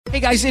Hey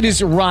guys, it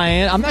is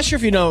Ryan. I'm not sure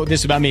if you know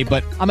this about me,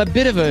 but I'm a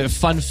bit of a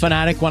fun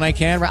fanatic when I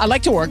can. I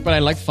like to work, but I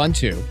like fun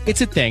too.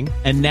 It's a thing.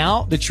 And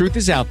now the truth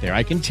is out there.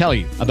 I can tell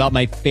you about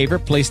my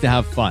favorite place to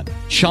have fun.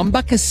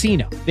 Chumba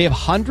Casino. They have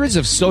hundreds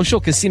of social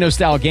casino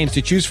style games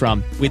to choose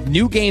from with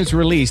new games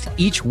released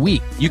each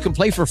week. You can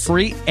play for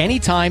free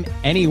anytime,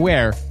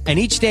 anywhere. And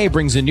each day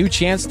brings a new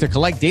chance to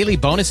collect daily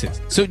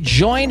bonuses. So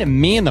join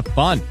me in the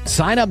fun.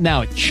 Sign up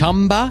now at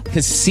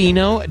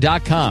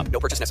ChumbaCasino.com. No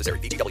purchase necessary.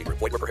 VGW.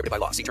 Void where prohibited by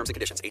law. See terms and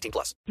conditions.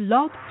 18+.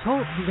 Blog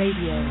Talk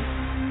Radio.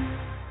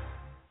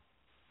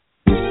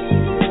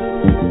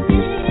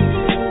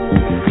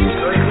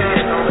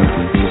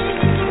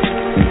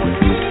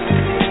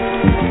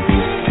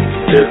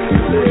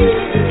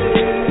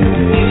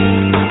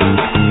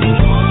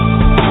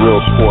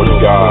 Real sports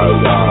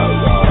guys.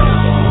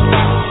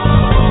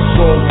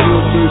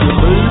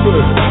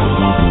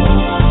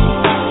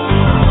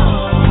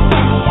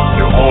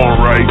 You're on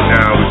right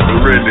now with the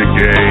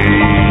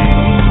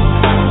Renegade.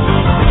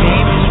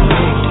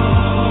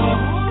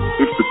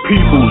 It's the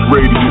People's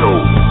Radio.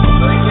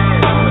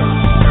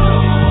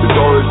 It's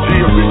RSG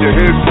up in your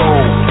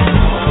headphones.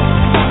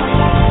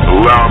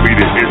 Allow me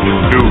to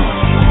introduce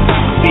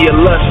the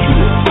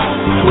illustrious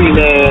Queen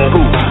Anne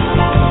Hoop.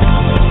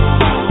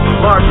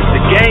 Marcus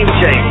the Game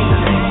Changer.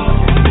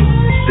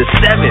 The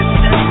 7th,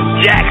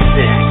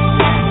 Jackson.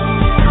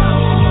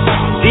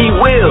 D.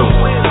 Will,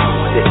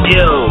 the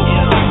ill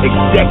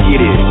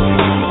executive.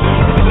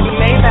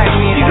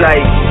 He's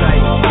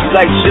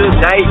like Suge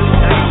Knight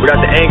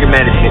without the anger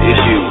management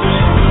issues.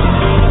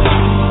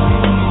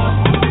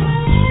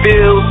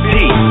 Phil T,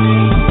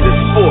 the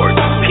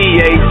sports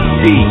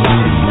PhD.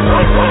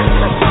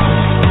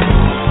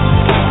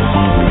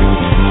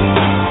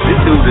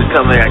 This dude is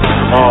coming at you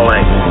from all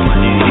angles.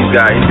 He's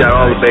got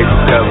all the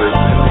bases covered.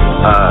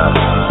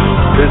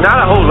 There's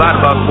not a whole lot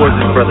about sports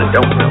this brother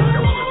don't know.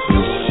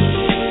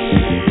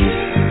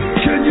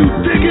 Can you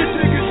dig it,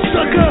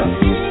 sucker?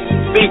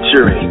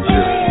 Featuring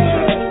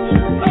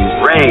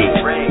Ray,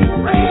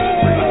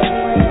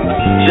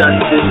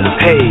 Justin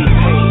Page,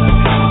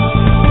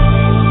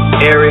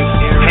 Eric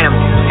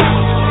Hampton.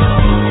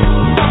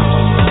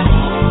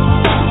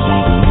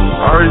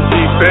 RSG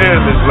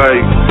fam is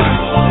like,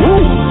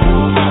 woo.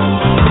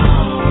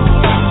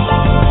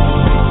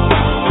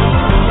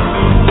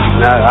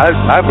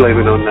 I blame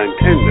it on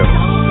Nintendo.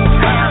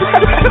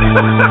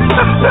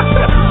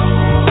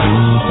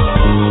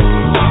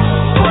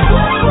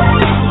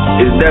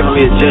 It's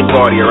definitely a gin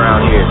party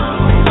around here.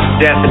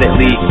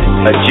 Definitely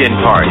a gin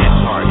party.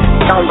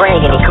 Don't bring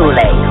any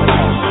Kool-Aid.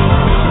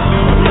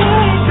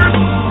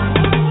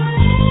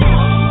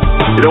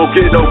 You don't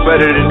get no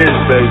better than this,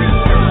 baby.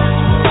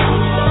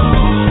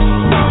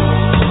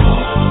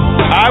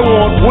 I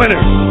want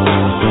winners.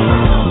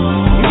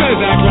 You guys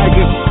act like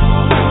this.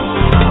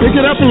 Pick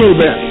it up a little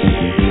bit.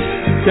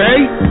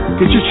 Okay?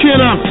 Get your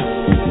chin up.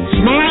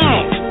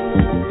 Smile.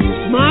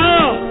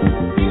 Smile.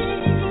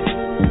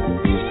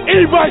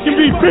 Anybody can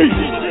be beat.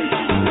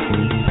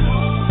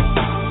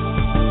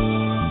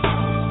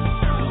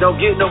 Don't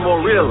get no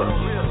more realer.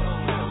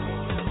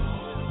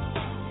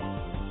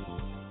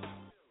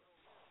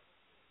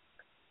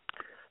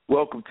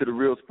 Welcome to the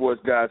Real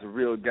Sports Guys,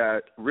 Real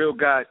Guys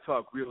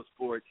Talk Real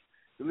Sports.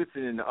 You're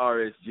listening to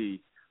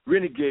RSG,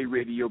 Renegade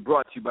Radio,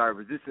 brought to you by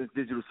Resistance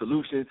Digital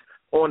Solutions,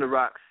 On the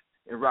Rocks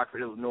in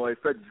Rockford, Illinois,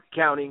 Frederick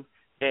Accounting,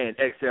 and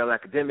XL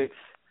Academics.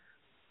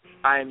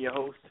 I am your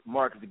host,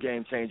 Marcus the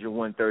Game Changer,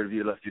 1/3 of the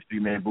illustrious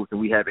three-man booth, and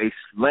we have a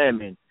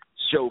slamming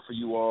show for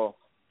you all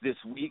this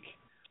week.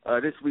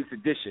 This week's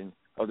edition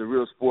of the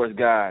Real Sports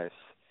Guys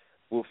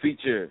will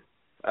feature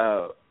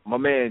my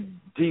man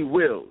D.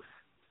 Wills.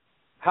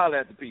 Holla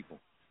at the people.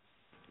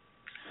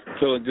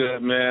 Feeling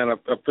good, man. I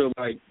feel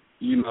like,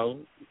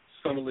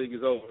 summer league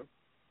is over,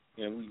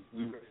 and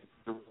we ready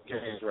for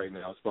games right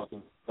now. It's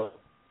fucking fun.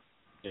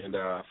 And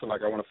I feel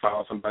like I want to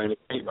foul somebody in the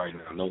paint right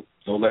now. No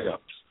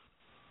layups.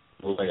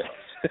 No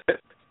layups.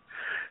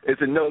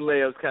 It's a no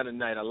layups kind of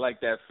night. I like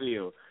that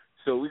feel.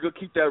 So we're going to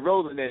keep that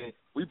rolling. And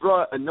we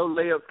brought a no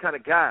layups kind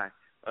of guy.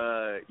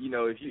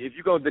 If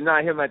you're going to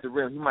deny him at the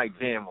rim, he might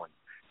jam one.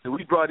 So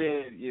we brought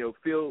in,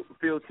 Phil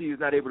T is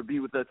not able to be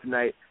with us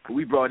tonight, but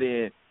we brought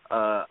in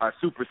our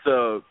super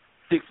sub,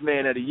 sixth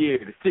man of the year.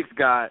 The sixth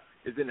guy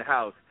is in the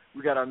house.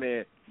 We got our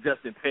man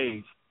Justin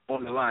Page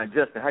on the line.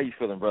 Justin, how you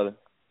feeling, brother?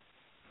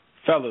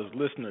 Fellas,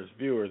 listeners,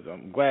 viewers,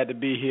 I'm glad to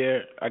be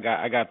here. I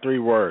got 3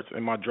 words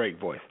in my Drake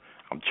voice.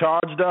 I'm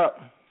charged up.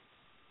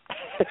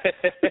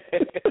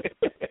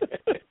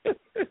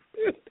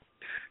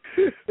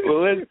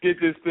 Well, let's get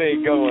this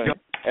thing going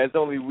as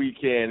only we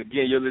can.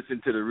 Again, you're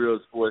listening to the Real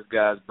Sports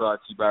Guys,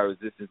 brought to you by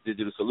Resistance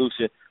Digital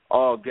Solution.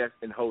 All guests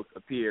and hosts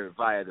appear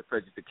via the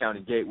Frederick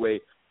Accounting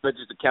Gateway.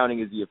 Frederick Accounting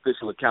is the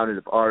official accountant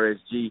of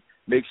RSG.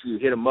 Make sure you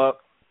hit them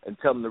up and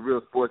tell them the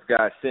Real Sports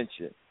Guys sent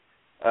you.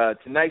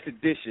 Tonight's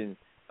edition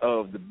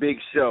of the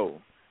big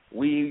show,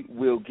 we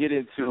will get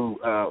into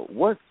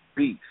what's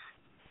beef.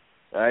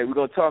 All right, we're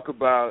going to talk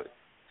about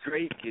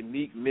Drake and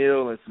Meek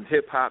Mill and some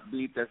hip-hop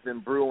beef that's been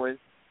brewing.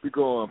 We're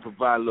going to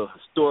provide a little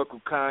historical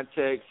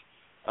context.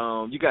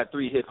 You got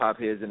three hip-hop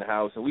heads in the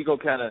house, and we're going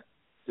to kind of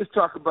just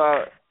talk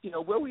about,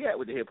 where we at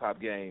with the hip-hop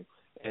game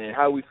and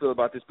how we feel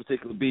about this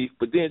particular beef,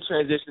 but then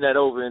transition that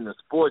over into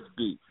sports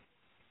beef.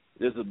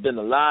 There's been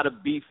a lot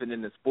of beefing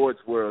in the sports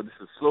world. This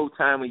is a slow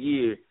time of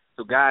year,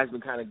 so guys been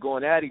kind of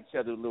going at each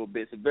other a little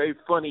bit. Some very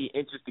funny,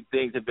 interesting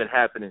things have been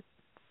happening.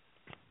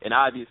 And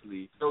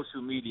obviously,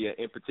 social media,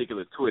 in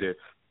particular Twitter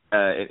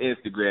and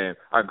Instagram,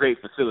 are great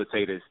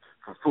facilitators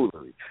for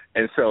foolery.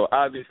 And so,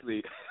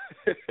 obviously,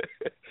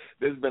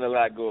 there's been a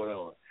lot going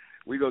on.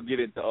 We're going to get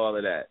into all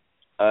of that.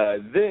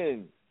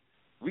 Then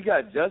we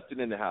got Justin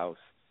in the house.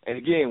 And,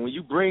 again, when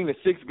you bring the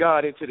sixth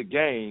god into the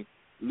game,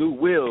 Lou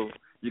Will,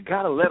 you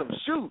got to let him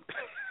shoot.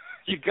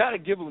 You got to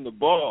give him the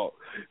ball.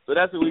 So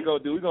that's what we're going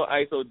to do. We're going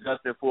to ISO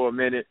Justin for a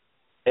minute.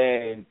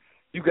 And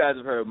you guys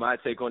have heard my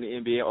take on the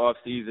NBA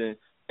offseason.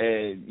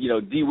 And,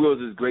 D.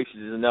 Wills is gracious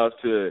enough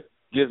to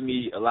give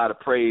me a lot of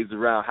praise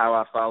around how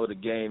I follow the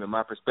game and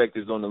my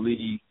perspectives on the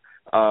league.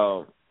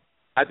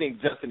 I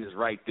think Justin is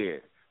right there.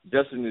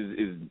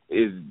 Justin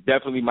is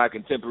definitely my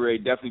contemporary,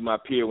 definitely my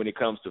peer when it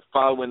comes to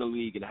following the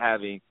league and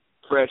having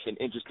fresh and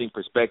interesting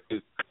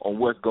perspective on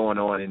what's going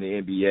on in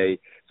the NBA.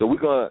 So we're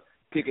gonna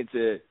peek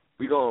into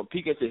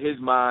his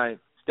mind,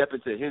 step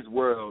into his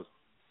world,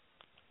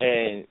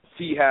 and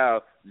see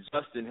how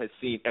Justin has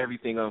seen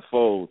everything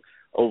unfold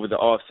over the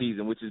off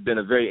season, which has been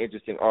a very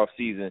interesting off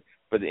season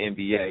for the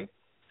NBA.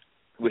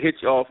 We'll hit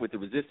you off with the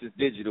Resistance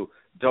Digital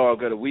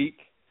Dog of the Week,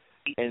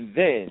 and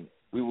then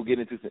we will get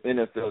into some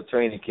NFL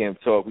training camp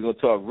talk. We're going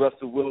to talk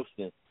Russell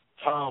Wilson,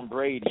 Tom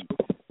Brady,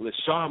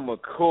 LaShawn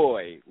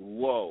McCoy.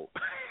 Whoa.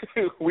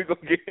 We're going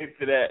to get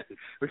into that.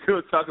 We're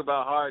going to talk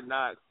about Hard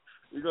Knocks.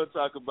 We're going to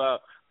talk about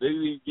maybe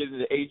we get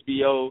into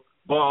HBO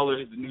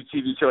Ballers, the new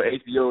TV show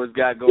HBO has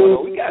got going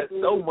on. We got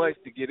so much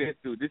to get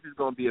into. This is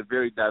going to be a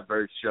very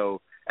diverse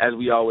show, as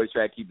we always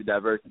try to keep it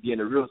diverse. Again,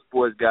 the real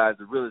sports guys,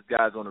 the realest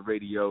guys on the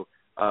radio.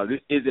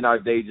 This isn't our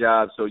day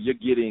job, so you're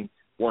getting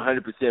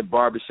 100%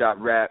 barbershop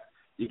rap.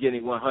 You're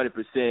getting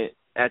 100%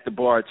 at the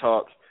bar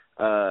talk.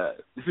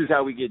 This is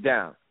how we get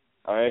down,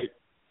 all right?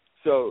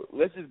 So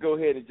let's just go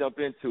ahead and jump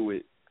into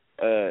it.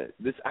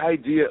 This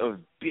idea of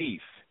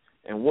beef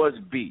and what's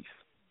beef,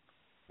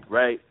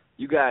 right?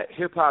 You got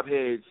hip-hop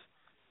heads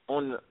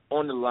on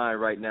the line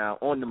right now,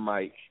 on the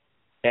mic,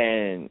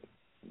 and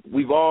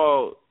we've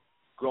all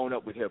grown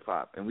up with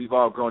hip-hop, and we've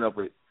all grown up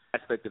with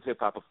aspect of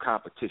hip-hop of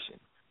competition,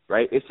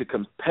 right? It's a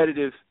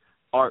competitive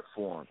art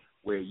form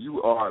where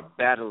you are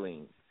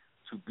battling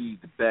to be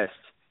the best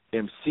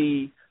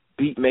MC,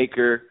 beat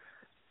maker,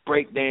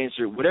 break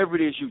dancer, whatever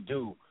it is you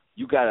do,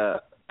 you got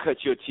to cut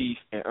your teeth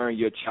and earn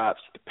your chops,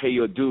 pay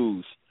your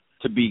dues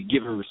to be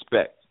given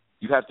respect.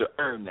 You have to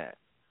earn that.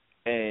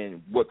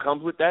 And what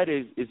comes with that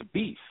is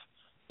beef,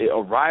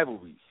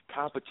 rivalries,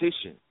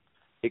 competition.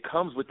 It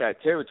comes with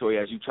that territory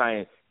as you try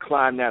and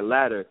climb that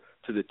ladder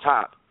to the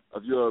top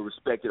of your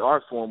respected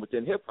art form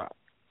within hip-hop.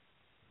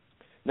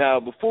 Now,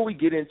 before we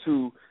get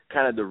into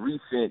kind of the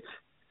recent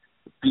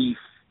beef,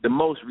 the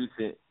most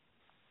recent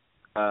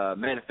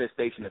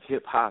manifestation of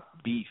hip-hop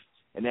beef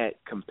and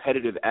that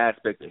competitive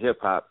aspect of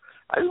hip-hop,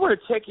 I just want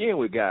to check in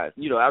with guys.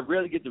 I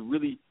rarely get to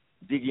really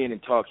dig in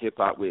and talk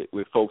hip-hop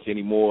with folks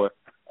anymore.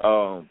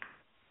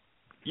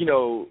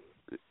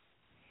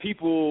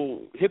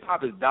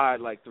 Hip-hop has died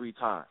like 3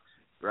 times,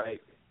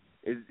 right?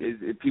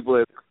 People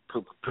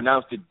have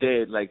pronounced it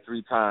dead like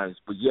 3 times,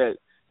 but yet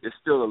it's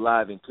still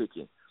alive and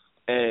kicking.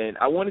 And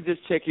I want to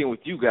just check in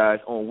with you guys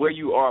on where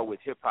you are with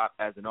hip-hop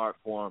as an art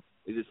form.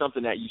 Is it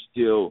something that you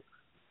still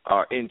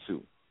are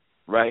into,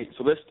 right?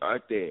 So let's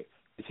start there.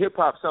 Is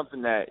hip-hop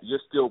something that you're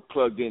still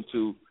plugged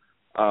into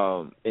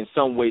in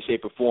some way,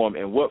 shape, or form,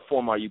 and what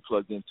form are you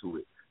plugged into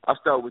it? I'll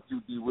start with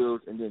you, D.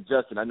 Wills, and then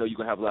Justin. I know you're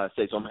going to have a lot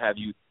to say, so I'm going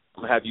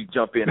to have you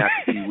jump in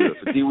after D. Wills.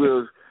 So D.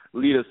 Wills,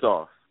 lead us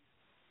off.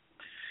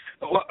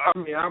 Well, I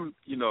mean, I'm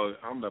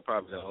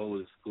probably the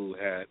oldest school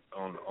hat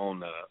on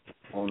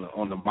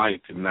the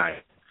mic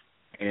tonight,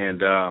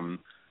 and I'm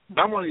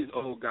one of these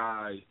old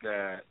guys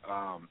that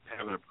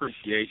have an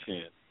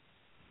appreciation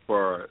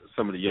for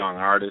some of the young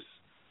artists.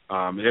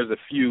 There's a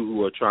few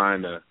who are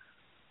trying to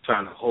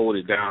hold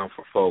it down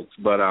for folks,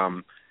 but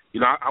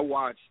I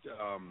watched.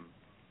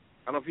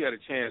 I don't know if you had a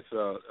chance.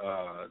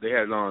 They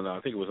had it on. I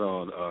think it was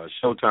on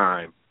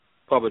Showtime.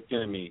 Public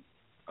Enemy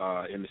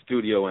in the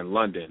studio in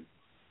London.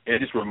 And it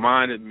just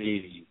reminded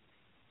me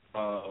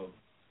of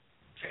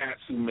cats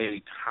who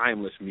made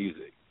timeless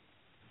music.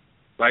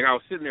 Like, I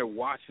was sitting there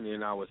watching it,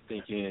 and I was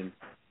thinking,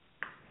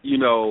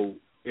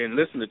 and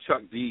listening to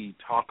Chuck D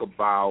talk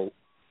about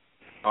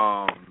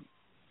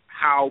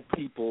how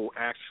people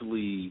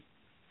actually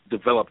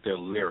develop their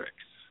lyrics.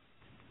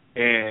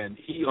 And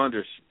he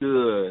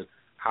understood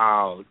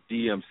how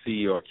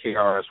DMC or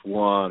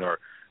KRS-One or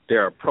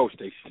their approach,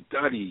 they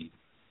studied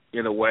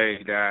in a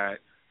way that,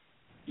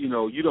 you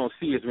don't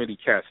see as many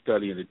cats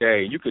studying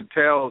today. You could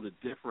tell the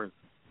difference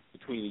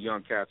between the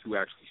young cats who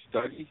actually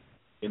study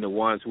and the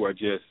ones who are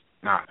just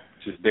not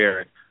just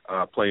there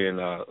playing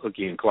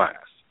hooky in class.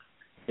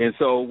 And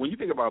so when you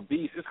think about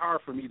beef, it's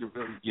hard for me to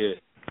really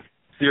get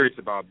serious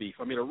about beef.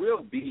 I mean, a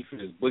real beef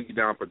is Boogie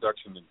Down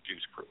Production and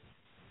Juice Crew.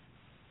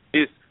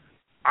 It's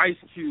Ice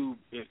Cube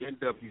and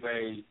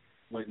NWA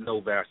with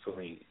no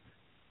Vaseline.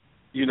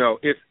 You know,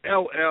 it's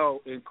LL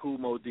and Kool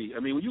Moe Dee. I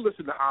mean, when you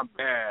listen to I'm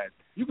Bad,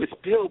 you can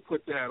still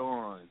put that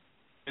on,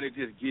 and it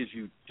just gives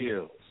you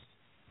chills.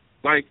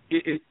 Like,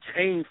 it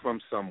came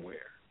from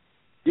somewhere.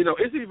 You know,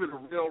 it's even a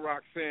real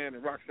Roxanne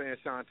and Roxanne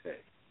Shante.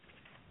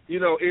 You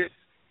know, it's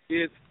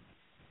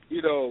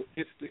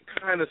the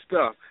kind of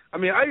stuff. I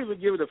mean, I even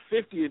give it a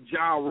 50 of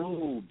Ja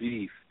Rule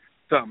beef,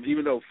 something,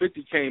 even though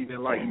 50 came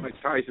in like Mike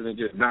Tyson and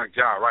just knocked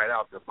Ja right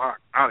out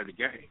of the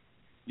game.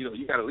 You know,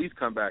 you got to at least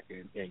come back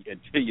and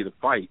continue to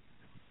fight.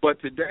 But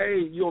today,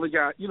 you only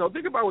got, you know,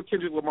 think about what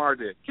Kendrick Lamar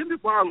did.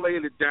 Kendrick Lamar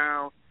laid it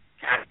down,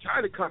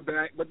 tried to come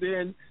back, but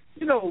then,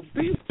 you know,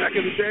 beef back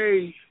in the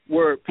day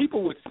where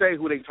people would say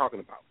who they talking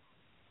about.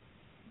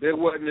 There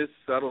wasn't this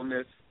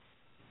subtleness.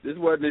 This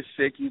wasn't this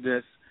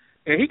shakiness.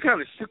 And he kind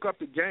of shook up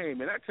the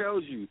game, and that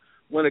tells you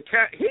when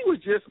he was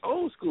just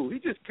old school. He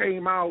just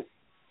came out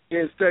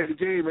and studied the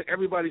game, and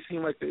everybody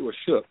seemed like they were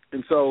shook.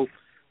 And so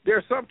there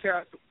are some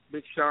cats,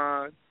 Big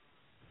Sean,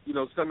 you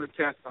know, some of the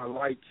cats I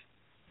like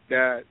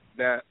that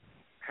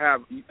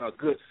have a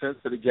good sense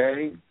of the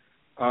game.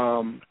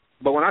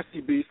 But when I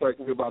see beef like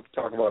we're about to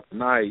talk about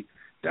tonight,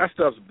 that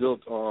stuff's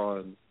built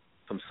on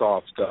some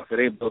soft stuff. It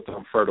ain't built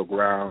on fertile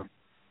ground.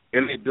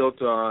 It ain't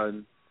built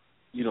on,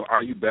 you know,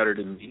 are you better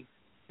than me?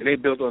 It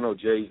ain't built on no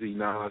Jay-Z,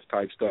 Nas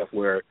type stuff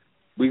where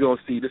we going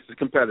to see this is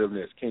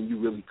competitiveness. Can you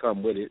really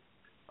come with it?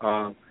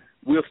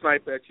 We'll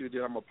snipe at you,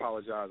 then I'm going to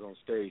apologize on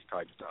stage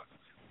type stuff.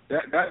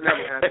 That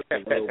never happened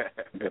in real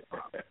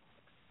hip-hop.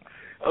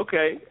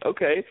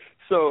 Okay.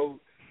 So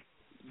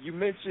you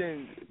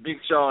mentioned Big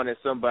Sean as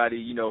somebody,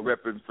 you know,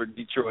 repping for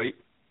Detroit,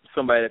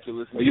 somebody that you're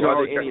listening to.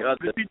 Are there any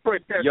other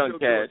young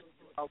cats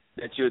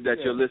that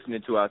you're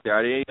listening to out there?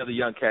 Are there any other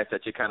young cats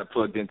that you're kind of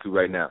plugged into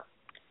right now?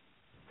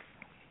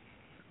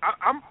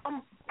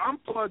 I'm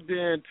plugged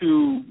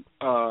into,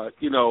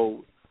 you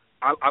know,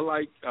 I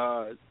like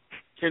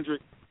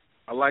Kendrick.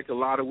 I like a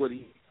lot of what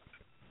he.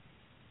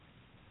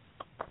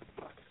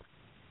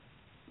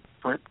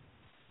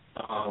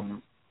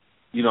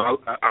 You know,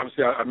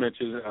 obviously I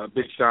mentioned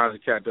Big Sean, the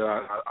cat that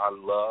I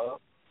love,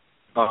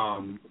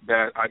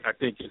 that I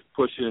think is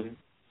pushing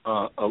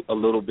a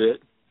little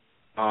bit.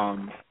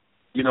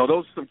 You know,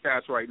 those are some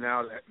cats right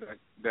now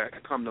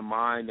that come to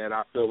mind that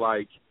I feel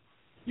like,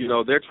 you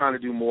know, they're trying to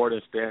do more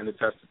than stand the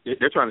test.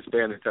 They're trying to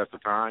stand the test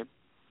of time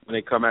when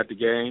they come at the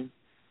game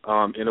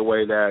in a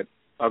way that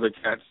other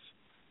cats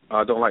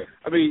don't like.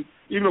 I mean,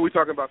 even though we're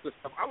talking about this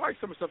stuff, I like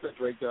some of the stuff that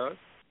Drake does.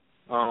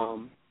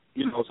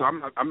 You know, so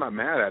I'm not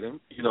mad at him,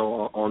 you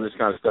know, on this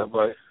kind of stuff.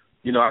 But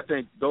you know, I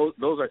think those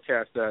are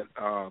cats that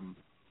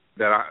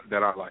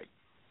I like.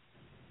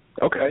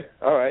 Okay,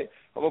 all right.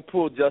 I'm gonna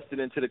pull Justin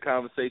into the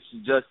conversation.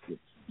 Justin,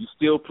 you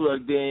still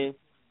plugged in,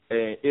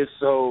 and if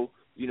so,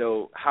 you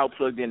know, how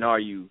plugged in are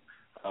you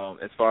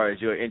as far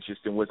as your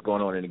interest in what's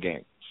going on in the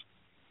game?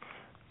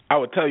 I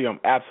would tell you I'm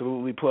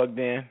absolutely plugged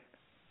in.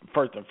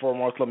 First and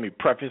foremost, let me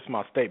preface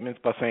my statements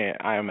by saying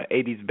I am an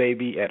 80s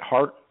baby at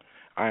heart.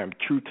 I am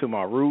true to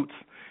my roots,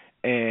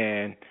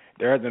 and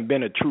there hasn't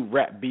been a true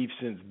rap beef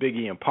since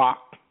Biggie and Pac.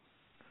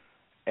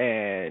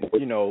 And,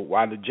 you know,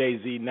 while the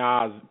Jay-Z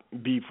Nas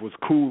beef was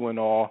cool and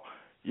all,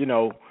 you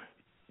know,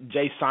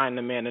 Jay signed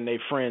the man and they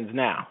friends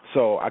now.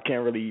 So I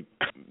can't really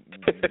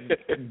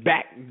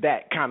back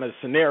that kind of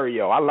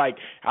scenario. I like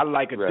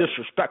a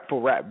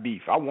disrespectful rap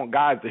beef. I want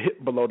guys to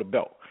hit below the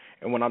belt.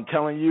 And when I'm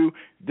telling you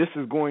this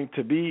is going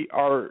to be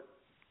our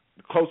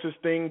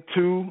closest thing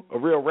to a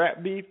real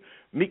rap beef,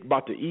 Meek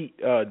about to eat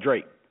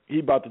Drake. He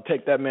about to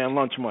take that man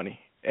lunch money.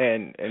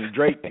 And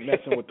Drake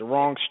messing with the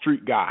wrong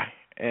street guy.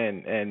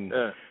 And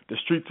the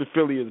streets of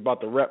Philly is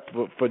about to rep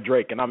for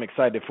Drake, and I'm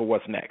excited for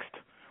what's next.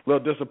 A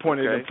little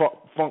disappointed in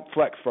Funk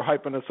Flex for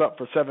hyping us up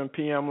for 7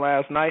 p.m.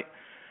 last night.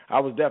 I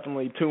was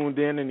definitely tuned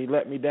in, and he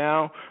let me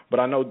down, but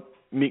I know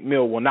Meek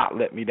Mill will not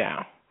let me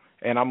down.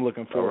 And I'm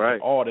looking forward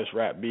to all this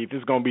rap beef. This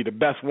is going to be the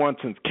best one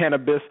since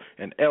Cannabis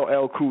and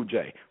LL Cool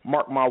J.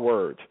 Mark my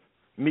words.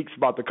 Meek's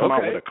about to come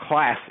out with a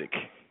classic.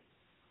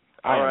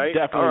 I am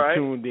definitely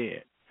tuned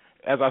in.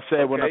 As I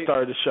said when I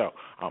started the show,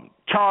 I'm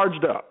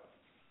charged up.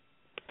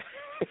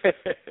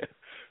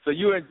 So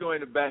you enjoy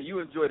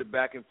the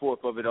back and forth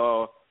of it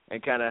all,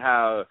 and kind of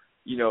how,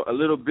 you know, a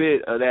little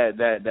bit of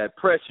that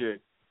pressure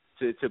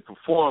to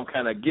perform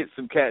kind of get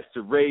some cats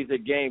to raise their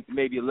game to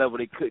maybe a level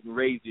they couldn't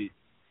raise it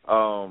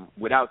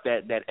without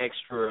that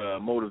extra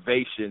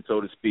motivation,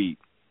 so to speak.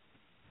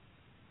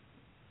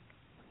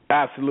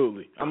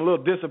 Absolutely. I'm a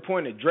little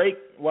disappointed. Drake,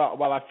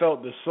 while I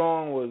felt the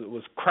song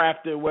was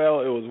crafted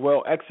well, it was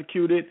well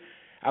executed,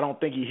 I don't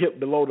think he hit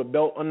below the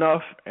belt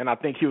enough, and I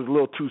think he was a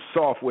little too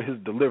soft with his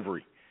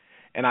delivery.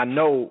 And I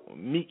know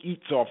Meek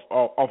eats off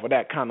of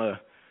that kind of,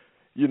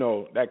 you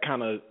know, that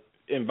kind of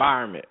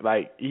environment.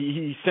 Like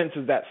he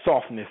senses that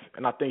softness,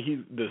 and I think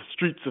the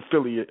streets of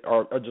Philly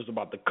are just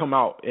about to come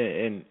out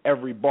in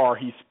every bar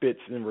he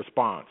spits in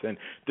response. And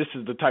this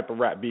is the type of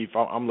rap beef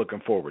I'm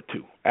looking forward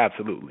to.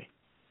 Absolutely.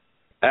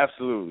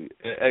 Absolutely,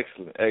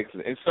 excellent.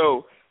 And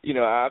so,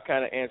 I'll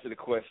kind of answer the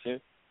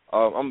question.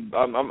 I'm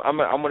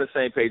on the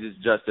same page as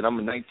Justin. I'm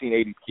a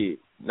 1980 kid,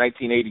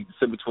 1980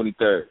 December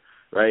 23rd,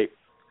 right?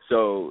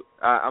 So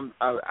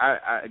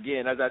I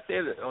again, as I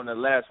said on the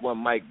last one,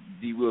 Mike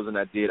D. Wills and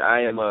I did,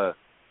 I am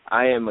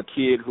a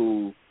kid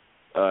who,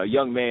 a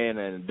young man,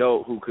 an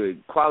adult who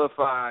could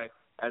qualify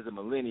as a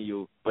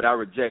millennial, but I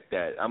reject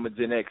that. I'm a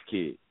Gen X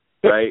kid,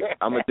 right?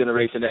 I'm a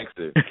Generation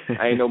Xer.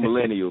 I ain't no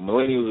millennial.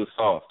 Millennials are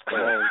soft.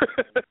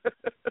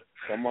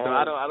 Come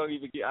on. So I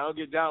don't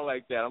get down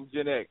like that. I'm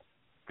Gen X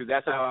because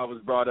that's how I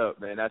was brought up,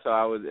 man. That's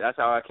how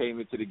I came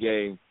into the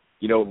game.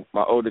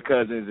 My older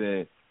cousins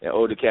and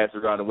older cats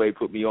around the way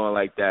put me on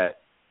like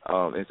that,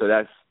 and so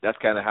that's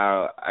kind of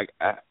how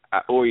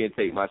I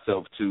orientate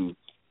myself to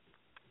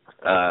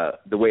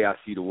the way I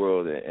see the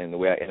world and the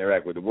way I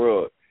interact with the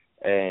world.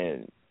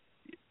 And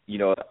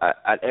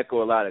I'd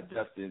echo a lot of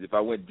Justin's. If I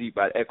went deep,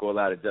 I'd echo a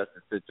lot of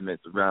Justin's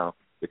sentiments around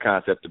the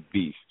concept of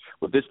beef.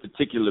 With this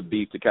particular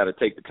beef, to kind of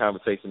take the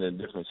conversation in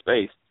a different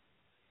space,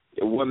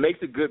 what makes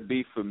a good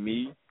beef for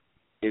me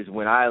is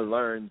when I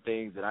learn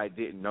things that I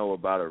didn't know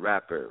about a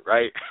rapper,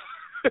 right?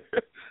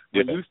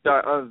 When you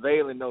start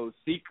unveiling those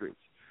secrets,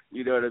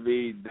 you know what I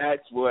mean?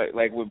 That's what,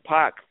 like when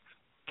Pac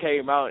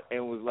came out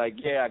and was like,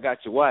 yeah, I got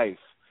your wife,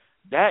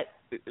 that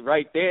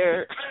right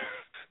there,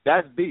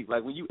 that's beef.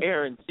 Like when you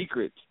airing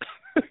secrets.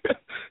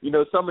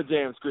 Summer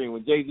Jam screen,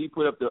 when Jay-Z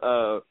put up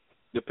the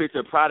picture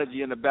of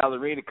Prodigy in the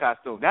ballerina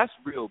costume, that's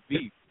real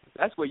beef.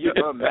 That's where you're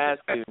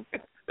unmasking.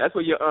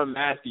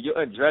 You're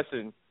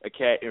undressing a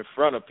cat in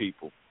front of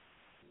people.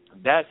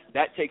 That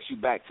takes you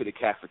back to the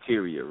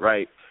cafeteria,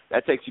 right?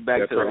 That takes you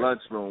back to the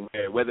lunchroom,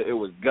 whether it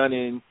was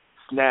gunning,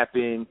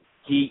 snapping,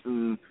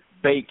 heating,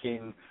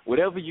 baking,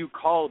 whatever you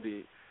called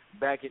it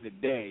back in the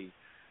day.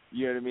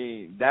 You know what I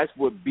mean? That's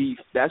where beef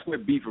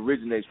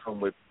originates from.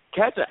 With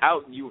cats are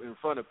outing you in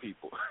front of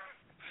people.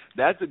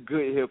 That's a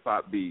good hip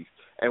hop beef.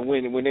 And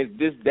when there's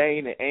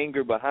disdain and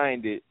anger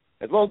behind it,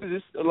 as long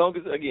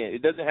as again,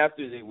 it doesn't have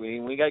to. We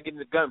ain't got to get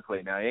into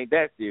gunplay now. It ain't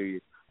that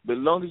serious. But as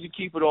long as you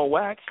keep it on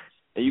wax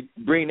and you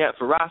bring that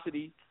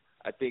ferocity,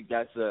 I think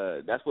that's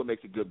what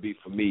makes a good beef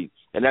for me.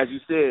 And as you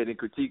said, in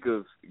critique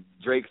of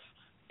Drake's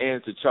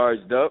answer,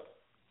 Charged Up,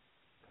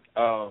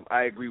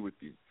 I agree with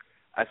you.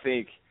 I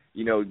think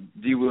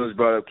D. Williams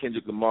brought up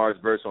Kendrick Lamar's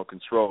verse on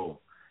Control,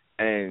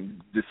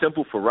 and the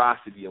simple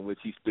ferocity in which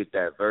he spit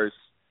that verse,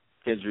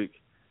 Kendrick,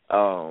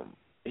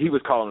 he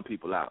was calling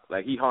people out.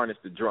 Like, he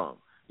harnessed the drum.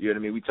 You know what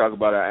I mean? We talk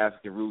about our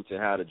African roots and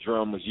how the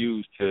drum was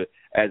used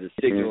as a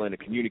signal and a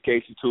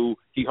communication tool.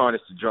 He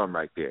harnessed the drum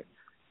right there.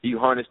 He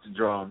harnessed the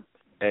drum,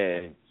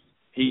 and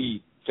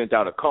he sent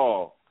out a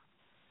call,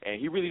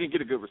 and he really didn't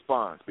get a good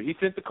response. But he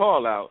sent the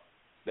call out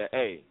that,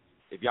 hey,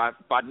 if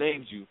I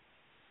named you,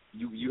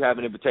 you have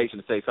an invitation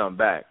to say something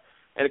back.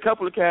 And a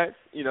couple of cats,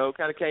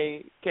 kind of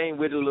came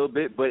with it a little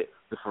bit, but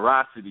the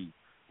ferocity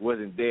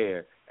wasn't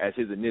there as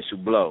his initial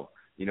blow.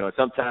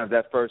 Sometimes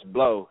that first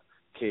blow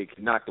can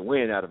knock the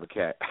wind out of a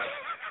cat.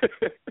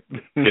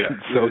 Yeah,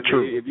 so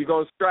true. If you're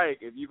gonna strike,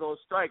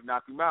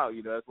 knock him out.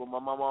 That's what my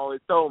mama always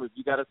told me. If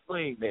you got a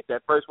swing,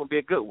 that first one be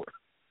a good one.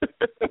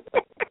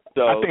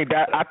 So I think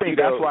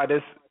that's why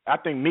I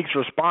think Meek's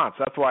response.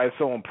 That's why it's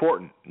so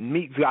important.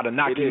 Meek's got to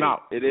knock him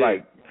out. It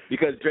is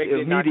because Drake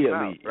didn't knock him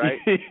out, right?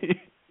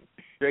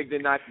 Drake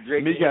Meek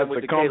has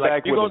to come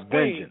back with a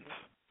vengeance,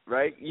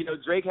 right?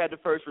 Drake had the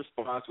first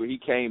response where he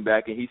came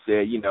back and he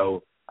said,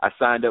 I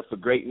signed up for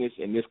greatness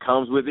and this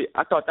comes with it.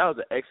 I thought that was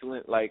an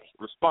excellent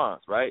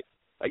response, right?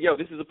 Like, yo,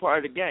 this is a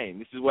part of the game.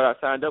 This is what I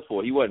signed up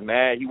for. He wasn't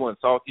mad. He wasn't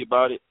salty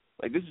about it.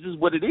 Like, this is just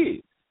what it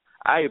is.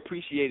 I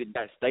appreciated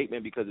that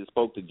statement because it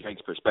spoke to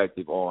Drake's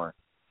perspective on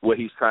what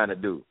he's trying to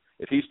do.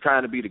 If he's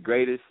trying to be the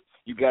greatest,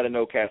 you got to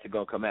know cats are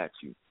going to come at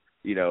you.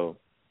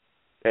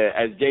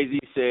 As Jay-Z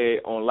said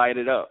on Light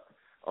Up,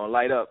 on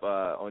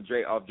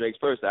off Drake's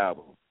first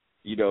album,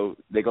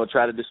 they're going to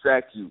try to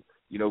distract you,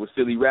 with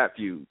silly rap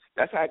feuds.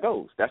 That's how it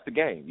goes. That's the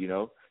game,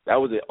 That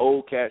was an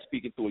old cat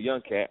speaking to a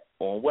young cat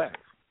on wax.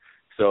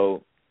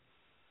 So,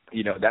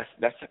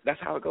 that's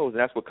how it goes, and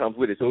that's what comes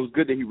with it. So it was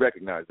good that he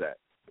recognized that.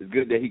 It's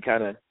good that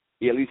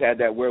he at least had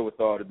that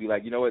wherewithal to be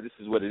like, you know what, this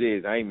is what it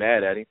is. I ain't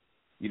mad at him,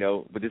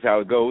 but this is how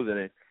it goes,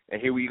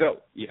 and here we go,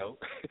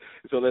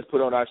 So let's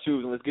put on our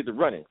shoes and let's get to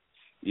running.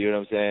 You know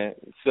what I'm saying?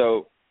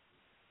 So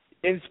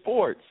in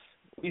sports,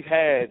 we've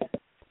had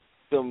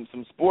some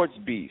sports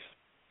beef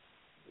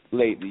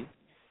lately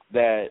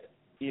that,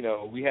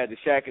 we had the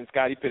Shaq and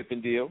Scottie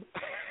Pippen deal,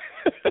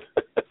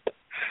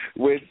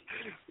 which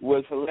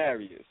was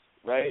hilarious,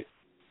 right?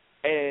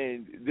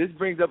 And this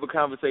brings up a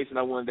conversation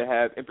I wanted to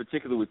have in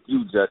particular with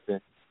you,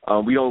 Justin.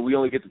 We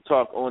only get to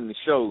talk on the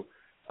show.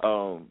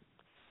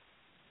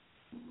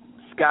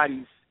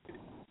 Scottie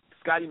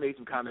made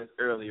some comments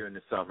earlier in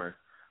the summer,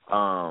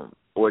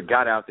 or it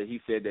got out that he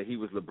said that he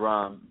was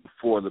LeBron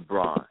before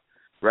LeBron,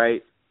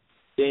 right?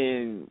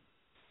 And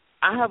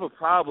I have a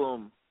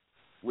problem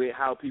with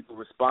how people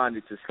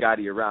responded to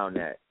Scottie around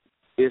that.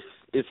 Is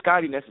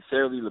Scottie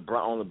necessarily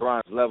on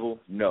LeBron's level?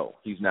 No,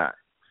 he's not.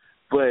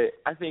 But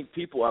I think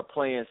people are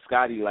playing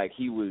Scotty like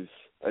he was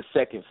a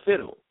second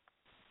fiddle.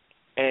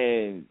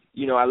 And,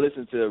 I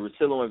listened to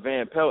Russillo and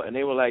Van Pelt, and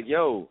they were like,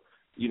 yo,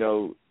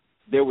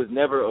 there was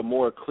never a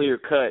more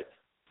clear-cut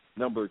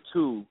number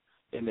 2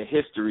 in the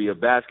history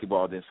of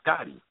basketball than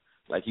Scotty.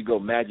 Like, you go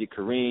Magic,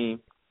 Kareem,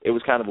 it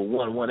was kind of a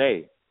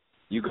 1-1A.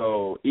 You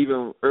go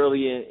even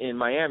early in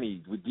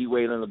Miami with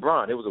D-Wade and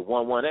LeBron, it was a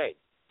 1-1A.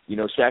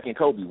 Shaq and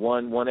Kobe,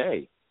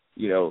 1-1A.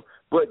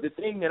 But the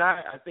thing that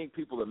I think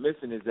people are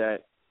missing is that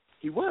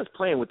he was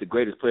playing with the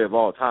greatest player of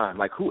all time.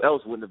 Like, who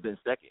else wouldn't have been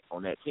second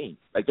on that team?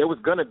 Like, there was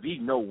going to be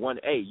no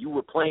 1A. You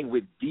were playing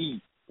with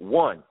D1.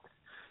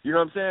 You know what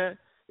I'm saying?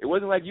 It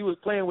wasn't like you was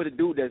playing with a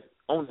dude that's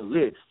on the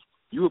list.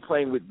 You were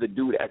playing with the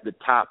dude at the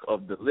top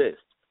of the list.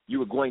 You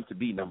were going to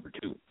be number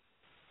 2.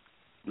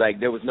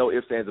 Like, there was no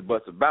ifs, ands, or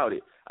buts about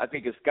it. I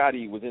think if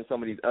Scotty was in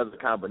some of these other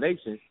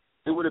combinations,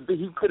 he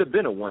could have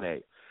been a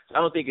 1A. I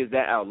don't think it's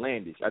that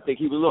outlandish. I think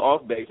he was a little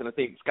off base, and I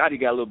think Scotty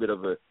got a little bit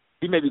of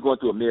he may be going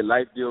through a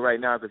midlife deal right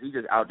now because he's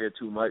just out there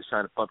too much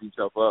trying to pump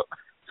himself up.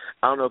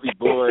 I don't know if he's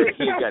bored.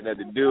 He ain't got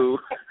nothing to do.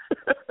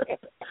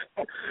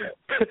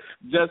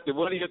 Justin,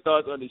 what are your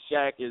thoughts on the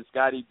Shaq and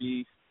Scotty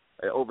beef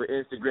over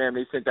Instagram?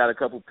 They sent out a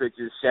couple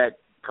pictures. Shaq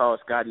called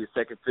Scotty a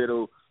second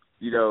fiddle.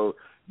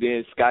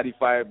 Then Scotty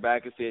fired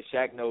back and said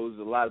Shaq knows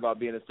a lot about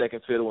being a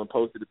second fiddle and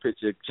posted a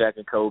picture of Shaq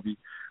and Kobe.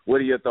 What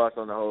are your thoughts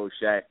on the whole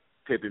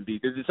Shaq-Pippen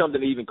beef? Is it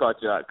something that even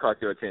caught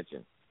your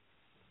attention?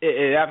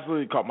 It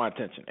absolutely caught my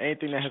attention.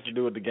 Anything that has to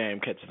do with the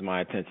game catches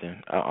my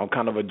attention. I'm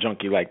kind of a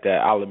junkie like that.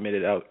 I'll admit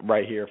it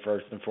right here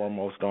first and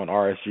foremost on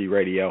RSG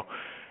Radio.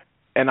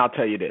 And I'll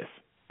tell you this.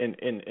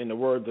 In the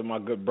words of my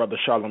good brother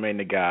Charlamagne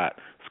the God,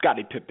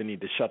 Scottie Pippen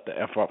need to shut the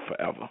F up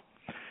forever.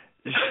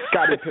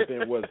 Scottie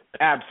Pippen was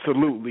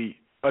absolutely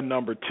a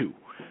number 2.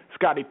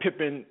 Scottie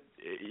Pippen,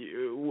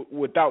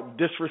 without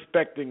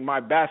disrespecting my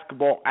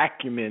basketball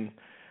acumen,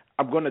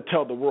 I'm going to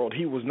tell the world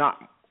he was not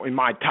in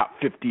my top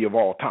 50 of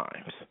all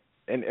times.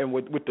 And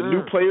with the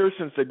new players,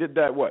 since they did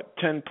that,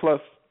 10 plus,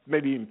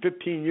 maybe even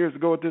 15 years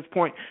ago at this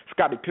point,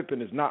 Scottie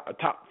Pippen is not a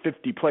top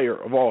 50 player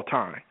of all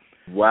time.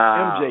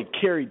 Wow. MJ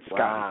carried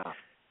Scottie. Wow.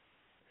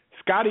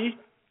 Scottie,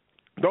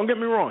 don't get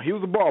me wrong, he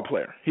was a ball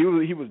player. He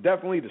was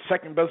definitely the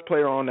second best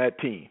player on that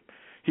team.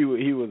 He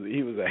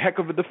was a heck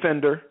of a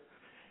defender.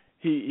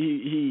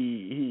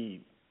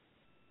 He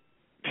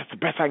that's the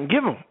best I can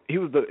give him. He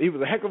was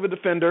a heck of a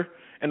defender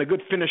and a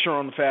good finisher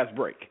on the fast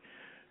break.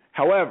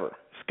 However,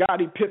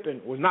 Scottie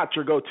Pippen was not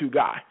your go-to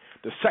guy.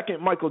 The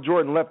second Michael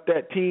Jordan left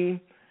that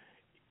team,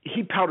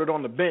 he pouted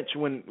on the bench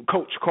when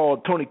Coach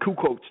called Tony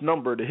Kukoc's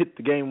number to hit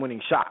the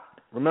game-winning shot.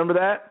 Remember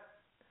that?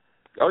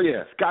 Oh,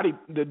 yeah. Scottie,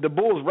 the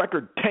Bulls'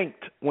 record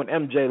tanked when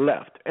MJ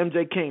left.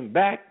 MJ came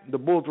back. The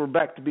Bulls were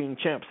back to being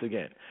champs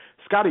again.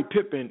 Scottie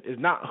Pippen is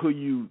not who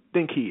you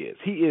think he is.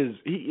 He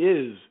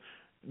is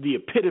the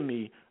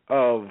epitome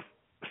of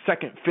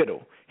second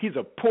fiddle. He's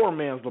a poor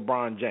man's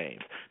LeBron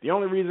James. The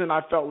only reason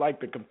I felt like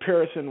the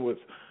comparison was,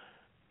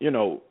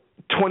 25%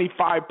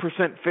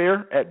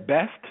 fair at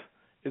best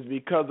is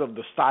because of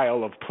the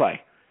style of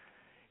play.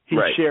 He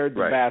shared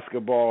the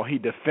basketball. He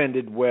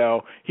defended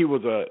well. He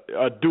was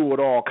a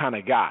do-it-all kind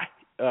of guy.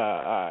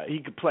 He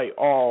could play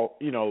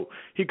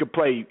he could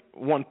play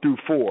 1 through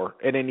 4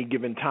 at any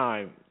given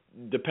time,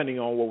 depending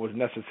on what was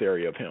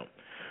necessary of him.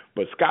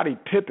 But Scottie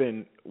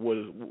Pippen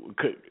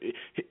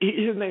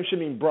his name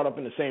shouldn't even brought up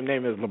in the same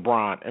name as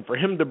LeBron. And for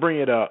him to bring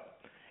it up,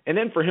 and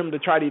then for him to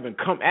try to even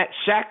come at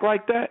Shaq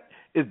like that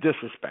is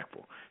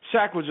disrespectful.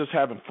 Shaq was just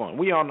having fun.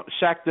 We all know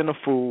Shaq did a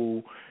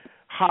fool,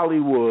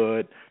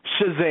 Hollywood,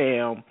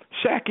 Shazam.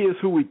 Shaq is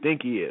who we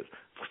think he is.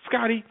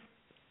 Scottie,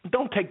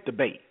 don't take the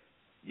bait.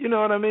 You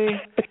know what I mean?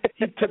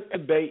 He took the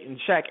bait and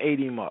Shaq ate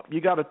him up.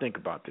 You got to think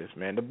about this,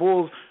 man. The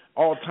Bulls'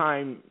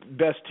 all-time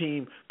best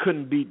team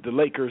couldn't beat the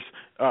Lakers'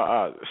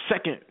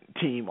 second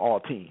team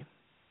all-team.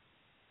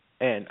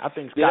 And I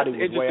think Scottie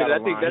was way out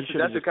of line.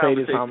 That's a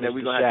conversation that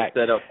we're going to have to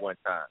set up one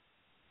time.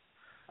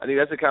 I think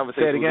that's a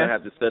conversation we're going to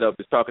have to set up,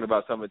 is talking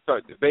about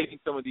debating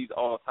some of these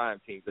all-time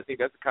teams. I think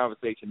that's a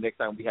conversation next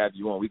time we have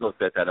you on. We're going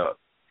to set that up.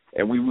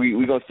 And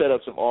we're going to set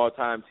up some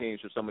all-time teams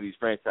for some of these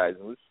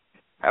franchises. Let's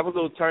have a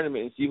little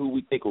tournament and see who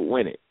we think will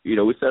win it.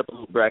 We set up a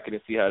little bracket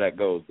and see how that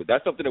goes. But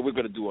that's something that we're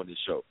going to do on this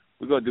show.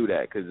 We're going to do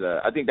that because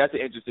I think that's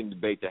an interesting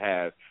debate to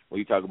have when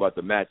you talk about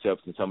the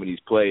matchups and some of these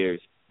players.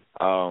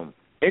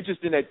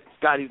 Interesting that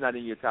Scottie's not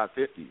in your top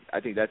 50.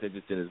 I think that's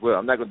interesting as well.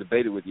 I'm not going to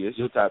debate it with you. It's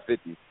your top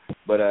 50.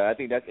 But I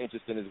think that's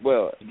interesting as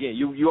well. Again,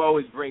 you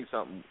always bring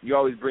something. You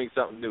always bring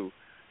something new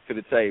to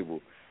the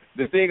table.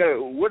 The thing,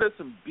 what are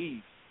some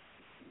beefs,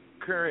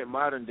 current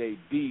modern-day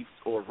beefs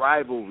or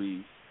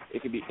rivalries?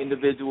 It can be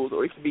individuals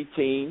or it can be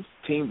teams,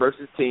 team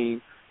versus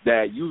team,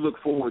 that you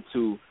look forward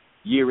to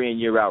year in,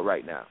 year out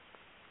right now.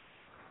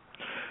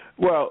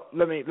 Well,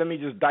 let me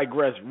just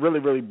digress really,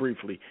 really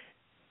briefly.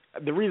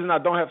 The reason I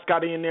don't have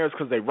Scottie in there is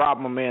because they robbed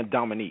my man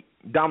Dominique.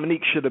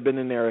 Dominique should have been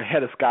in there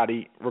ahead of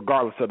Scottie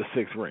regardless of the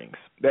 6 rings.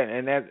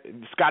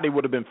 Scottie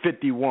would have been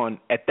 51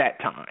 at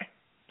that time.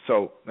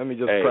 So let me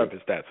just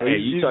preface that. So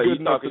you're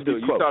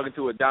talking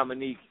to a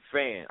Dominique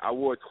fan. I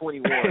wore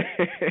 21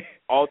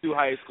 all through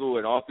high school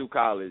and all through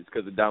college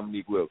because of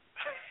Dominique Wilkes.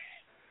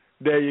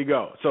 There you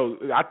go. So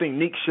I think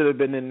Nick should have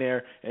been in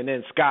there, and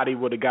then Scotty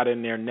would have got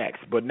in there next.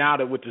 But now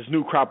that with this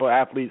new crop of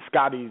athletes,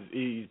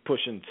 he's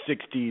pushing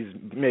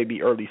 60s,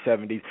 maybe early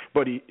 70s,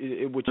 but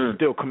which is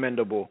still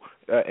commendable,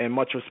 and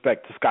much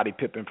respect to Scottie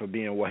Pippen for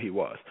being what he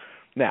was.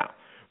 Now,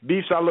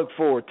 beefs I look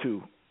forward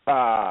to.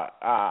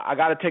 I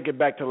got to take it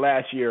back to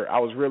last year. I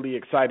was really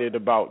excited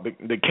about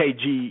the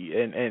KG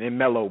and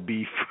Melo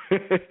beef.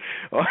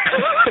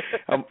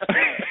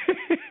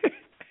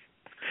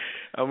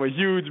 I'm a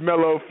huge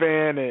Melo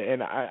fan,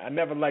 and I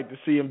never like to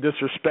see him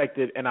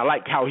disrespected, and I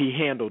like how he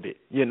handled it.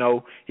 You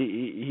know,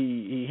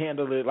 he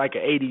handled it like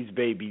an 80s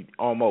baby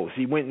almost.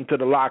 He went into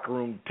the locker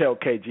room to tell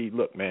KG,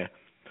 look, man,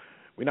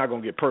 we're not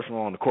going to get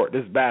personal on the court.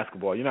 This is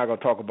basketball. You're not going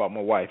to talk about my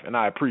wife, and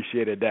I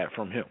appreciated that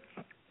from him.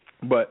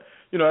 But,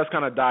 you know, that's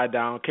kind of died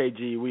down.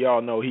 KG, we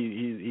all know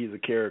he's a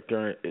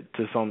character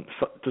to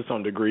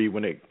some degree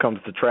when it comes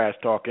to trash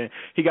talking.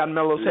 He got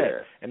Melo's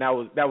head, and that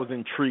was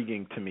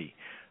intriguing to me.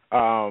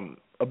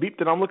 A beep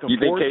that I'm looking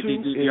forward to. You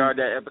think KG DVR'd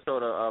that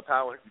episode of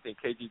Power? You think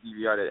KG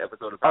DVR'd that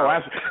episode of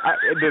Power?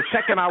 Oh, the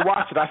second I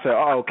watched it, I said,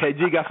 "Oh,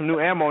 KG got some new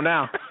ammo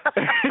now."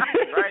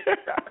 Right.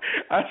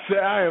 I said,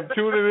 "I am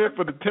tuning in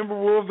for the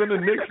Timberwolves and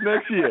the Knicks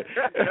next year."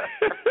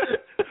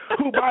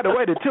 Who, by the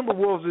way, the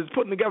Timberwolves is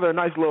putting together a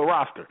nice little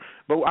roster,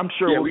 but I'm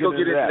sure we'll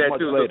get into that much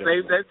too. later.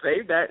 So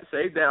save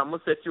that. I'm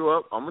gonna set you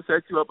up.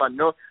 I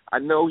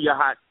know your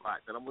hot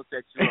spot, and I'm gonna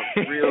set you up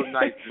real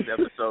nice this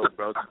episode,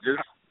 bro. So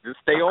just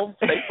stay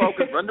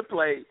focused, run the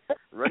play,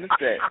 run the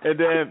set. And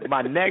then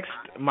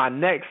my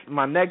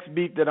next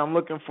beat that I'm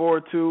looking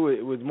forward to,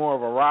 it was more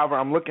of a rival.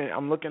 I'm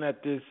looking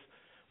at this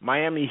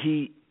Miami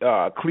Heat,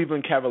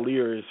 Cleveland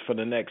Cavaliers for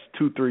the next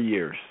 2-3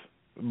 years,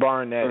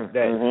 barring that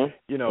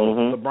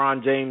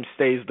LeBron James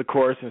stays the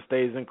course and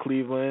stays in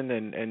Cleveland,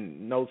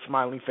 and no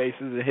smiling faces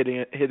and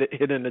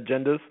hidden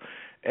agendas.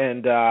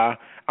 And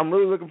I'm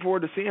really looking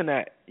forward to seeing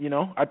that. You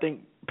know, I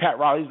think Pat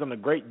Riley's done a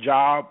great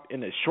job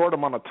in a short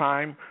amount of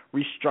time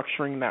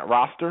restructuring that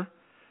roster.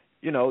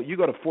 You know, you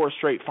go to 4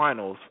 straight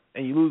finals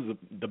and you lose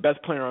the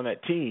best player on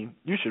that team,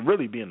 you should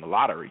really be in the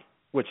lottery,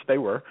 which they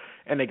were.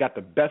 And they got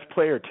the best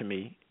player to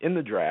me in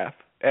the draft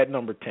at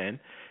number 10.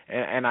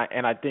 And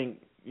I think,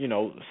 you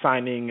know,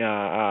 signing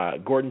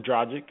Gordon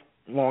Dragic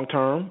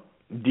long-term,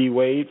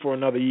 D-Wade for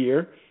another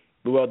year,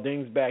 Luol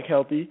Deng's back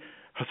healthy,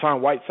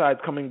 Hassan Whiteside's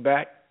coming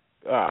back,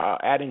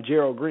 adding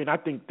Gerald Green. I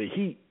think the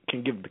Heat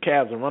can give the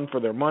Cavs a run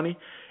for their money,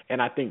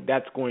 and I think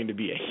that's going to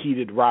be a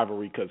heated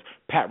rivalry because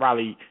Pat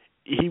Riley,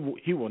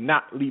 he will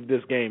not leave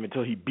this game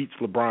until he beats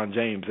LeBron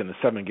James in a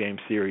 7-game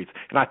series,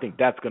 and I think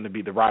that's going to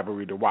be the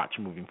rivalry to watch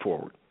moving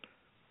forward.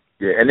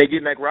 Yeah, and they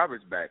get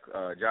McRoberts back.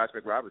 Josh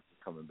McRoberts is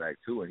coming back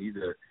too, and he's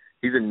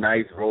a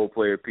nice role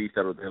player piece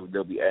that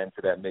they'll be adding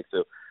to that mix.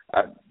 So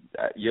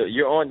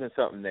you're on to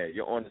something there.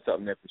 You're on to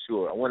something there for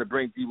sure. I want to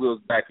bring D.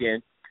 Wills back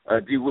in.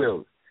 D.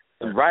 Wills,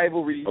 some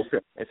rivalries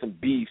and some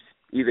beefs,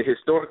 either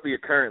historically or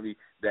currently,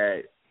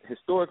 that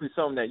historically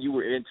something that you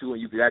were into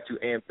and you got you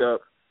amped up,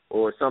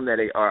 or some that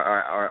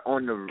are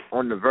on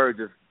the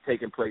verge of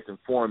taking place and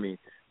forming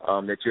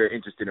that you're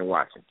interested in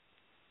watching.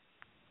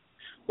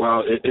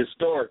 Well,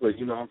 historically,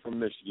 you know, I'm from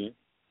Michigan,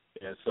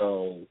 and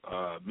so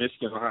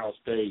Michigan, Ohio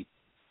State,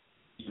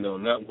 you know,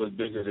 nothing was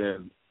bigger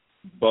than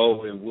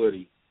Bo and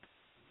Woody.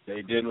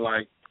 They didn't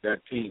like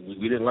that team.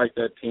 We didn't like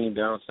that team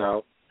down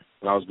south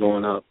when I was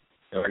growing up,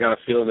 and I got a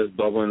feeling it's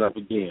bubbling up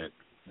again.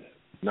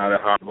 Now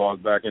that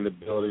Harbaugh's back in the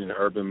building, and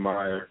Urban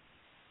Meyer,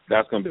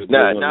 that's going to be a good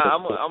one. Now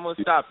I'm going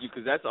to stop you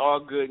because that's all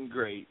good and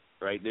great,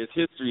 right? There's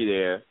history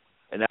there,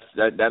 and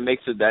that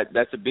makes it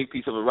that's a big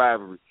piece of a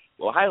rivalry.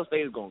 Well, Ohio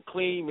State is going to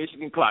clean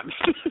Michigan clock.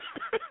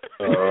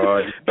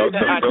 Don't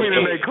clean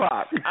their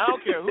clock. I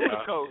don't care who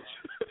the coach.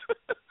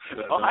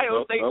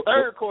 Ohio State's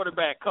third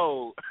quarterback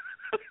code.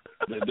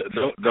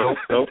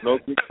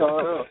 Don't get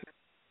caught up.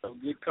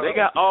 They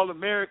got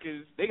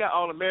All-Americans. They got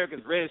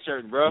All-Americans red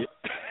shirting, bro.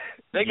 Yeah.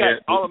 They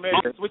got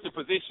All-Americans switching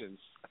positions.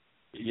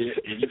 Yeah,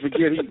 and you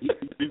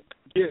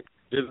forget.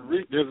 There's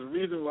a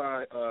reason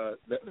why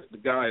the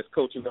guy is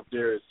coaching up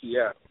there at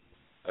Seattle.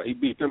 He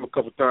beat them a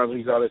couple times when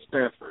he's out at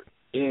Stanford.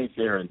 He ain't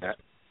fearing that.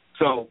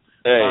 So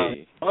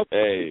I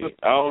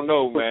don't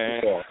know,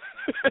 man.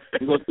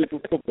 We're gonna stick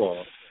with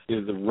football.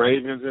 Is the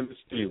Ravens and the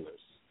Steelers.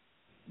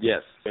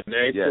 Yes. And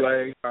they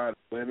play by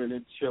women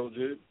and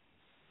children.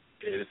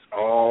 It's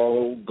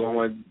all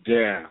going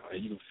down,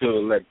 and you can feel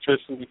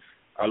electricity.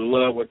 I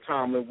love when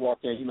Tomlin walk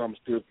in. You know, I'm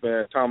a Steelers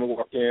fan. Tomlin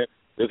walk in.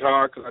 It's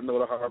hard because I know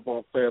the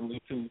Harbaugh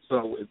family too,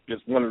 so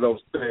it's one of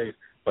those things.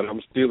 But I'm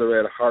a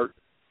Steeler at heart,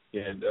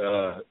 and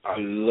I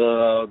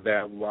love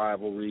that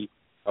rivalry.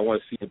 I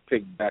want to see them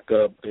pick back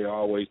up. They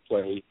always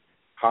play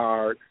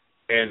hard.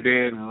 And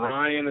then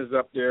Ryan is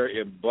up there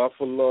in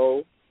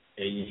Buffalo,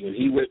 and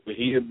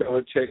he and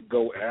Belichick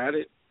go at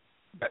it.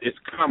 It's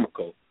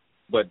comical.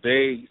 But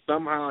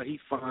somehow he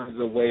finds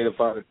a way to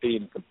find a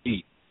team to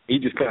compete. He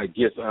just kind of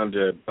gets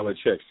under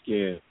Belichick's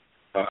skin.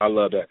 I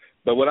love that.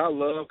 But what I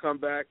love come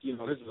back, you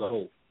know, this is a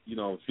whole, you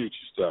know, future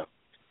stuff.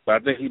 But I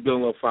think he's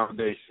building a little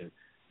foundation.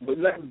 But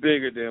nothing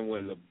bigger than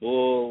when the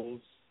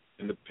Bulls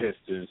and the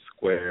Pistons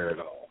squared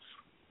off.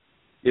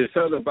 It's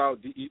something about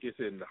it's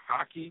in the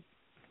hockey,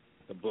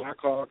 the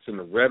Blackhawks and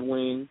the Red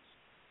Wings.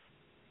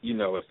 You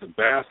know, it's the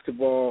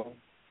basketball.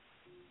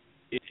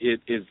 It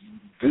is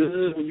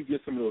good when you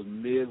get some of those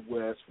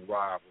Midwest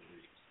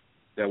rivalries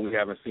that we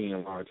haven't seen in a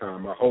long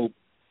time. I hope,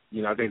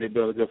 I think they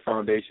built a good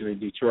foundation in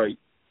Detroit,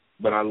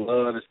 but I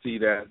love to see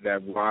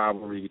that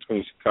rivalry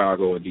between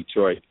Chicago and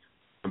Detroit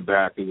come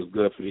back. It was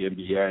good for the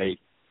NBA.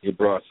 It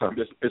brought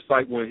something. It's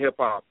like when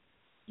hip-hop,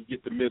 you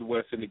get the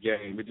Midwest in the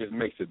game, it just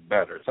makes it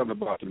better. Something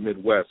about the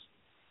Midwest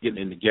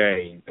getting in the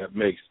game that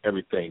makes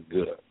everything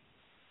good.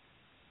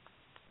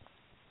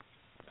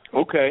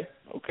 Okay.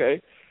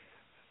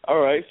 All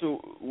right,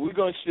 so we're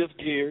going to shift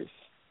gears.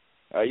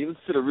 You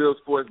listen to the Real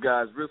Sports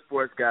Guys,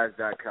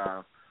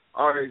 realsportsguys.com,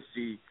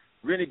 RSG,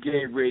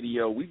 Renegade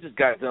Radio. We just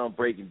got done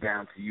breaking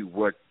down to you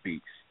what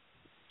beats.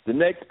 The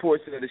next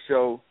portion of the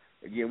show,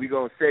 again, we're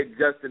going to set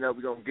Justin up.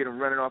 We're going to get him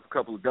running off a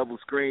couple of double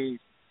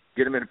screens,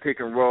 get him in a pick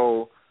and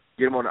roll,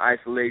 get him on the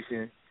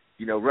isolation,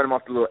 run him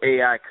off the little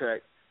AI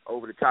cut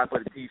over the top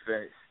of the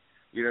defense,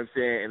 you know what I'm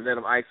saying, and let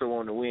him ISO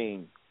on the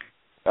wing.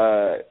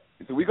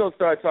 So we're going to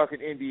start talking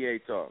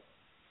NBA talk.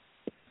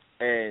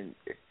 And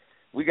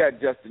we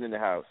got Justin in the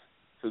house.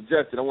 So,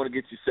 Justin, I want to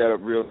get you set up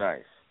real nice.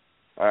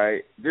 All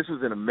right? This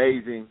was an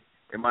amazing,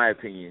 in my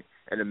opinion,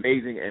 an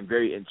amazing and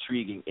very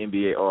intriguing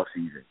NBA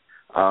offseason.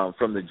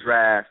 From the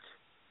draft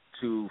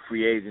to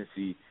free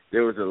agency,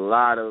 there was a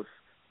lot of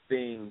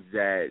things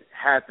that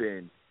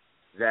happened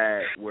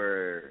that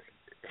were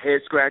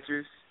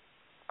head-scratchers,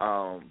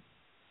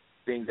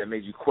 things that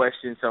made you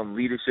question some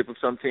leadership of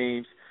some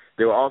teams.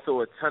 There were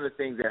also a ton of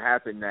things that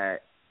happened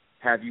that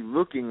have you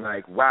looking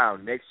like, wow,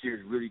 next year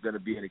is really going to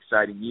be an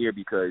exciting year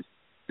because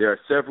there are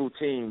several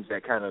teams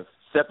that kind of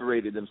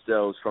separated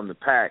themselves from the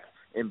pack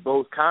in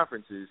both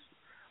conferences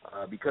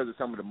because of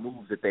some of the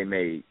moves that they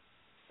made,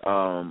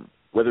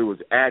 whether it was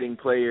adding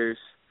players,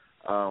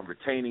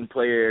 retaining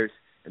players,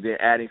 and then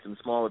adding some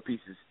smaller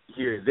pieces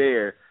here and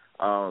there.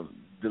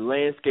 The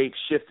landscape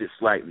shifted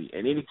slightly.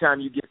 And anytime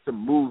you get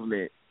some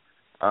movement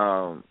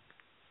of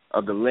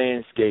the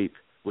landscape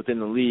within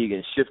the league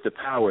and shift the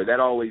power, that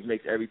always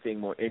makes everything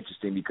more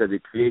interesting because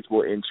it creates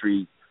more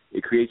intrigue.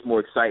 It creates more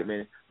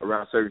excitement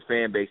around certain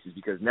fan bases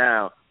because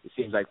now it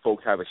seems like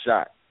folks have a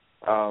shot.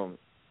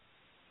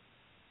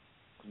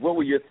 What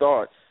were your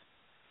thoughts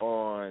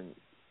on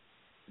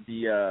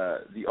the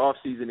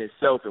offseason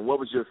itself, and what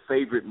was your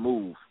favorite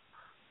move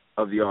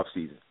of the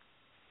offseason?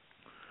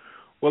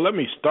 Well, let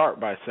me start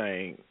by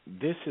saying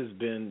this has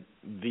been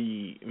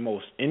the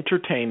most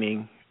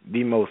entertaining,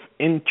 the most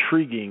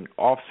intriguing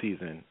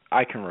offseason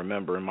I can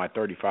remember in my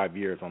 35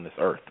 years on this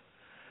earth.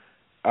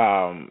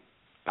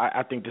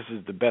 I think this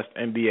is the best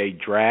NBA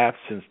draft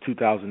since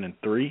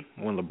 2003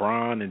 when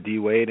LeBron and D.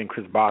 Wade and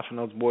Chris Bosh and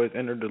those boys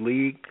entered the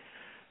league.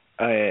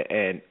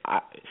 And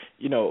I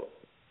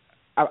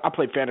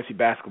play fantasy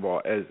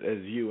basketball, as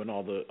you and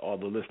all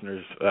the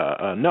listeners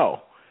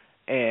know.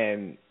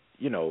 And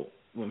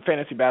when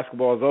fantasy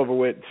basketball is over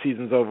with,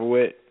 season's over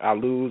with, I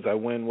lose, I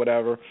win,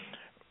 whatever,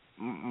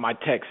 my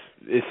text,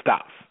 it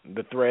stops.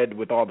 The thread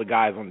with all the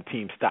guys on the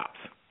team stops.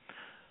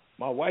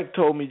 My wife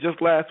told me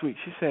just last week,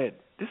 she said,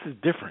 this is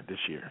different this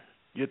year.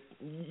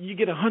 You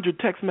get 100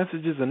 text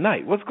messages a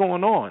night. What's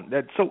going on?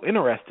 That's so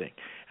interesting.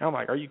 And I'm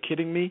like, are you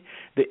kidding me?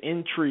 The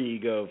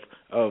intrigue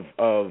of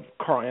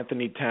Karl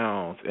Anthony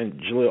Towns and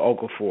Jahlil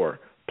Okafor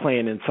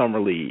playing in Summer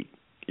League.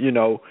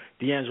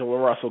 D'Angelo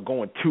Russell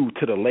going to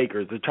the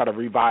Lakers to try to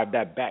revive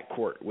that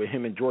backcourt with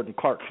him and Jordan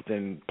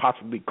Clarkson,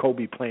 possibly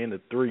Kobe playing the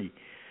three.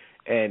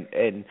 And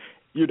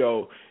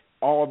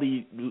all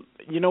the,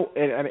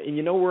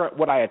 and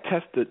what I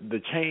attest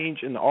the change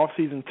in the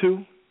offseason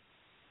too,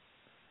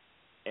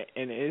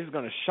 and it is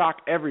going to shock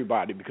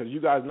everybody because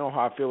you guys know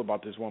how I feel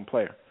about this one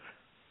player,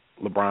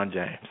 LeBron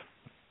James.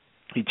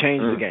 He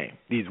changed the game.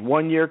 These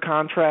one-year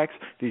contracts,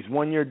 these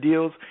one-year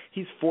deals,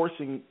 he's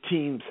forcing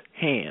teams'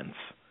 hands.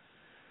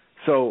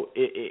 So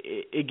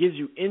it gives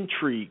you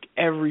intrigue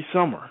every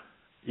summer.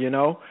 You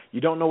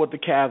don't know what the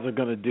Cavs are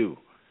going to do.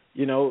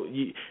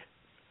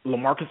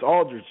 LaMarcus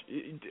Aldridge,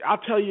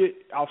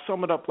 I'll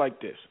sum it up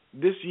like this.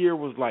 This year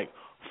was like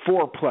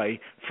foreplay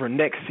for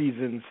next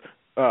season's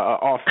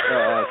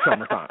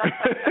summertime.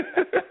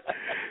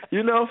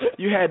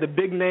 You had the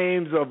big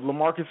names of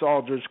LaMarcus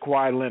Aldridge,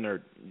 Kawhi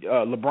Leonard,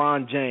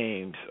 LeBron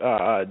James,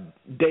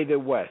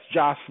 David West,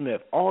 Josh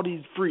Smith, all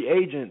these free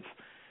agents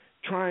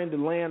trying to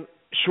land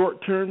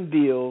short-term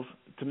deals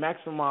to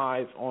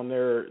maximize on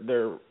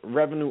their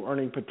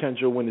revenue-earning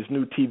potential when this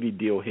new TV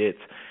deal hits.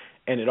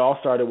 And it all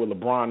started with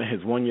LeBron and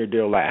his one-year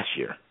deal last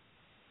year.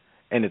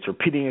 And it's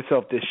repeating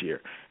itself this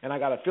year. And I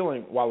got a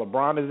feeling while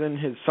LeBron is in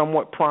his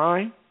somewhat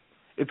prime,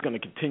 it's going to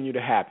continue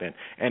to happen.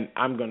 And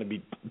I'm going to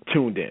be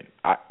tuned in.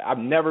 I've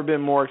never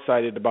been more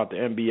excited about the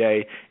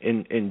NBA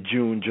in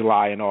June,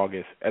 July, and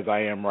August as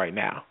I am right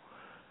now.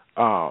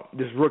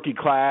 This rookie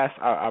class,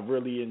 I've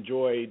really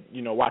enjoyed,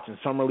 watching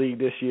Summer League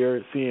this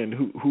year,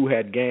 seeing who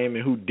had game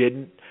and who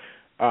didn't.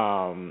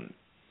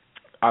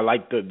 I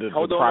like the progress.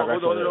 Hold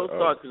on those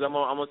thoughts, because I'm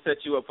gonna set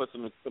you up for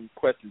some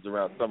questions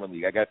around Summer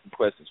League. I got some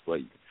questions for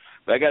you,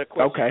 but I got a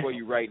question for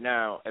you right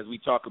now as we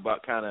talk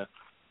about kind of.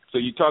 So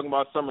you're talking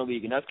about Summer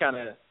League, and that's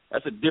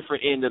a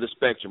different end of the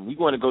spectrum. We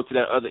want to go to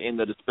that other end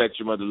of the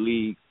spectrum of the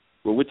league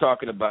where we're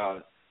talking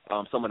about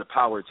some of the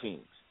power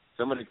teams,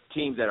 some of the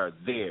teams that are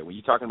there. When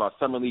you're talking about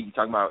Summer League, you're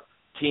talking about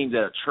teams that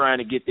are trying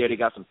to get there. They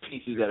got some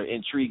pieces that are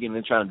intriguing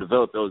and trying to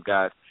develop those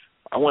guys.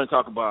 I want to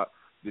talk about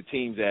the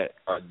teams that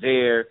are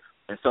there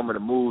and some of the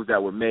moves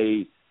that were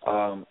made.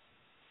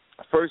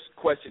 First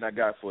question I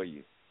got for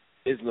you.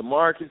 Is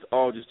LaMarcus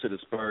Aldridge to the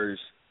Spurs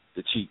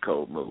the cheat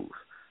code move?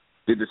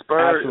 Did the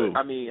Spurs,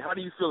 Absolutely. How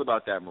do you feel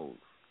about that move?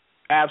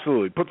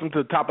 Absolutely. Puts them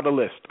to the top of the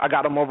list. I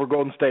got them over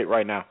Golden State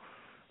right now.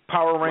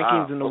 Power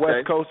rankings in the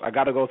West Coast, I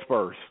got to go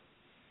Spurs.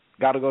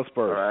 Got to go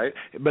Spurs. All right.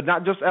 But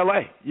not just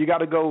L.A. You got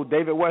to go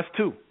David West,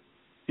 too.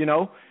 You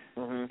know?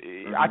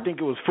 Mm-hmm. I think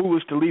it was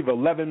foolish to leave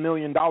 $11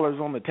 million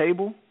on the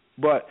table,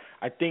 but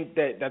I think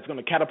that's going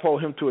to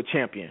catapult him to a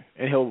champion,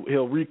 and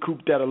he'll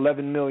recoup that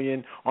 $11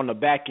 million on the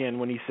back end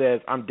when he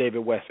says, I'm David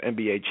West,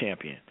 NBA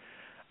champion.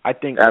 I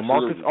think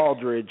LaMarcus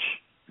Aldridge,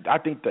 I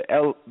think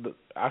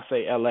I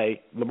say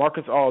L.A.,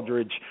 LaMarcus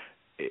Aldridge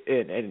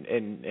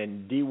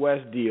and D.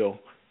 West deal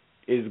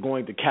is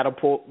going to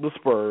catapult the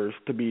Spurs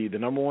to be the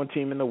number one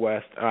team in the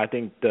West. And I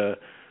think the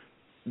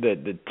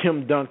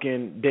Tim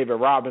Duncan, David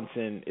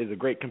Robinson is a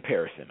great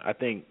comparison. I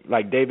think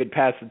like David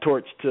passed the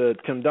torch to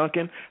Tim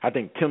Duncan, I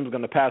think Tim's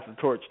going to pass the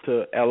torch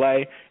to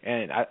L.A.,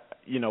 and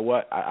you know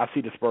what? I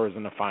see the Spurs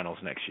in the finals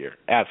next year.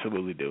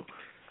 Absolutely do.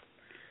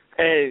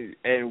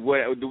 And what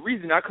the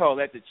reason I call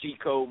that the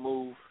cheat code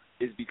move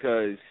is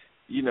because,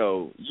 you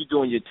know, you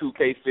doing your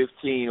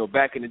 2K15 or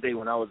back in the day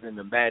when I was in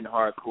the Madden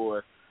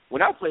Hardcore,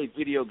 when I played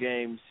video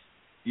games,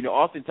 you know,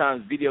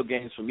 oftentimes video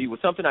games for me was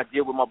something I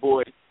did with my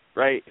boys,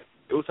 right?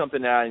 It was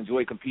something that I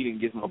enjoyed competing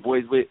against my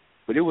boys with,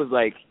 but it was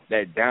like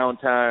that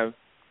downtime,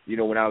 you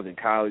know, when I was in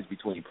college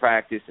between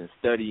practice and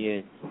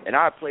studying, and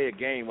I'd play a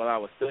game while I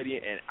was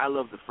studying, and I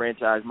love the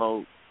franchise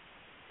mode,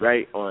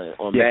 right,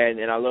 on Madden,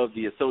 and I love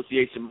the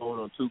association mode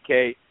on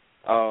 2K,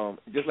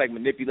 just like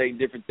manipulating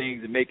different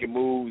things and making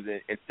moves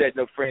and setting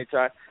up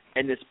franchise.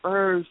 And the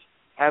Spurs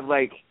have,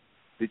 like,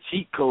 the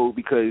cheat code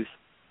because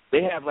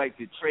they have, like,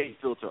 the trade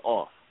filter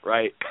off,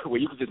 right, where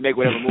you can just make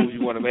whatever moves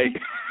you want to make.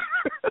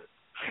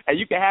 And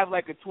you can have,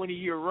 like, a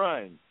 20-year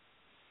run.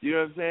 You know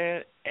what I'm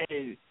saying?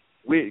 And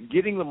with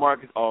getting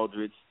LaMarcus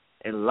Aldridge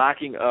and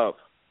locking up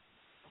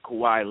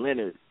Kawhi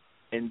Leonard,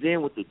 and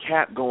then with the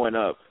cap going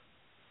up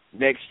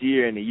next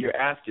year and the year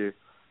after,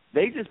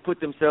 they just put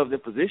themselves in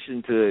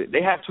position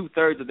they have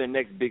 2/3 of their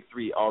next big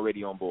three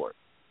already on board.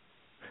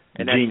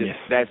 And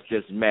that's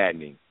just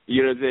maddening.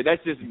 You know what I'm saying?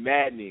 That's just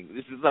maddening.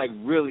 This is like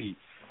really,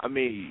 I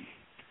mean,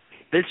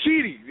 they're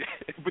cheating,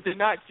 but they're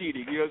not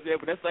cheating. You know what I'm saying?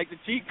 But that's like the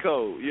cheat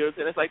code. You know what I'm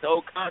saying? That's like the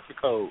old Contra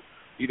code.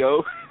 You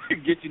know,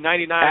 get you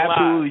 99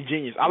 Absolutely lives.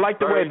 Genius. I like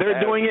the way they're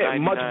doing it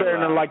much better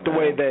than like the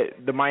way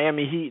that the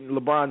Miami Heat and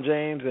LeBron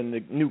James and the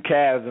new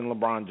Cavs and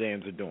LeBron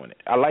James are doing it.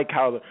 I like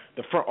how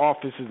the front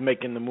office is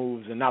making the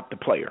moves and not the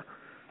player.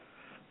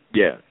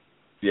 Yeah.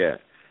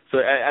 So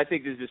I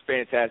think this is just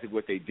fantastic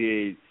what they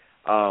did.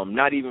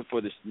 Not even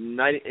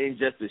not in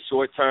just the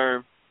short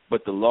term,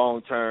 but the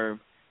long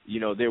term. You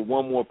know, they're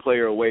one more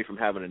player away from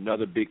having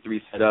another big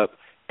three set up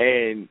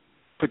and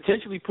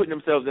potentially putting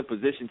themselves in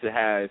position to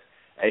have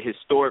a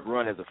historic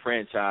run as a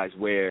franchise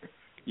where,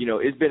 you know,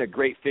 it's been a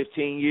great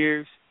 15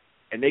 years,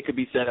 and they could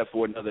be set up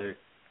for another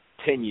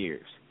 10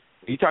 years.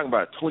 You're talking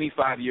about a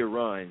 25-year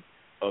run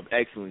of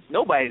excellence.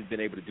 Nobody's been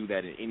able to do that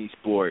in any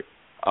sport.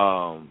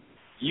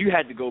 You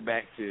had to go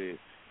back to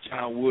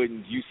John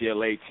Wooden's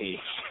UCLA team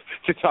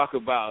to talk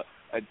about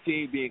a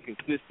team being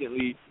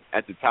consistently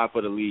at the top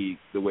of the league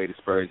the way the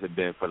Spurs have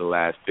been for the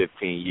last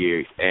 15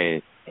 years.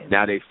 And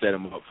now they've set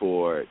them up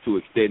to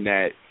extend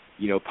that,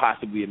 you know,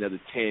 possibly another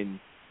 10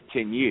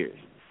 years.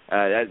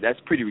 That's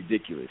pretty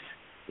ridiculous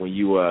when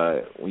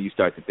you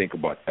start to think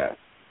about that.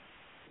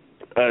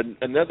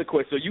 Another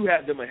question. So you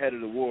had them ahead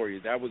of the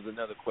Warriors. That was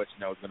another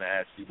question I was going to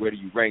ask you. Where do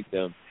you rank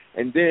them?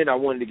 And then I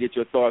wanted to get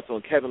your thoughts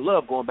on Kevin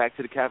Love going back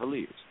to the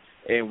Cavaliers.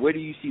 And where do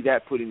you see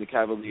that putting the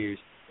Cavaliers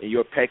in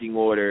your pecking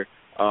order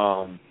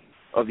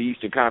of the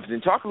Eastern Conference?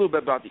 And talk a little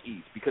bit about the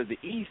East, because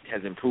the East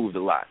has improved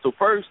a lot. So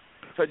first,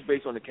 touch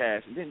base on the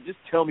Cavs, and then just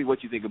tell me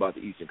what you think about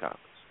the Eastern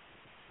Conference.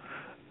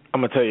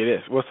 I'm going to tell you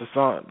this. What's the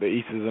song? The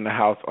East is in the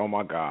house. Oh,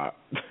 my God.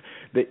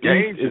 The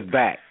East is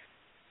back.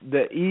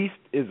 The East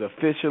is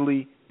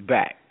officially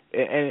back.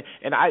 And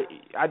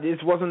I this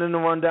wasn't in the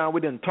rundown.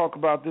 We didn't talk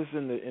about this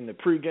in the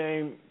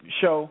pregame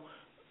show,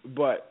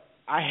 but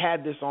I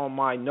had this on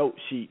my note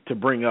sheet to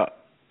bring up.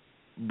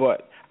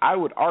 But I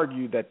would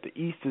argue that the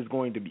East is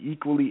going to be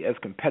equally as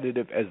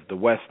competitive as the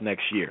West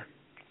next year.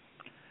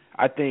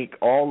 I think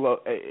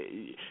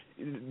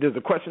there's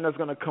a question that's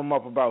going to come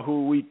up about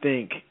who we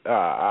think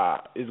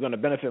is going to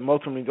benefit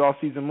most from these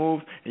off-season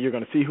moves, and you're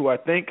going to see who I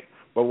think.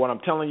 But what I'm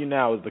telling you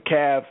now is the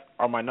Cavs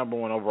are my number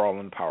one overall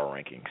in the power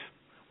rankings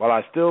While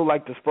I still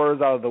like the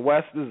Spurs out of the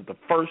West, this is the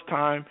first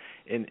time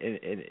in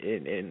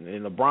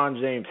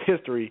LeBron James'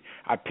 history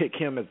I pick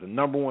him as the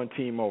number one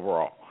team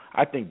overall.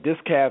 I think this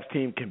Cavs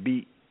team can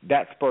beat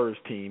that Spurs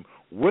team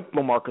with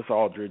LaMarcus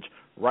Aldridge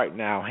right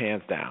now,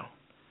 hands down.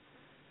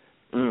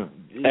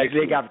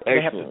 They have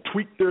to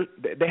tweak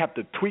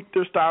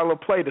their style of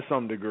play to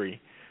some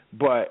degree,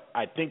 but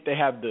I think they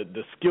have the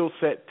skill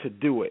set to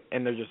do it,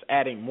 and they're just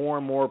adding more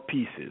and more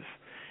pieces.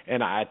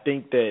 And I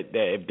think that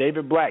if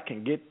David Black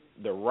can get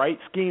the right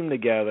scheme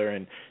together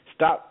and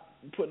stop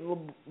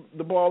putting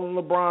the ball in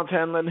LeBron's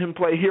hand, letting him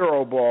play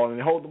hero ball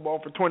and hold the ball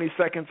for 20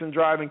 seconds and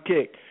drive and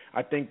kick,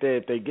 I think that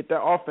if they get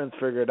their offense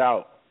figured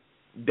out,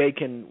 they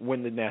can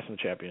win the national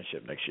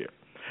championship next year.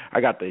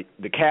 I got the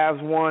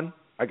Cavs 1.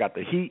 I got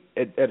the Heat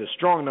at a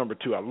strong number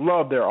 2. I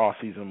love their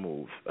off-season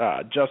moves.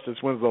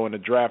 Justice Winslow in the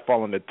draft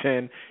falling to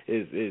 10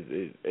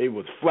 it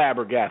was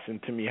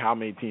flabbergasting to me how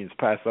many teams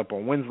passed up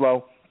on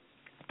Winslow.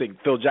 I think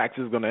Phil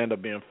Jackson is going to end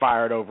up being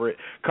fired over it.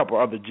 A couple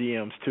other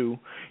GMs too.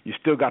 You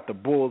still got the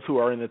Bulls who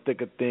are in the thick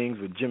of things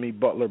with Jimmy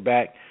Butler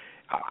back.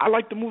 I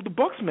like the move the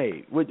Bucks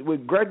made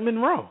with Greg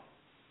Monroe.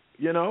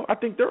 You know, I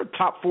think they're a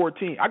top 4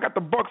 team. I got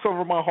the Bucks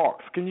over my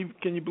Hawks. Can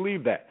you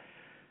believe that?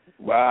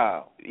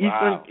 Wow.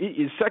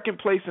 Second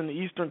place in the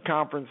Eastern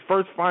Conference,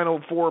 first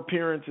Final Four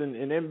appearance in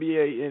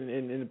NBA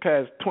in the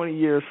past 20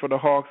 years for the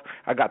Hawks.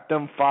 I got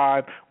them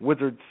 5,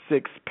 Wizards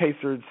 6,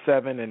 Pacers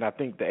 7, and I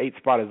think the 8th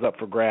spot is up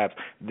for grabs.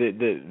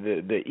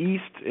 The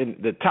East, and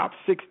the top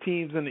 6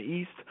 teams in the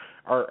East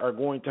are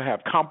going to have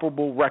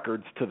comparable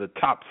records to the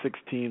top 6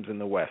 teams in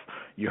the West.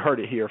 You heard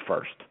it here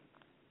first.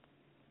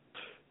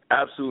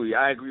 Absolutely.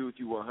 I agree with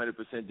you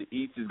 100%. The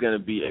East is going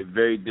to be a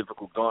very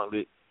difficult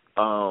gauntlet.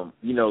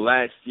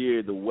 Last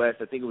year, the West,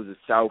 I think it was the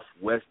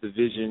Southwest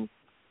Division.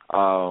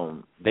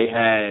 They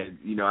had,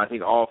 I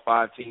think all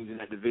 5 teams in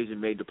that division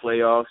made the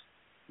playoffs.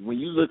 When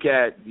you look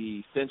at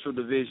the Central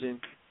Division,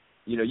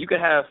 you could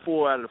have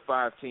 4 out of the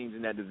 5 teams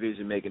in that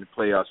division making the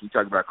playoffs. You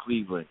talk about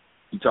Cleveland.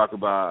 You talk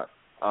about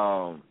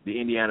the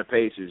Indiana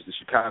Pacers, the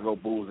Chicago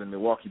Bulls, and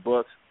Milwaukee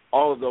Bucks.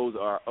 All of those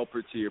are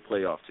upper-tier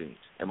playoff teams,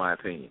 in my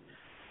opinion.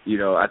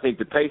 I think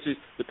the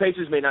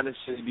Pacers may not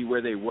necessarily be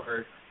where they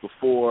were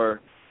before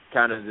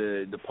kind of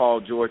the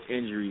Paul George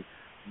injury,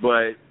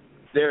 but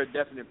they're a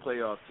definite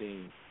playoff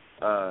team.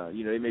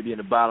 They may be in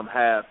the bottom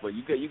half, but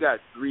you got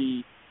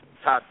 3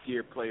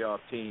 top-tier playoff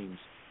teams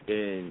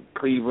in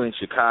Cleveland,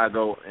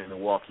 Chicago, and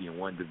Milwaukee in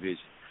one division.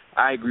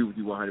 I agree with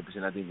you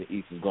 100%. I think the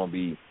East is going to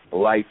be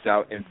lights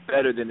out and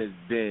better than it's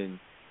been.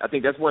 I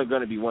think that's going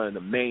to be one of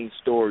the main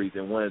stories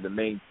and one of the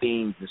main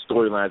themes and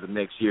storylines of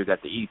next year,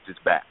 that the East is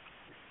back.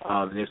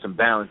 And there's some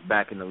balance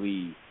back in the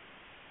league.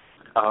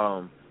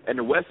 And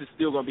the West is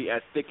still going to be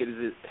as thick as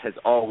it has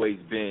always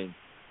been.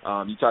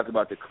 You talk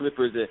about the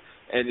Clippers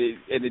and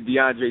the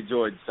DeAndre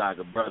Jordan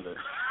saga, brother.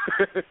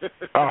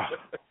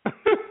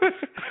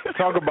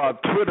 Talk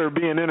about Twitter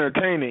being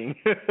entertaining.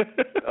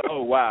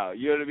 Oh, wow.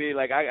 You know what I mean?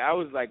 Like, I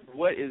was like,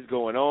 what is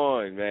going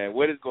on, man?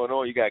 What is going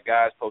on? You got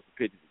guys posting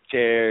pictures of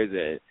chairs,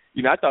 and,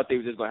 I thought they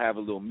were just going to have a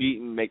little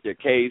meeting, make their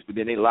case, but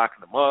then they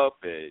locking them up,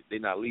 and they're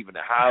not leaving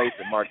the house,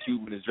 and Mark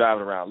Cuban is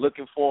driving around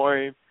looking for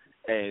him,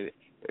 and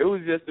it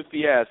was just a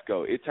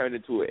fiasco. It turned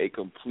into a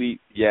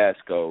complete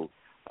fiasco.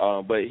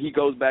 But he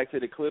goes back to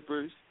the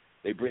Clippers.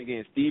 They bring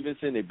in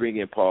Stevenson. They bring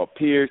in Paul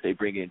Pierce. They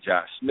bring in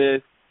Josh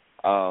Smith.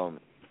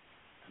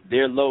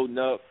 They're loading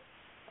up.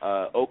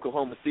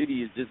 Oklahoma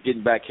City is just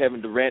getting back Kevin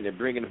Durant. They're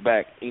bringing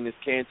back Enes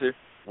Kanter,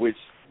 which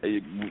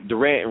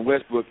Durant and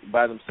Westbrook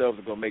by themselves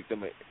are going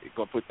to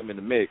put them in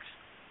the mix.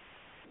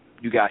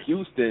 You got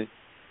Houston,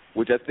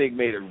 which I think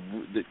made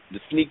the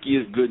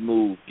sneakiest good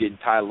move, getting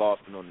Ty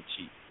Lawson on the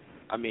cheap.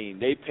 I mean,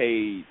 they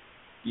paid,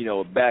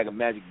 a bag of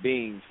magic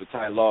beans for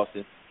Ty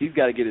Lawson. He's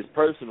got to get his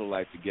personal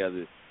life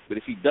together. But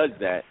if he does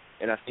that,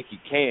 and I think he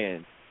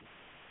can,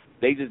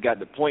 they just got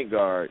the point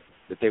guard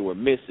that they were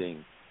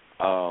missing.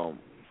 How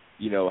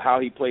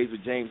he plays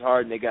with James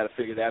Harden, they got to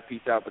figure that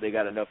piece out, but they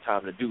got enough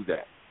time to do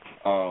that.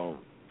 And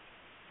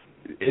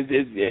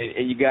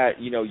you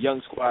got,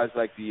 young squads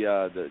like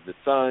the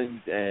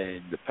Suns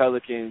and the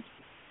Pelicans.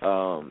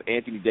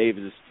 Anthony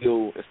Davis is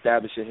still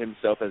establishing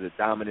himself as a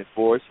dominant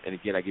force. And,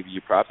 again, I give you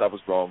your props. I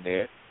was wrong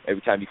there.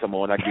 Every time you come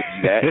on, I give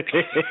you that.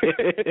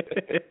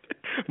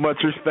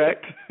 Much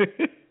respect.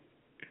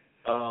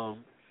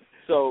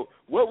 So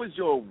what was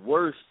your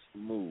worst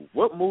move?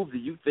 What move do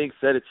you think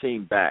set a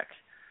team back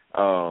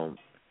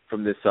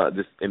from this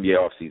NBA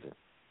offseason?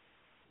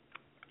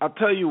 I'll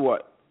tell you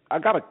what. I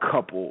got a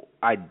couple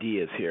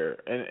ideas here.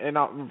 And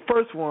the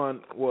first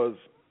one was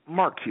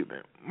Mark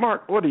Cuban.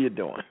 Mark, what are you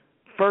doing?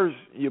 First,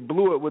 you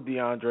blew it with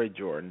DeAndre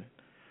Jordan.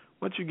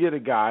 Once you get a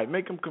guy,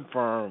 make him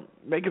confirm,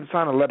 make him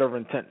sign a letter of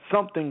intent,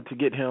 something to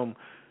get him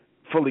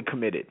fully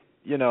committed.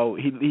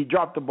 He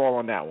dropped the ball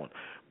on that one.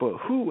 But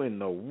who in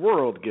the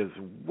world gives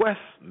Wes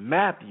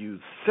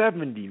Matthews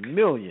 $70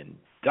 million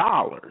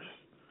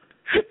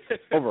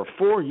over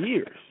 4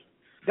 years?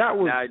 That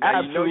was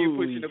now you know you're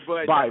pushing the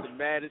button. by That's a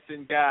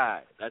Madison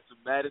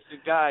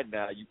guy.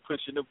 Now you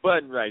pushing the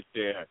button right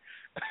there.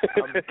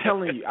 I'm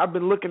telling you, I've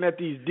been looking at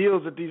these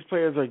deals that these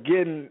players are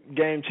getting,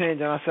 game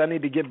changing. I said I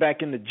need to get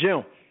back in the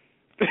gym.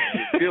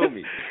 You feel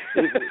me?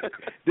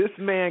 This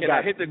man got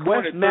I hit the Wes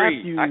corner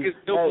Matthews. three. I can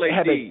still play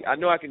D. I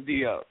know I can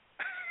D up.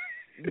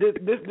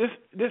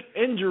 This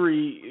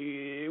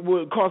injury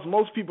would cost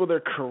most people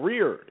their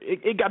career.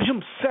 It got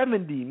him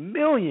 $70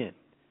 million.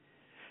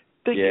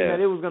 Thinking that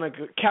it was going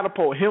to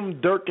catapult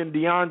him, Dirk, and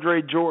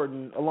DeAndre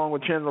Jordan, along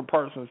with Chandler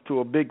Parsons, to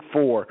a big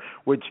four,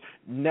 which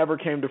never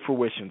came to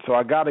fruition. So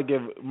I got to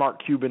give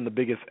Mark Cuban the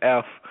biggest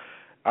F.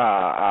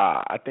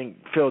 I think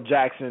Phil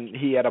Jackson,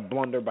 he had a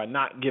blunder by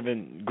not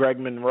giving Greg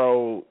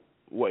Monroe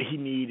what he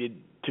needed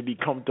to be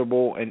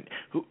comfortable. And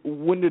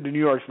when did the New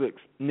York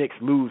Knicks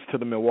lose to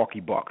the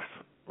Milwaukee Bucks,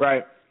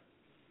 right?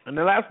 And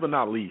then last but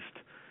not least,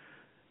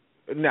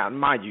 now,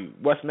 mind you,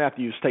 Wes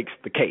Matthews takes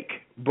the cake,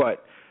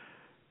 but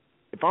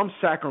if I'm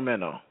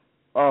Sacramento,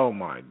 oh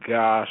my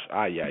gosh,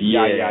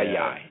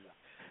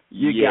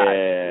 You got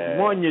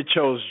one. You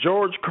chose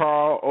George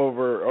Karl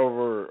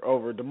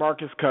over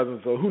DeMarcus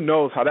Cousins, so who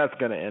knows how that's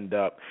going to end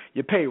up.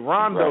 You pay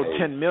Rondo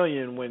 $10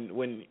 million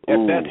when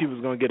at best he was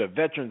going to get a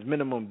veterans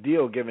minimum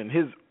deal given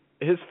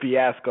his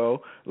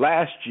fiasco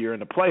last year in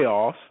the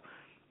playoffs.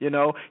 You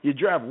know, you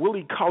draft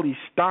Willie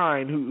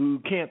Cauley-Stein, who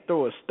can't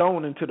throw a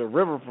stone into the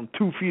river from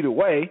 2 feet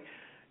away.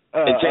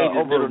 And change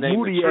his middle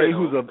name to Trill.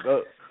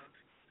 Who's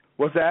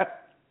what's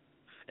that?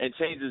 And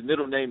change his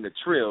middle name to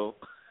Trill.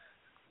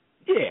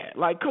 Yeah,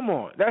 like, come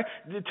on. That,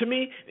 to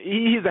me,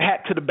 he's a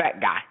hat to the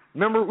back guy.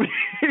 Remember?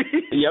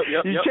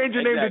 You change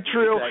your name to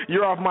Trill,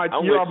 you're off my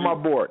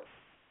board.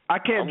 I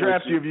can't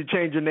draft you if you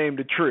change your name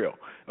to Trill.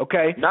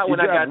 Okay? Not when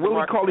I got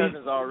DeMarcus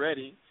Cousins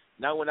already.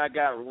 Not when I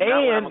got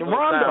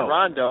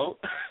Rondo.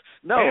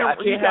 No, I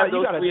can't have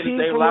those three in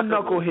the same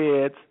locker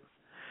room.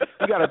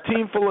 You got a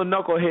team full of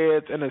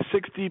knuckleheads and a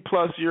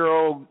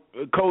 60-plus-year-old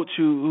coach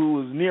who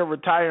was near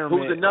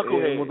retirement. Who's a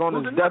knucklehead? And was on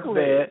his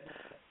deathbed.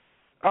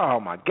 Oh,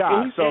 my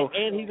God.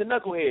 And he's a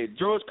knucklehead.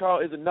 George Karl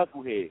is a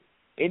knucklehead.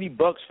 Any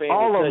Bucks fan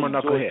all of them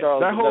are knuckleheads.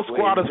 That whole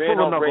squad is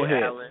full of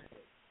knuckleheads.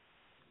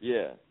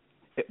 Yeah.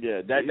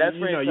 That's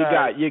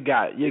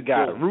you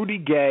got Rudy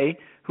Gay,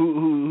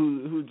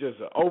 who just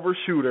an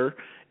overshooter.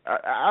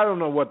 I don't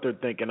know what they're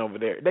thinking over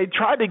there. They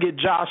tried to get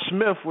Josh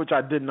Smith, which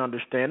I didn't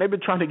understand. They've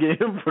been trying to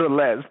get him for the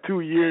last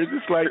 2 years.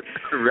 It's like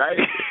right.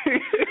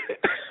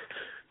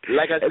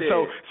 Like I said,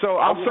 so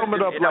I'll sum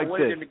it up like this. I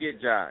wanted them to get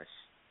Josh.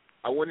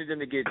 I wanted them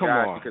to get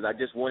Josh because I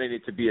just wanted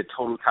it to be a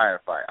total tire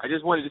fight. I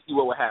just wanted to see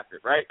what would happen,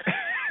 right?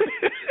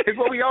 It's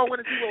what we all want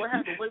to see what would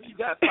happen. What if you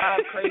got 5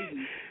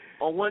 crazy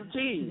on one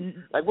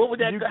team? Like, what would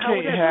that? You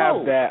can't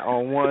have that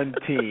on one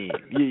team.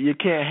 You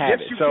can't have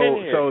it.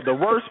 So the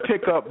worst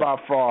pickup by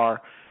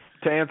far,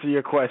 to answer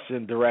your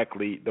question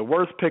directly, the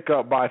worst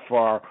pickup by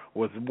far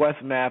was Wes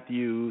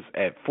Matthews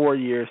at 4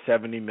 years,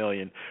 $70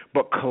 million.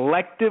 But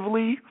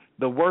collectively,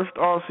 the worst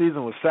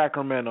offseason was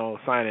Sacramento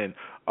signing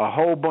a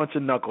whole bunch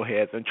of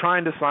knuckleheads and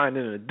trying to sign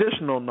an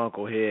additional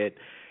knucklehead.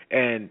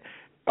 And,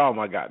 oh,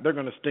 my God, they're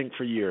going to stink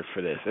for years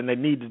for this. And they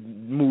need to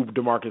move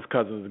DeMarcus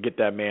Cousins and get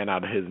that man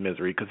out of his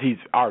misery because he's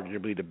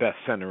arguably the best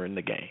center in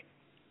the game.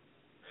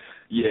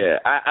 Yeah,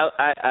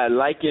 I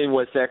liken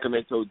what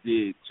Sacramento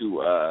did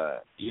to,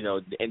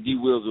 and D.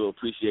 Wills will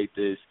appreciate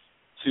this,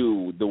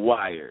 to The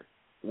Wire.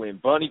 When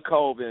Bunny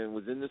Colvin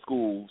was in the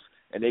schools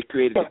and they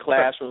created a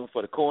classroom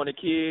for the corner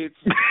kids.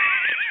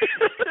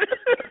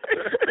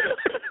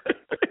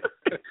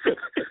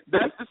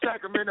 That's the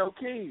Sacramento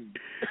Kings.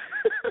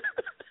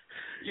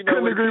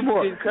 When he's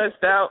getting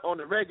cussed out on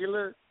the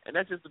regular, and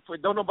that's just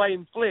don't nobody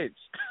even flinch.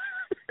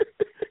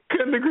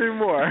 Couldn't agree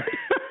more.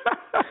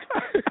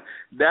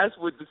 That's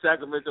what the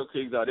Sacramento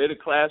Kings are. They're the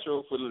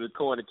classroom for the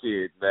corner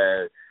kids,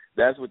 man.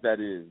 That's what that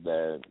is,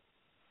 man.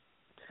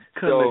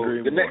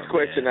 The next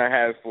question I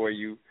have for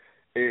you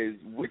is,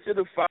 which of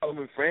the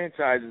following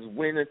franchises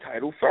win a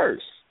title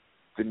first?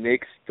 The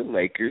Knicks, the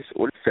Lakers,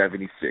 or the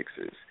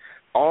 76ers?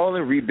 All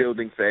in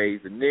rebuilding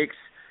phase. The Knicks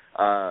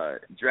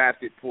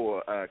drafted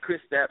for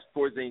Kristaps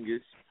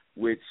Porzingis,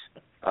 which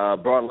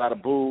brought a lot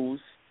of boos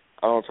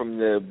from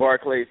the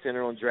Barclays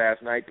Center on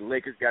draft night. The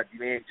Lakers got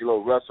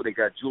D'Angelo Russell. They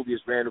got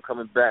Julius Randle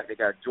coming back. They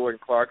got Jordan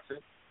Clarkson.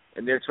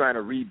 And they're trying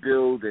to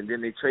rebuild, and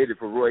then they traded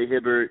for Roy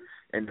Hibbert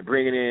and to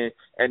bring it in.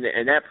 And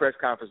that press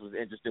conference was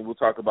interesting. We'll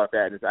talk about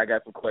that. I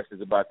got some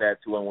questions about that,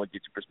 too. I want to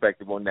get your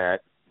perspective on that.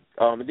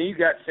 And then you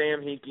got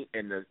Sam Hinkie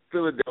and the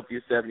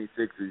Philadelphia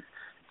 76ers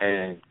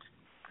and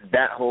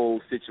that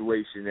whole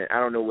situation. And I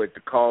don't know what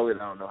to call it.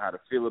 I don't know how to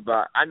feel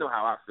about it. I know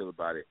how I feel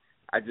about it.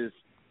 I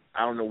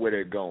don't know where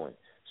they're going.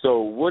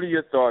 So what are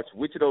your thoughts?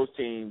 Which of those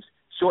teams,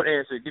 short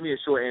answer, give me a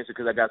short answer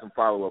because I got some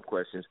follow-up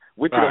questions.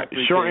 Which of those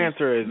three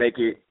teams make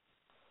it?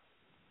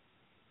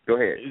 Go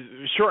ahead.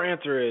 Short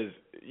answer is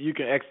you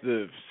can X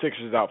the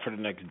Sixers out for the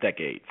next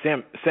decade.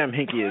 Sam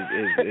Hinkie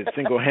is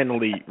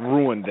single-handedly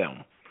ruined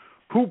them.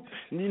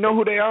 You know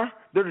who they are?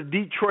 They're the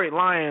Detroit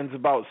Lions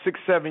about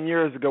 6-7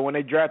 years ago when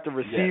they drafted a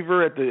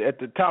receiver at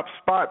the top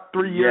spot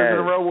 3 years in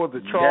a row with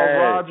the Charles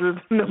Rogers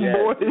and the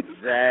boys.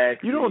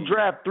 Exactly. You don't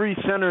draft 3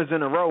 centers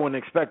in a row and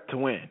expect to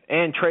win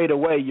and trade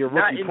away your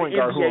rookie point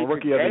guard who won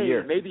Rookie of the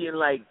Year. Maybe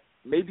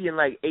in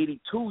like 82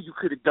 you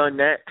could have done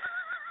that.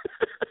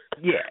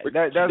 Yeah,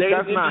 that's not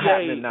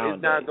happening nowadays.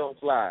 It's not gonna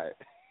fly.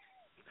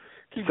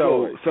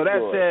 So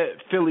that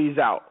said, Philly's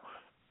out.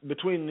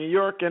 Between New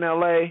York and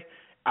LA,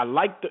 I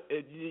like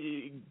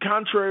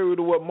contrary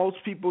to what most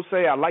people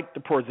say, I like the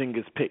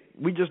Porzingis pick.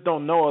 We just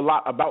don't know a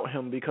lot about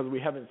him because we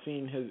haven't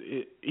seen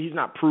he's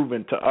not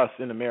proven to us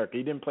in America.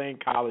 He didn't play in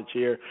college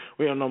here.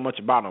 We don't know much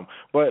about him.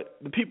 But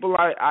the people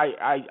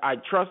I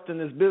trust in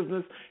this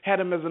business had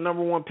him as a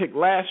number 1 pick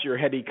last year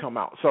had he come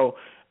out. So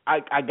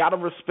I got to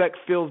respect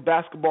Phil's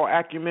basketball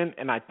acumen,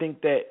 and I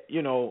think that,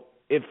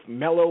 if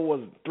Melo was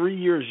 3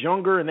 years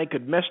younger and they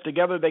could mesh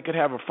together, they could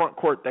have a front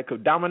court that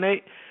could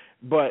dominate.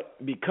 But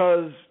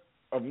because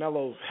of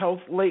Melo's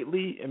health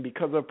lately and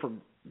because of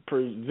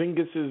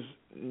Porzingis'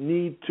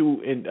 need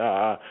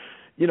to,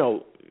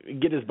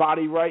 get his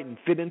body right and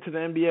fit into the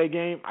NBA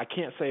game, I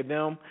can't say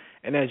them.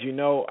 And as you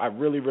know, I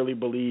really, really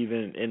believe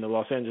in the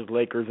Los Angeles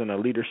Lakers and the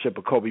leadership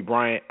of Kobe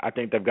Bryant. I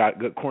think they've got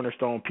good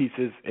cornerstone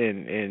pieces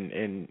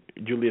in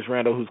Julius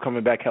Randle, who's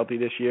coming back healthy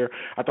this year.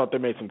 I thought they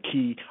made some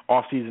key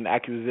offseason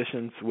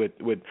acquisitions with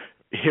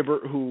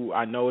Hibbert, who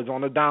I know is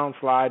on a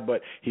downslide,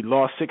 but he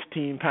lost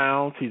 16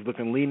 pounds. He's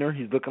looking leaner.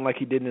 He's looking like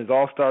he did in his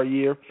All-Star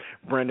year.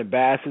 Brandon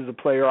Bass is a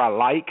player I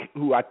like,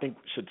 who I think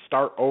should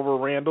start over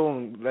Randle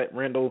and let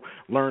Randle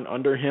learn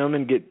under him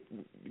and get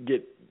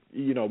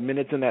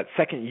minutes in that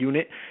second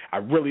unit. I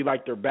really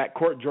like their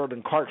backcourt.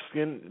 Jordan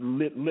Clarkson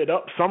lit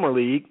up Summer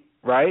League,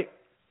 right?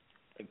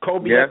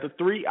 Kobe at the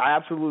 3, I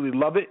absolutely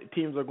love it.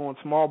 Teams are going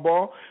small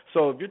ball.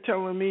 So if you're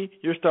telling me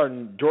you're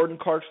starting Jordan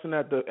Clarkson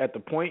at the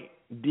point,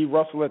 D.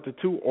 Russell at the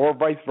 2, or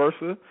vice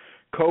versa,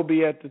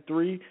 Kobe at the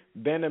 3,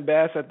 Brandon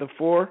Bass at the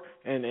 4,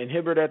 and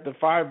Hibbert at the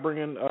 5,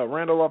 bringing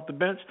Randle off the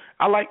bench,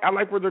 I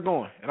like where they're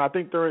going, and I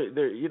think they're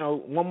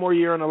one more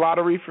year in the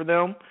lottery for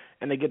them,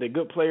 and they get a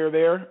good player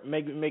there,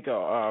 make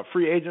a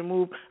free agent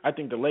move. I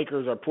think the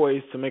Lakers are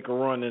poised to make a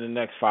run in the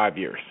next 5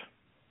 years.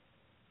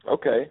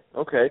 Okay.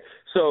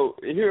 So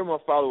here are my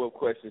follow-up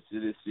questions to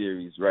this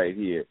series right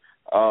here.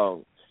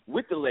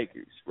 With the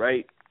Lakers,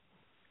 right,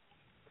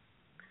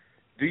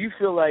 do you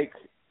feel like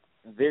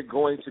they're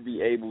going to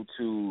be able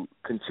to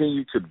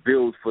continue to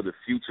build for the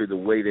future the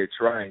way they're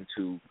trying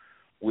to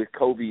with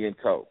Kobe in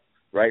tow,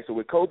 right? So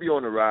with Kobe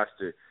on the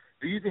roster,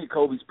 do you think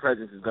Kobe's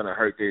presence is going to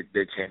hurt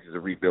their chances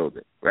of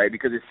rebuilding, right?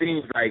 Because it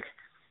seems like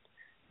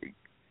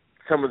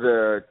some of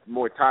the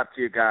more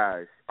top-tier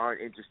guys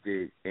aren't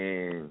interested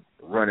in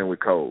running with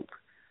Kobe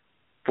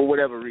for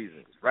whatever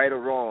reasons, right or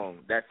wrong.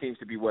 That seems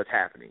to be what's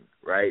happening,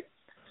 right?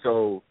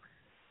 So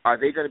are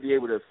they going to be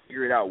able to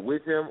figure it out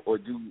with him, or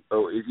is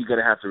he going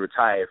to have to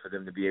retire for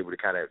them to be able to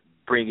kind of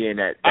bring in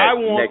that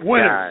next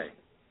guy?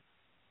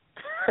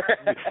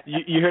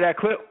 You hear that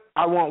clip?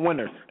 I want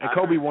winners, and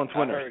Kobe wants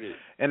winners. I heard it.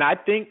 And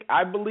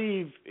I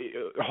believe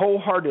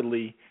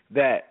wholeheartedly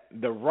that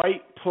the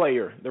right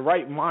player, the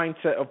right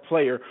mindset of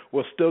player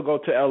will still go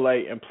to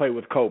L.A. and play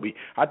with Kobe.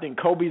 I think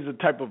Kobe's the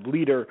type of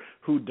leader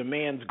who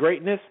demands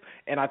greatness,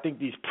 and I think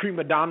these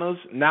prima donnas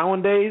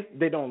nowadays,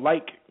 they don't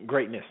like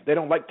greatness. They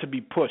don't like to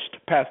be pushed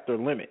past their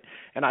limit.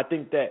 And I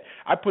think that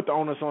I put the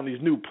onus on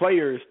these new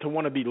players to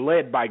want to be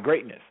led by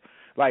greatness.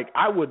 Like,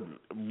 I would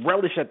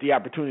relish at the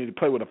opportunity to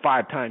play with a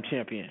 5-time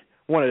champion,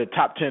 one of the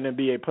top 10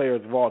 NBA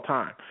players of all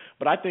time.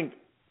 But I think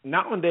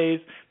nowadays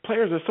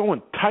players are so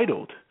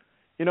entitled.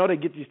 They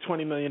get these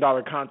 $20 million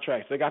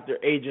contracts. They got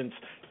their agents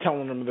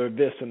telling them they're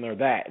this and they're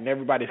that, and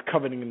everybody's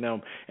coveting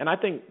them. And I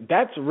think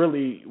that's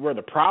really where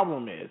the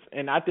problem is.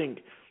 And I think,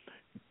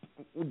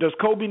 does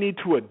Kobe need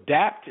to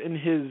adapt in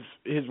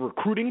his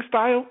recruiting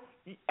style?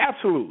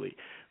 Absolutely.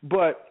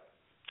 But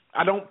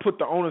I don't put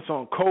the onus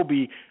on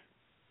Kobe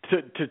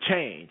to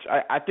change.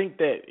 I think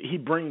that he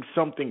brings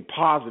something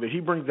positive. He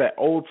brings that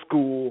old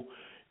school,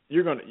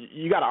 you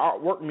got to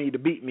outwork me to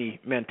beat me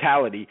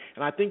mentality.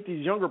 And I think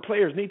these younger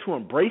players need to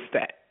embrace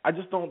that. I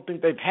just don't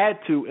think they've had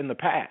to in the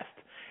past.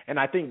 And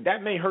I think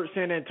that may hurt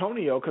San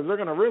Antonio because they're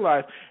going to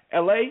realize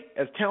L.A.,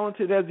 as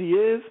talented as he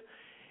is,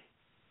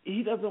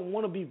 he doesn't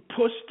want to be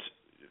pushed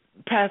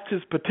past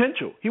his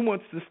potential. He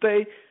wants to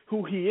stay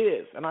who he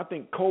is. And I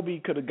think Kobe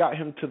could have got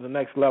him to the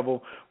next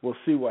level. We'll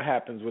see what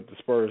happens with the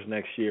Spurs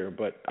next year.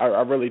 But I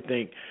really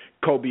think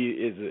Kobe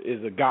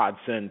is a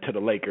godsend to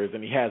the Lakers,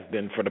 and he has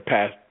been for the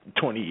past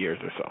 20 years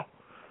or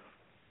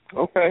so.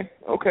 Okay.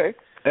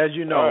 As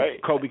you know,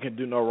 right. Kobe can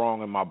do no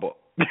wrong in my book.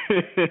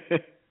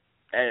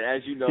 And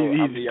as you know,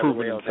 I'm the other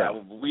way on that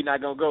one. But we're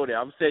not going to go there.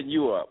 I'm setting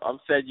you up.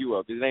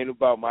 This ain't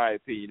about my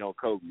opinion on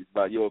Kobe. It's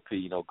about your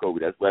opinion on Kobe.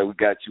 That's why we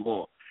got you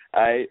on.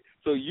 All right?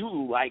 So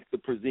you like the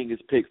Porzingis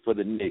pick for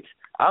the Knicks.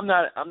 I'm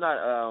not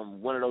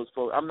one of those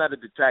folks. I'm not a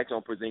detractor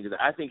on Porzingis.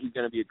 I think he's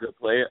going to be a good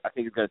player. I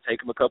think it's going to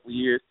take him a couple of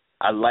years.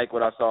 I like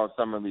what I saw in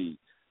Summer League.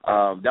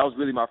 That was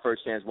really my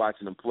first chance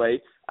watching him play.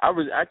 I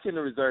tend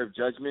to reserve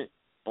judgment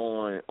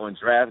on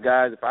draft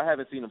guys. If I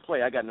haven't seen them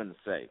play, I got nothing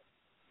to say.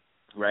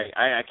 Right?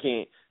 I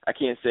can't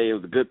say it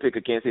was a good pick.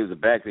 I can't say it was a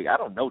bad pick. I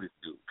don't know this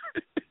dude.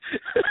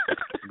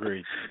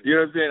 Agreed. You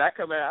know what I'm saying? I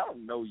come in, I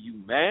don't know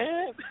you,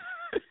 man.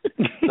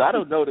 So I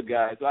don't know the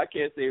guy, so I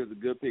can't say it was a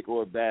good pick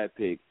or a bad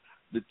pick.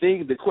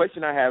 The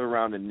question I have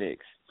around the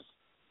Knicks,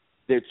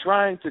 they're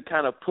trying to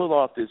kind of pull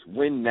off this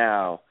win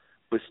now,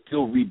 but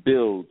still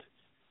rebuild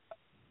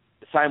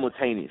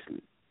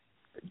simultaneously.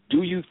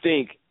 Do you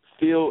think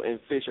Phil and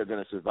Fish are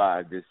going to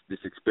survive this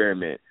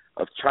experiment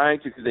of trying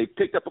to? Because they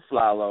picked up a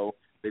Flalo,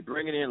 they're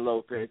bringing in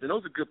Lopez, and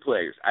those are good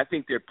players. I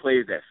think they're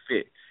players that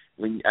fit.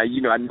 When I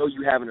know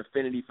you have an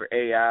affinity for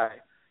AI,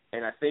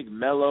 and I think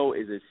Melo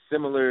is a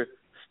similar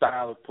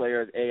style of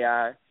player as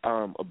AI,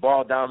 a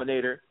ball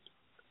dominator,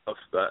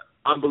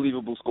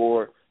 unbelievable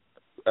scorer,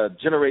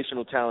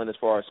 generational talent as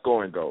far as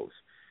scoring goes.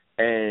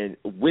 And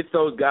with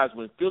those guys,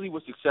 when Philly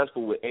was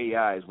successful with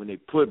AI is when they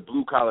put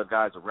blue-collar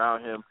guys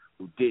around him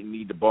who didn't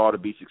need the ball to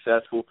be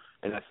successful.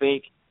 And I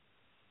think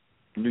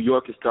New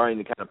York is starting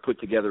to kind of put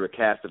together a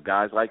cast of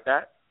guys like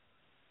that.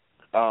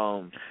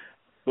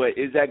 But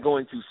is that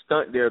going to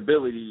stunt their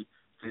ability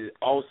to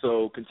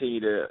also continue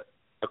to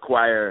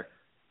acquire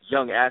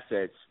young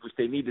assets, which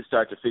they need to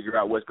start to figure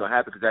out what's going to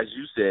happen? Because as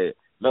you said,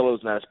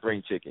 Melo's not a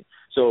spring chicken.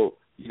 So,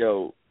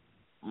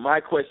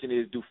 my question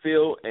is, do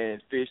Phil and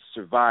Fish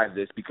survive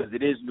this? Because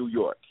it is New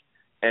York.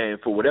 And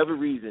for whatever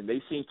reason, they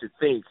seem to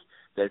think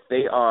that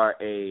they are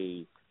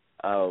a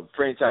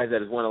franchise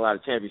that has won a lot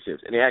of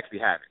championships, and they actually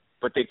haven't.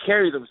 But they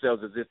carry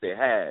themselves as if they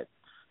had.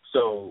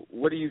 So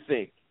what do you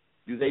think?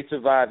 Do they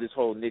survive this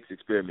whole Knicks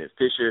experiment,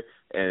 Fisher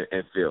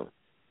and Phil?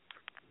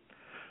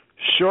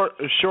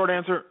 Short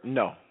answer,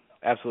 no,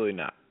 absolutely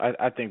not.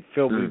 I think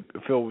Phil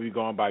will be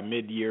gone by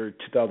mid-year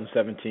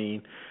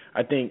 2017.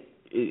 I think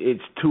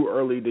it's too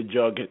early to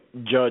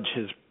judge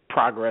his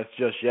progress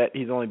just yet.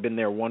 He's only been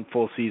there one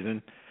full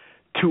season,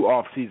 2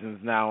 off seasons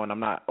now, and I'm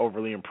not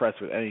overly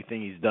impressed with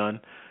anything he's done.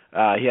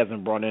 He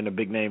hasn't brought in a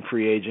big-name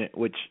free agent,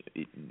 which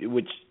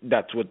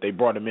that's what they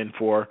brought him in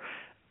for.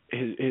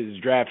 His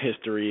draft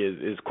history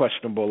is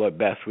questionable at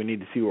best. We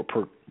need to see what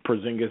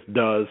Porzingis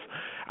does.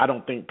 I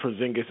don't think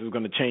Porzingis is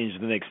going to change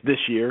the Knicks this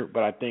year,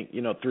 but I think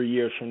 3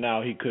 years from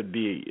now he could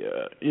be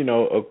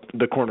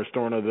the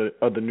cornerstone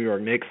of the New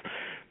York Knicks.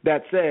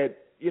 That said,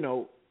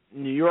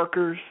 New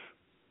Yorkers,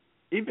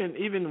 even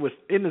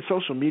in the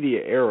social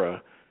media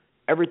era,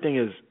 everything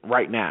is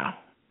right now.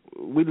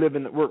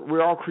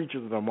 We're all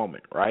creatures of the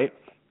moment, right?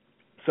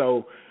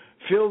 So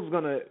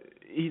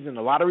he's in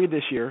the lottery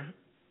this year.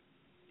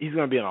 He's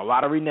going to be in a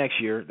lottery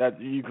next year.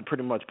 That you can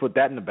pretty much put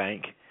that in the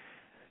bank.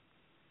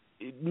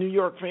 New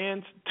York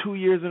fans, 2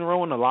 years in a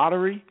row in the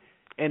lottery,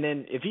 and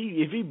then if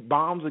he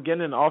bombs again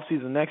in the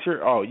offseason next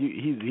year,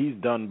 he's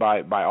done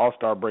by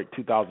All-Star break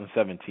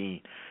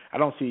 2017. I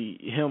don't see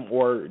him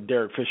or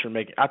Derek Fisher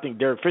making. I think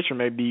Derek Fisher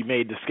may be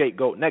made the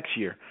scapegoat next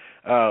year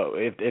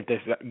if they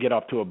get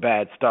off to a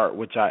bad start,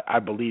 which I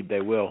believe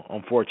they will,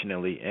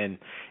 unfortunately. And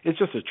it's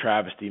just a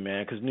travesty,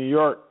 man, because New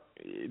York,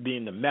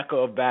 being the mecca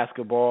of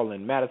basketball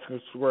and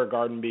Madison Square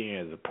Garden being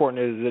as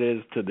important as it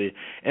is to the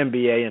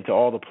NBA and to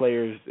all the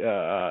players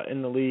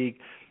in the league,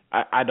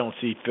 I don't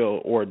see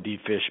Phil or D.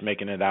 Fish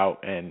making it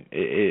out, and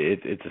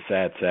it's a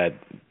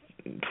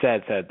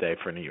sad day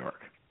for New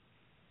York.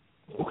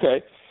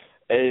 Okay.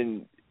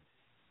 And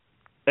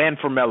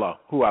for Melo,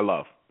 who I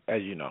love,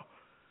 as you know.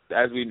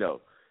 As we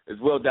know. It's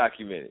well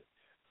documented.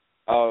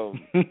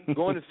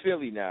 Going to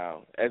Philly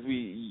now,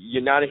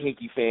 you're not a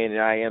Hinkie fan,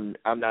 and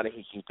I'm not a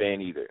Hinkie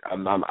fan either.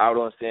 I'm out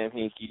on Sam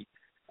Hinkie.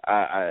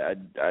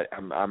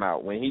 I'm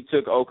out. When he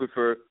took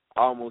Okafor,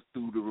 I almost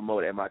threw the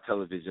remote at my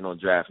television on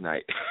draft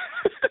night.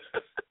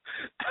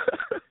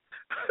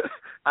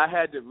 I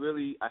had to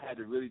really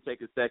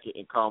take a second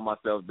and calm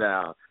myself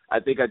down. I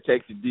think I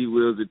texted D.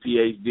 Wills at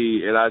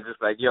PhD, and I was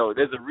just like,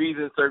 there's a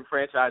reason certain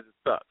franchises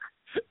suck.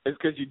 It's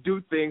because you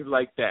do things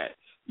like that.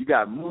 You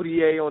got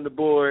Moutier on the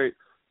board.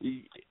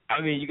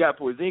 You got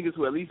Porzingis,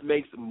 who at least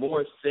makes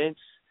more sense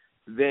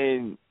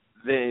than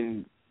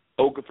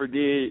Okafor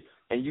did,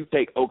 and you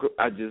take Okafor.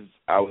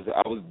 I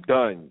was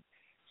done.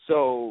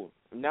 So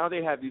now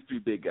they have these 3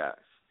 big guys.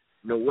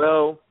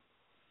 Noel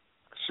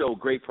showed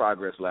great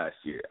progress last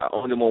year. I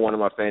owned him on one of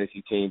my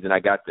fantasy teams, and I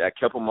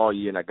kept him all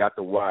year, and I got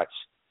to watch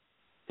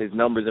his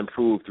numbers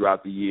improve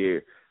throughout the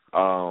year.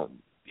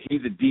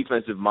 He's a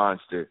defensive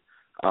monster.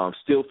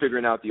 Still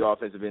figuring out the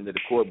offensive end of the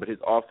court, but his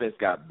offense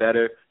got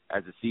better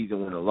as the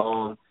season went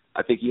along.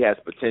 I think he has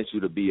potential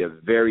to be a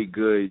very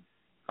good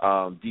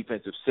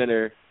defensive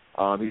center.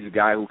 He's a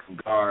guy who can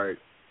guard,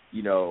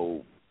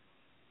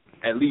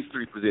 at least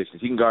 3 positions.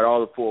 He can guard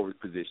all the forward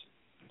positions.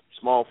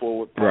 Small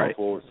forward, power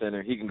forward,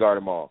 center. He can guard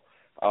them all.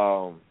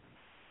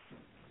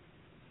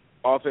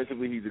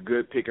 Offensively, he's a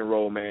good pick and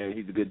roll man.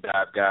 He's a good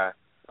dive guy.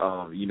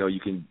 You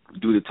can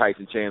do the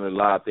Tyson Chandler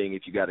lob thing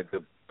if you got a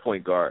good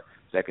point guard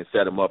that can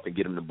set him up and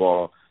get him the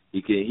ball.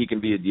 He can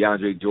be a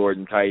DeAndre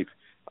Jordan type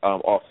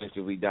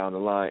offensively down the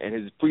line, and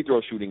his free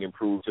throw shooting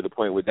improved to the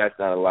point where that's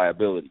not a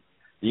liability.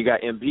 You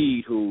got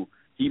Embiid, who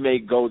he may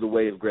go the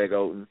way of Greg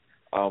Oden.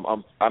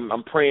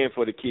 I'm praying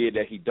for the kid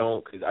that he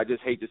don't, because I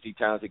just hate to see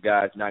talented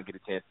guys not get a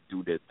chance to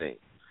do their thing.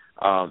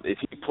 If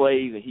he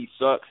plays and he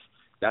sucks,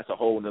 that's a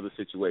whole other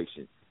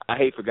situation. I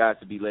hate for guys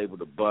to be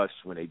labeled a bust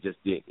when it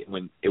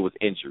was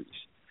injuries.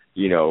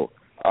 You know,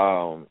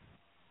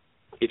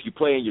 if you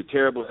play and you're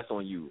terrible, that's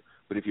on you.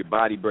 But if your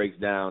body breaks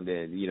down,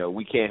 then, you know,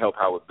 we can't help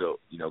how it's built.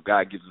 You know,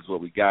 God gives us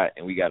what we got,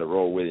 and we got to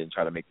roll with it and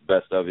try to make the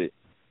best of it.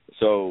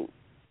 So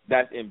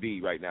that's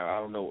Embiid right now. I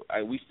don't know.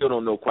 We still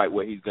don't know quite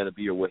what he's going to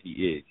be or what he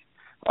is.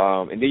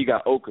 And then you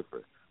got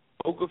Okafor.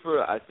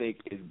 Okafor, I think,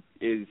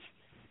 is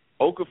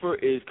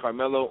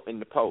Carmelo in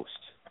the post.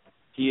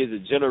 He is a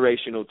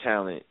generational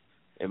talent,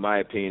 in my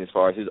opinion, as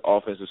far as his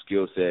offensive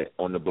skill set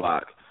on the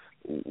block.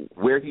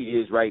 Where he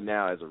is right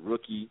now as a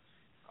rookie,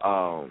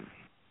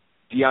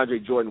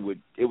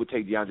 it would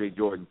take DeAndre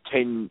Jordan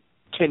 10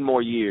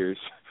 more years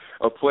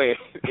of playing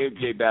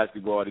NBA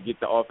basketball to get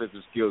the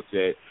offensive skill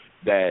set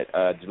that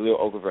Jahlil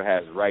Okafor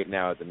has right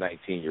now as a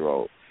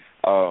 19-year-old.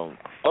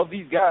 Of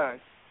these guys,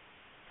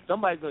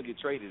 somebody's going to get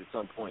traded at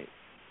some point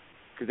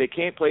because they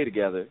can't play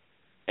together,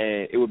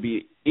 and it would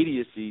be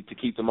idiocy to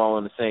keep them all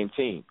on the same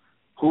team.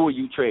 Who will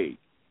you trade?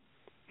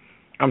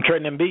 I'm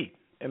trading Embiid.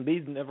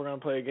 Embiid's never going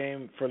to play a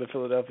game for the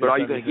Philadelphia. But are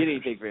you going to get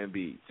anything for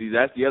Embiid? See,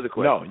 that's the other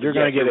question. No, you're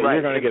going to get it.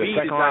 You're going to get a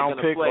second-round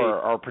pick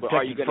or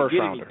protected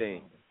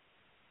first-rounder.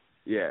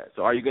 Yeah,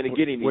 so are you going to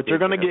get anything? What you're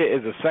going to get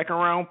is a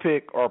second-round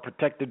pick or a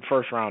protected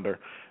first-rounder.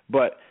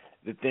 But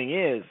the thing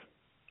is,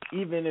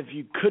 even if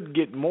you could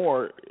get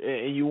more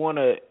and you want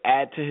to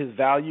add to his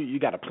value, you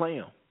got to play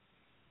him.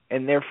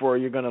 And therefore,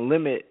 you're going to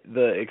limit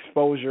the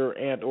exposure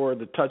and or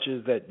the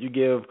touches that you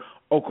give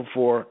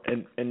Okafor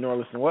and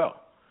Nerlens Noel.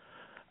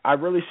 I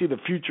really see the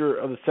future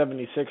of the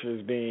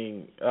 76ers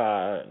being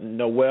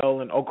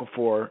Noel and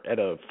Okafor at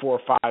a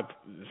 4-5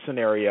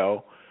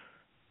 scenario,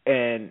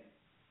 and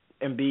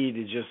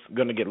Embiid is just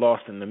going to get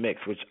lost in the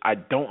mix, which I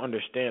don't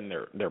understand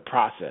their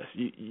process.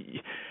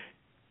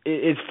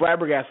 It's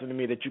flabbergasting to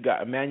me that you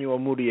got Emmanuel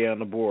Mudiay on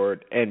the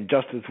board and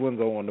Justice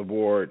Winslow on the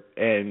board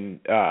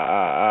and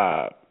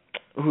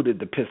who did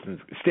the Pistons?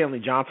 Stanley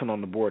Johnson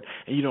on the board,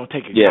 and you don't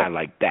take a guy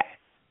like that.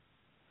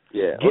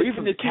 Yeah, or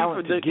even the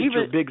talent to get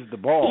your bigs the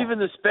ball. Even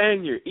the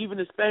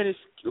Spanish,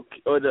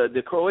 or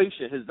the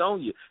Croatian,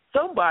 Hazonia.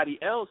 Somebody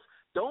else.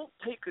 Don't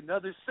take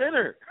another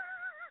center.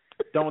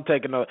 Don't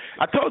take another.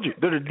 I told you,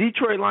 they're the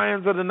Detroit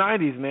Lions of the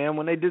 90s, man.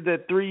 When they did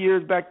that 3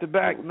 years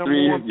back-to-back,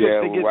 number one pick,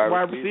 they get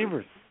wide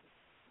receivers.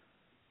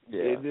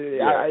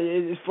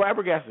 It's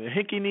flabbergasting.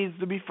 Hickey needs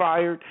to be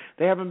fired.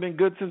 They haven't been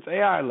good since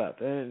AI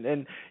left.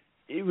 And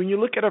when you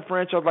look at a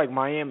franchise like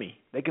Miami,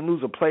 they can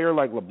lose a player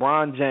like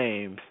LeBron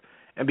James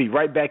and be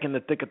right back in the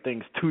thick of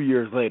things 2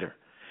 years later.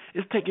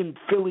 It's taken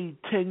Philly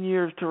 10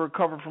 years to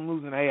recover from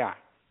losing AI.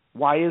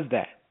 Why is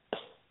that?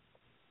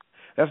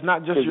 That's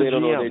not just your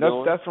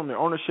GM. That's from the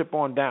ownership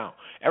on down.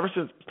 Ever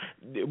since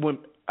when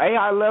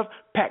AI left,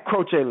 Pat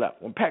Croce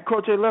left. When Pat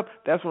Croce left,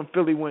 that's when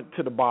Philly went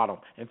to the bottom.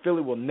 And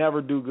Philly will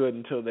never do good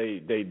until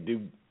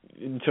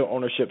until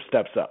ownership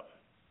steps up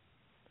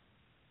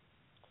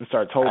and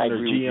starts holding their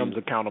GMs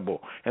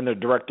accountable and their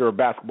director of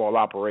basketball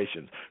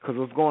operations. Because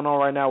what's going on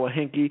right now with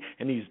Hinkie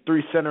and these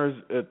three centers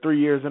 3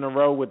 years in a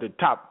row with the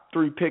top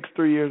 3 picks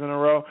 3 years in a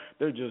row,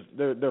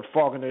 they're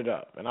fogging it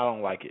up, and I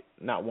don't like it,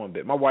 not one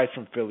bit. My wife's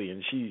from Philly,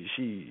 and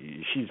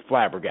she's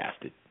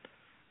flabbergasted.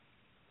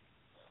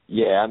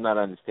 Yeah, I'm not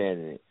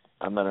understanding it.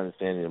 I'm not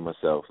understanding it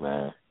myself,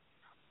 man.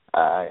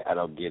 I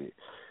don't get it.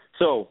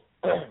 So,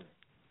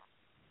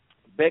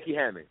 Becky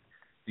Hammon,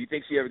 do you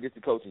think she ever gets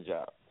the coaching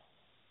job?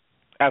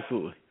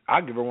 Absolutely.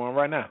 I'll give her one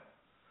right now.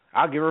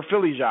 I'll give her a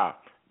Philly job.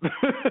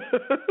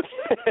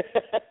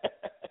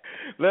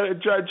 Let her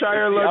try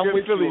her luck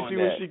in Philly, see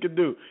what she can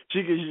do.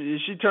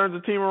 If she turns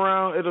the team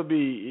around, it'll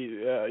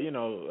be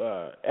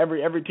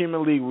every team in the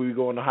league will be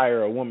going to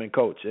hire a woman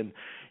coach. And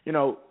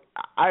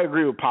I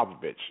agree with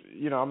Popovich.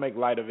 I make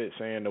light of it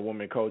saying the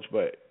woman coach,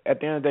 but at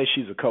the end of the day,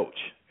 she's a coach,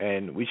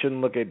 and we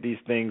shouldn't look at these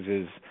things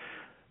as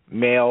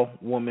male,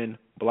 woman,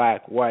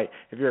 black, white.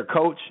 If you're a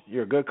coach,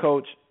 you're a good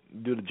coach.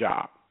 Do the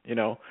job.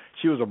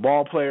 She was a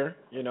ball player.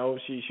 She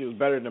was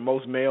better than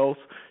most males.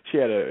 She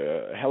had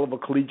a hell of a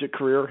collegiate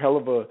career, hell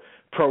of a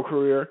pro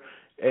career,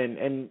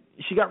 and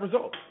she got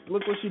results.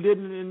 Look what she did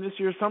in this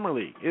year's summer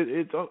league.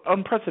 It's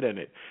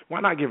unprecedented. Why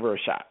not give her a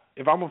shot?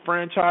 If I'm a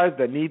franchise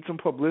that needs some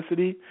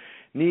publicity,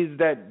 needs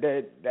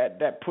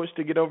that push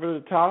to get over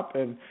the top,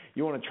 and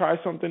you want to try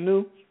something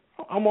new,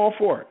 I'm all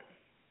for it.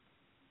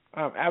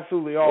 I'm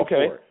absolutely all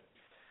for it.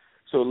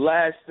 So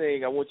last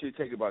thing, I want you to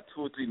take about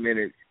 2 or 3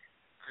 minutes.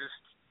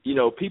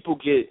 People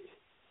get,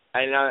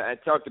 and I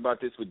talked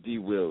about this with D.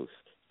 Wills,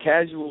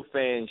 casual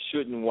fans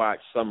shouldn't watch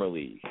Summer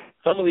League.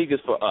 Summer League is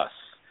for us.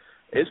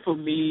 It's for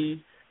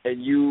me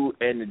and you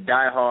and the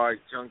diehard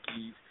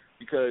junkies,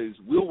 because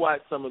we'll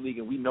watch Summer League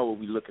and we know what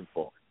we're looking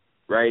for,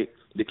 right?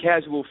 The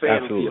casual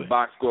fan will see a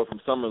box score from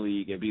Summer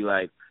League and be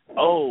like,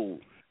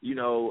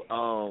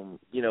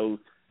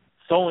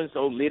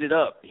 so-and-so lit it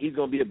up. He's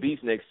going to be a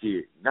beast next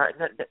year. Not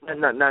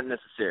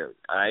necessarily,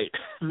 all right?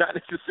 Not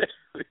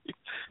necessarily.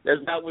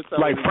 That's not what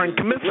summer like league Frank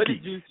is. Kaminsky. What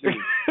did you see?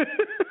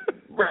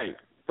 Right.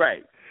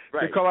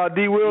 They call out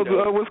D. Will's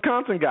a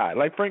Wisconsin guy,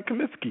 like Frank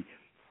Kaminsky.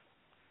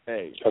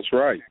 Hey, that's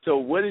right. So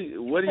what are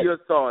your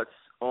thoughts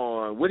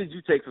on what did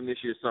you take from this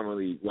year's summer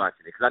league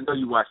watching it? Because I know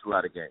you watched a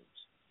lot of games.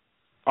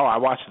 Oh, I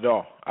watched it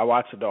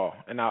all,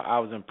 and I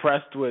was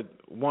impressed with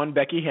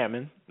Becky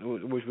Hammond,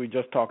 which we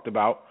just talked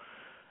about.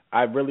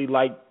 I really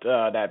liked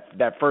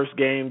that first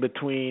game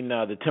between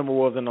the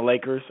Timberwolves and the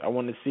Lakers. I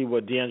wanted to see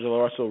what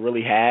D'Angelo Russell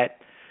really had.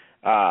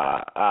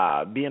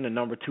 Being the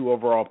number 2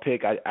 overall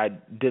pick, I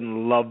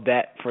didn't love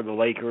that for the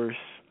Lakers.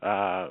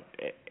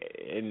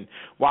 And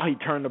while he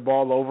turned the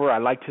ball over, I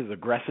liked his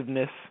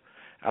aggressiveness.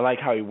 I like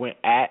how he went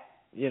at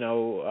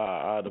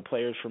the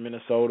players from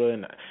Minnesota.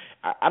 And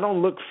I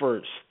don't look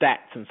for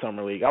stats in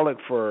summer league. I look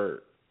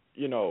for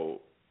the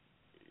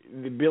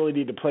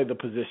ability to play the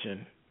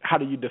position. How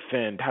do you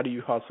defend? How do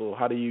you hustle?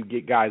 How do you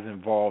get guys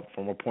involved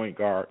from a point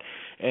guard?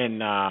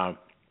 And I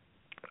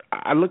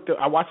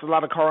watched a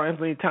lot of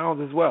Karl-Anthony Towns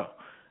as well.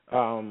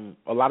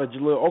 A lot of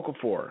Jahlil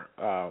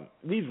Okafor.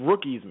 These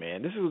rookies,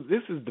 man, this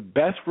is the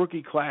best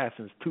rookie class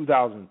since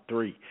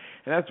 2003,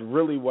 and that's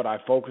really what I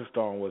focused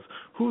on was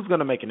who's going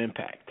to make an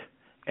impact.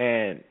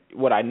 And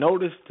what I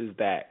noticed is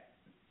that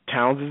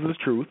Towns is the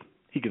truth.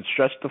 He can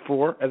stretch the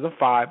floor as a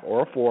 5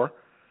 or a 4.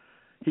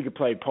 He can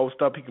play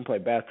post up. He can play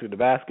basket to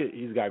basket.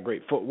 He's got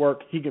great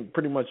footwork. He can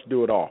pretty much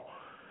do it all.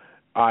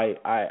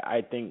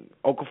 I think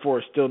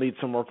Okafor still needs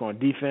some work on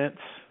defense.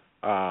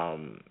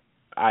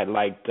 I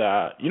liked,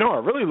 I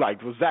really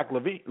liked was Zach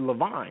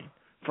Levine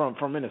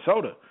from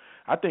Minnesota.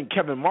 I think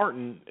Kevin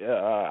Martin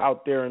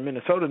out there in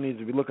Minnesota needs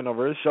to be looking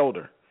over his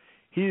shoulder.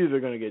 He's either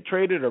going to get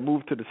traded or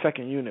moved to the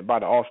second unit by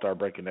the All-Star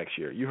break next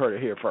year. You heard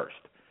it here first.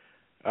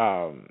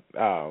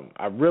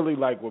 I really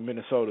like what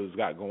Minnesota's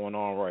got going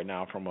on right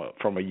now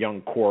from a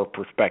young core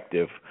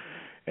perspective,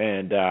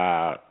 and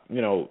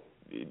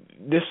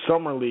this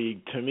summer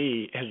league to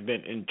me has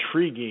been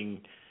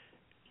intriguing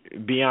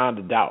beyond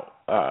a doubt.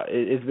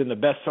 It's been the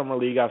best summer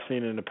league I've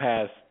seen in the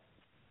past.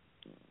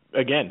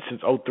 Again,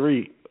 since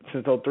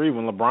 2003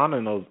 when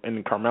LeBron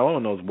and Carmelo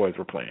and those boys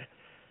were playing.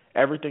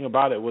 Everything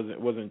about it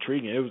was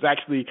intriguing. It was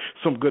actually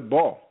some good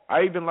ball.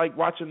 I even like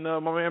watching my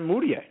man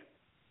Moutier.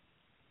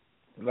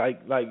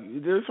 Like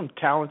there's some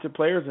talented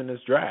players in this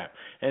draft,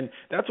 and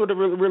that's what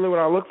really what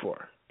I look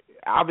for.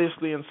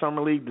 Obviously, in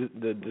summer league,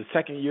 the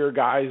second year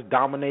guys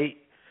dominate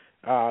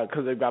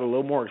because they've got a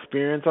little more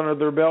experience under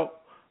their belt.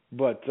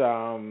 But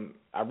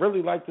I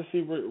really like to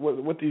see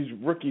what these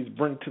rookies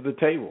bring to the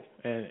table,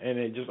 and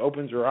it just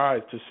opens your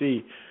eyes to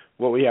see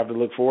what we have to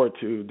look forward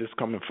to this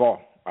coming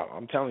fall.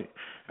 I'm telling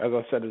you, as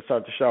I said at the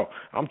start of the show,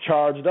 I'm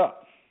charged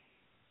up.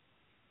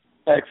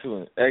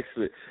 Excellent.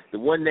 The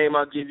one name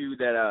I'll give you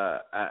that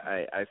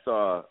I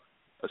saw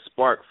a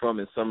spark from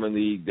in summer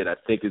league that I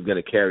think is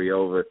going to carry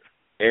over,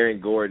 Aaron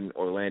Gordon,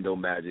 Orlando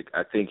Magic.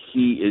 I think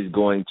he is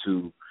going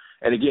to.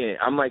 And again,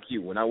 I'm like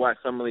you. When I watch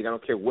summer league, I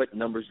don't care what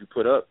numbers you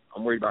put up.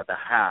 I'm worried about the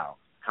how.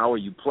 How are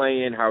you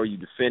playing? How are you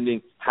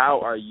defending?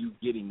 How are you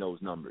getting those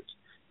numbers?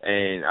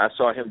 And I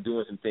saw him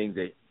doing some things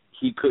that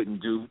he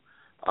couldn't do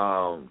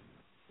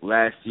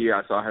last year.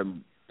 I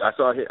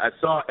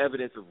saw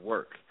evidence of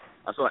work.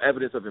 I saw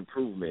evidence of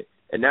improvement.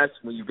 And that's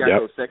when you got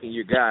those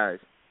second-year guys,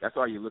 that's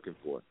all you're looking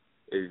for,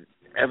 is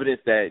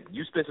evidence that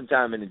you spent some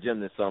time in the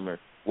gym this summer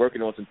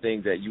working on some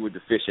things that you were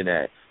deficient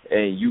at,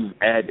 and you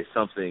added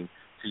something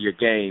to your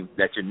game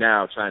that you're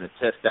now trying to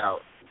test out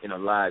in a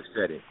live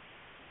setting.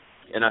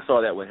 And I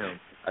saw that with him.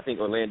 I think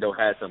Orlando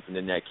has something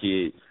in that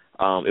kid.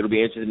 It'll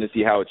be interesting to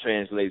see how it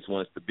translates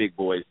once the big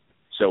boys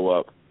show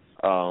up.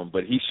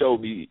 But he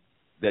showed me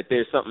that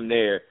there's something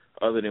there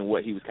other than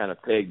what he was kind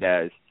of pegged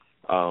as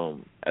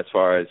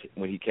far as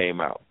when he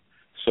came out.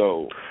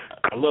 So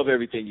I love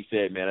everything you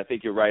said, man. I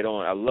think you're right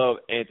on. I love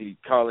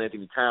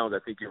Karl-Anthony Towns. I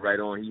think you're right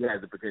on. He has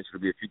the potential to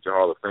be a future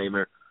Hall of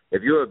Famer.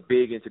 If you're a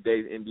big in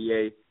today's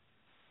NBA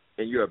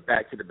and you're a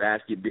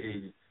back-to-the-basket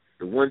big,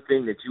 the one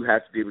thing that you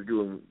have to be able to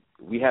do, and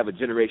we have a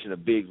generation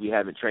of bigs we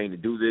haven't trained to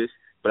do this,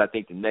 but I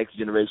think the next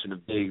generation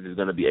of bigs is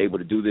going to be able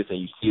to do this, and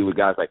you see it with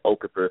guys like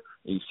Okafor,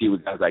 and you see it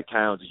with guys like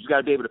Towns. You got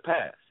to be able to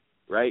pass,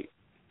 right?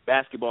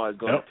 Basketball is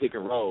going to pick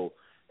and roll,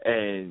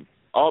 and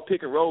all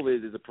pick and roll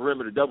is a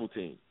perimeter double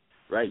team,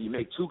 right? You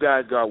make two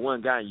guys guard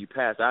one guy, and you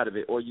pass out of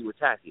it, or you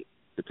attack it,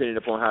 depending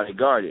upon how they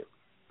guard it.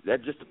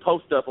 That's just the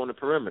post stuff on the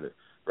perimeter,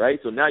 right?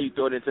 So now you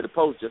throw it into the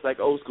post, just like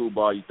old school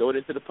ball. You throw it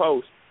into the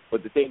post,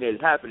 but the thing that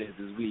has happened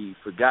is we've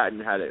forgotten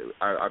how to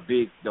our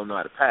bigs don't know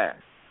how to pass.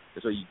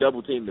 And so you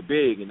double team the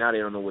big, and now they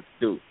don't know what to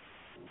do.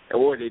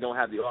 Or they don't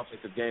have the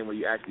offensive game where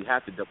you actually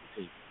have to double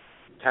team.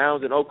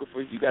 Towns and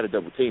Okafor, you got to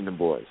double team them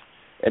boys,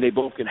 and they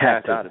both can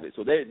pass out of it.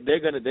 So they're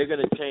gonna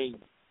change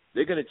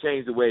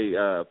the way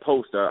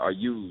posts are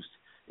used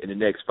in the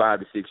next 5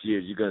 to 6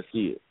 years. You're gonna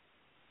see it.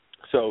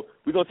 So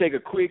we're gonna take a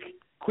quick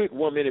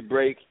 1 minute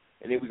break,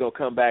 and then we're gonna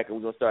come back and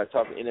we're gonna start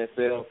talking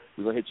NFL.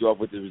 We're gonna hit you off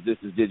with the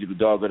Resistance Digital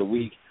Dog of the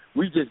Week.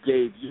 We just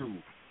gave you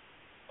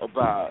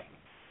about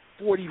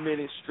 40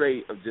 minutes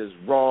straight of just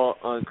raw,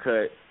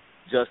 uncut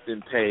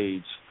Justin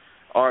Page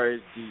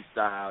RSG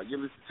style. You're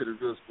listening to the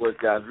Real Sports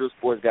Guys,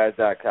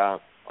 realsportsguys.com,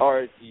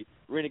 RSG,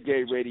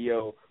 Renegade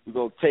Radio. We're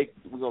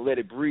gonna let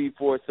it breathe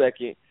for a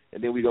second,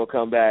 and then we're gonna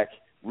come back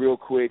real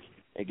quick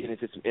and get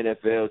into some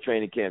NFL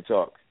training camp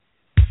talk.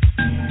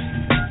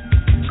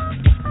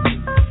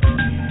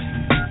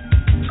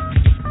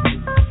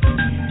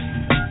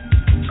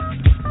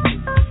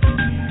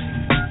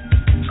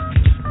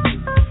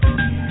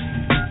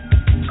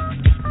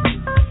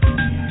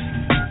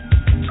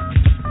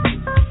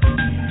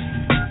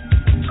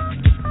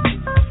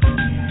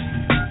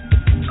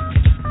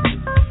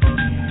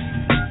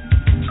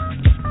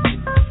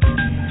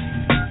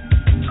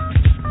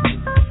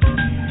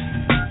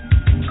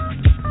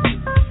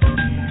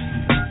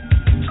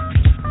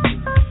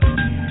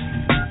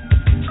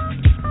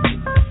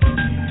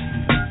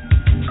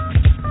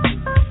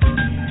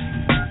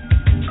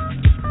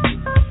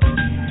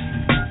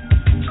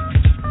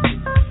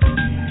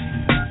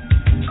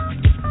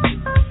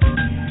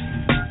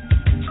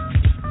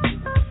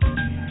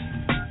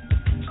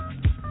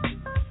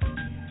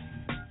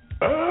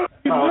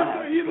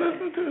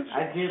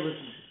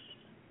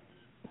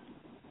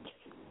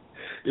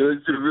 You're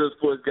listening to the Real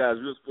Sports Guys,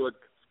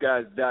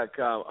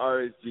 realsportsguys.com,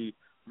 RSG,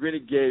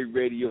 Renegade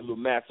Radio, little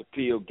mass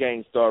appeal,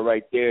 gang star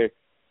right there.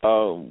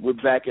 We're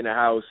back in the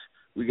house.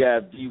 We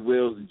got D.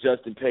 Wills and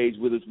Justin Page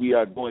with us. We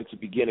are going to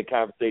begin a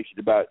conversation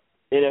about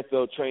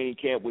NFL training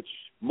camp, which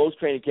most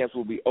training camps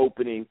will be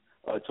opening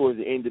towards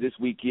the end of this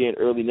weekend,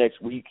 early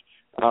next week.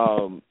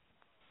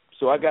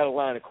 So I got a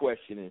line of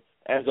questioning,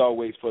 as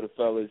always, for the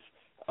fellas.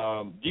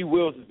 D.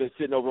 Wills has been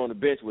sitting over on the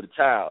bench with a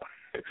towel.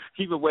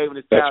 He's been waving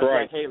his towel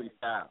like Haley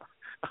style.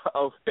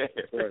 Okay.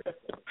 Right.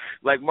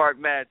 Like Mark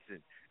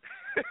Madsen.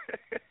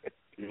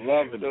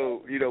 Loving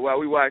so, while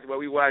we watch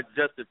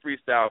Justin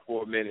freestyle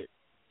for a minute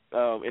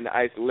in the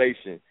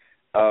isolation.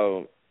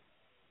 So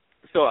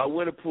I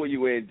want to pull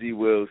you in, D.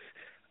 Wills.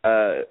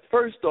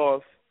 First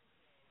off,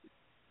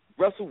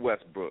 Russell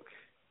Westbrook.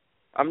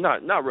 I'm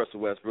not Russell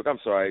Westbrook. I'm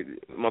sorry.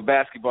 My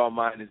basketball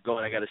mind is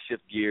going. I got to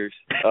shift gears.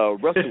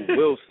 Russell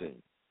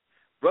Wilson.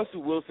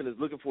 Russell Wilson is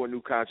looking for a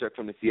new contract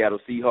from the Seattle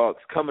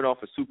Seahawks, coming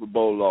off a Super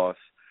Bowl loss.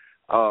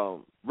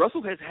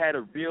 Russell has had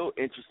a real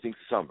interesting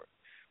summer.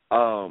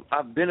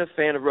 I've been a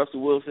fan of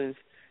Russell Wilson's,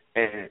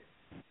 and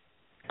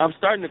I'm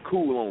starting to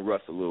cool on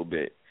Russ a little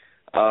bit.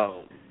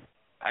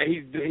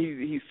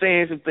 He's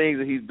saying some things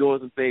and he's doing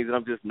some things that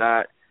I'm just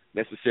not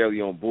necessarily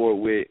on board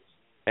with,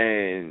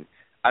 and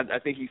I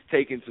think he's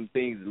taking some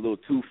things a little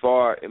too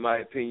far, in my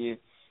opinion.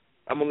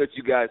 I'm going to let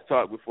you guys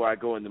talk before I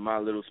go into my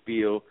little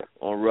spiel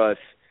on Russ.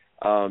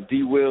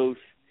 D. Wills,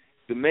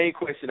 the main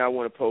question I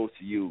want to pose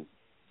to you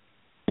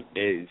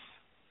is,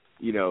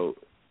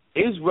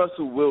 is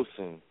Russell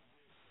Wilson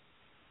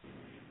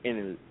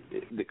in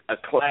a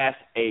Class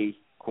A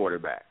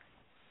quarterback,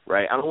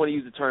 right? I don't want to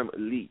use the term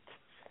elite,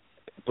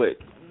 but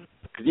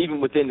because even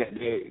within that,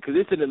 because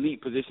it's an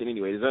elite position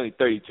anyway, there's only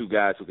 32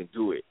 guys who can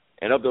do it.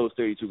 And of those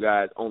 32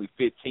 guys, only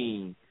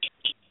 15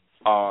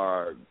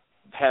 are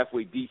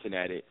halfway decent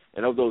at it.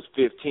 And of those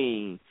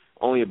 15,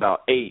 only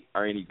about 8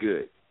 are any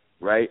good,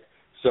 right?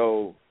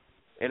 So,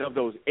 and of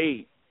those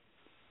 8,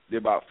 there are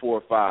about 4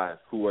 or 5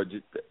 who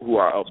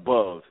are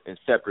above and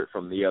separate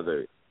from the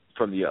others,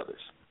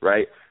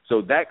 right?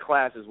 So that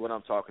class is what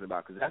I'm talking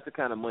about, because that's the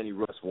kind of money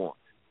Russ wants.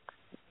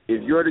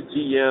 If you're the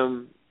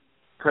GM,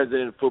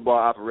 president of football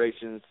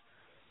operations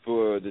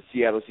for the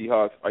Seattle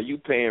Seahawks, are you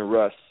paying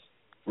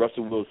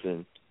Russell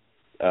Wilson,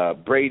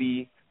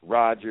 Brady,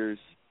 Rodgers,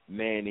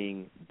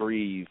 Manning,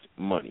 Breeze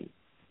money?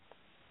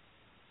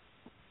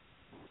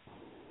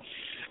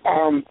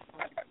 I'm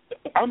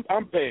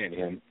paying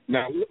him.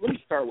 Now let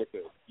me start with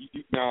this.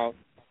 Now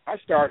I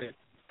started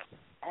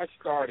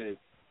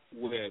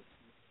with,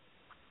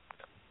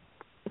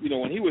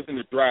 when he was in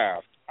the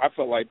draft, I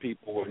felt like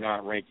people were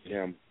not ranking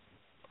him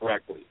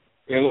correctly,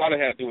 and a lot of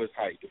it had to do with his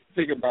height. If you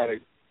think about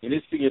it, in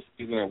his senior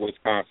season at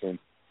Wisconsin,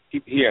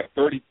 he had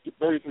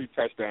 33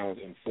 touchdowns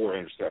and 4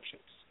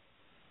 interceptions.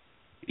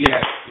 He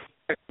had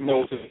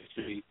most of the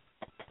history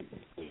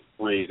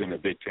raised in the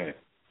Big Ten.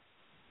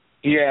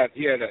 He had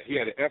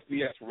an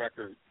FBS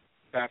record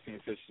passing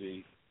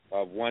efficiency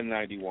of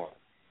 191.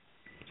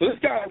 So this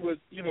guy was,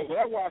 when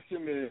I watched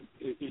him and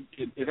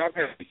I've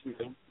had,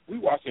 we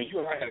watched him. You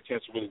and I had a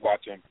chance to really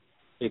watch him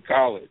in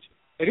college,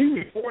 and even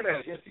before that,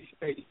 at NC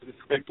State, he was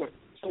a great player.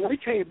 So when he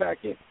came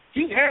back in,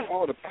 he had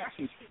all the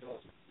passing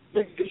skills.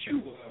 The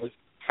issue was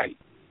height.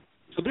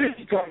 So then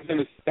he comes in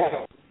a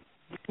style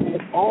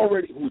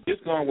who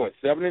just gone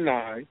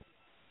 7-9,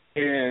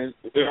 and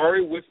there are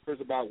already whispers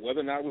about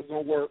whether or not it was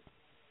going to work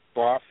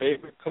for our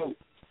favorite coach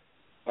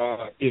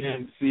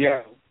in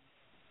Seattle.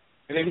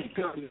 And then he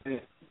comes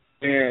in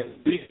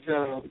and beats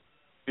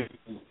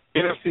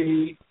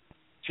NFC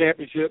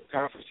championship,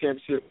 conference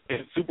championship, and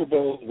Super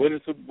Bowl,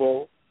 winning Super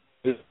Bowl,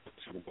 this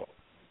Super Bowl.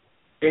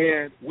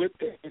 And with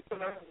that, I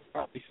would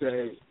probably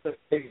say a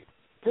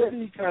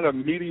pretty kind of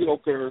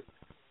mediocre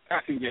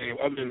passing game,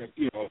 other than a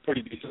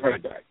pretty decent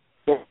running back.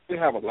 So they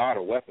have a lot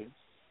of weapons.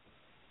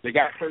 They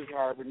got Chris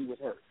Hart when he was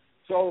hurt.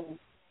 So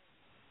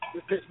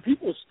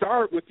people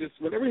start with this.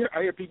 Whenever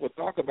I hear people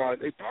talk about it,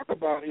 they talk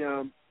about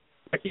him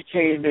like he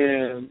came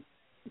in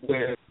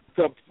with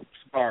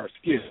substar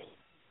skills.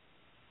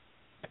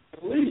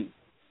 Please,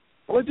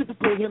 only difference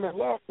between him and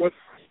Love was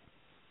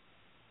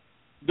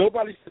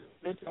nobody said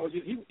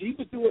intelligent. He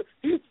was doing.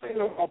 He was playing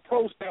a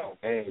pro style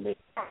game in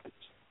college.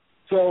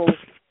 So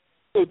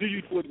do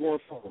you do it going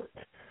forward?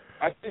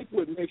 I think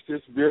what makes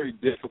this very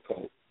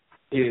difficult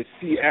is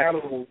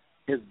Seattle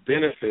has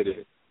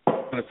benefited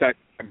from the fact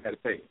that they had to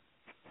pay.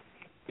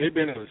 They've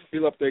been able to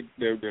steal up their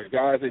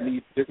guys that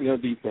need particularly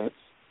on defense.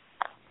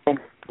 From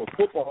a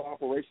football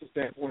operation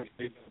standpoint,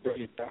 they've done a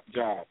brilliant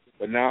job,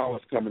 but now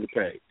it's coming to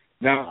pay.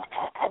 Now,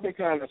 I've been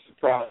kind of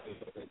surprised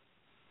that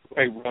the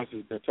way Russ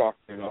has been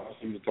talking. I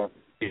seem to talk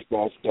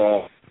baseball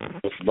stuff,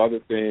 and some other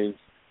things.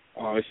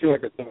 It seems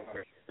like it's a lot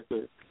of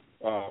character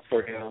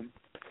for him.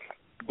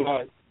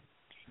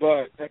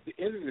 But at the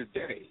end of the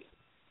day,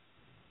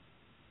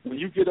 when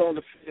you get on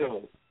the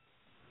field,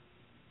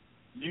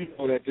 you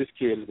know that this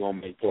kid is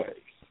going to make plays.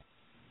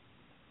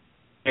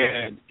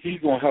 And he's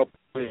going to help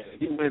win.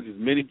 He wins as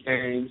many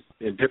games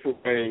in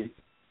different ways.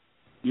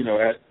 You know,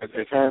 as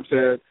Herm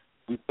said,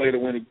 we play to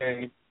win a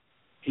game.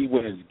 He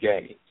wins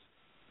games.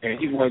 And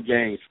he's won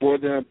games for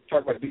them.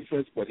 Talk about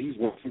defense, but he's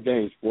won some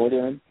games for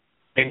them.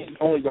 And he's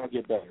only going to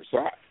get better. So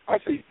I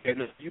say,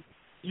 and if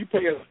you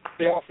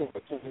pay off him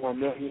for $21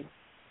 million,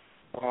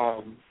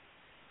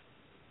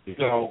 you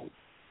know,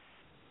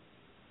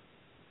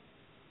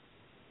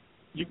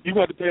 you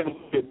have to pay him a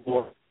little bit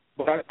more.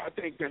 But I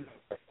think that's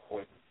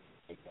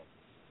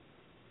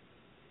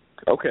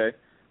Okay.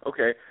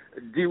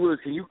 D. Willis,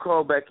 can you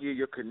call back here?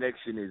 Your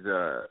connection is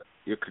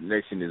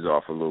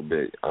off a little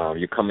bit.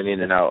 You're coming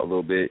in and out a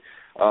little bit.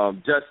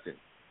 Justin,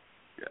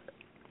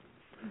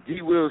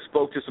 D. Willis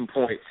spoke to some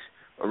points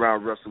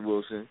around Russell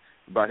Wilson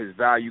about his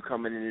value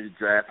coming into the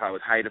draft, how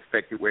his height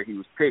affected where he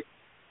was picked,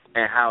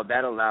 and how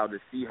that allowed the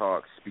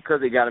Seahawks,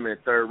 because they got him in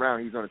the third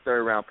round, he's on a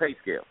third-round pay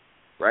scale,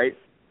 right?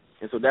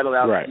 And so that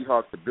allowed the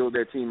Seahawks to build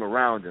their team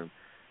around him.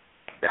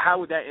 How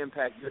would that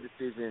impact your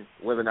decision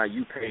whether or not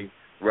you pay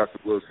Russell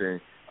Wilson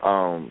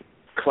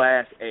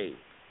Class A?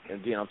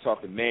 And again, I'm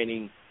talking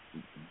Manning,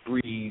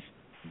 Breeze,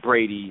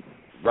 Brady,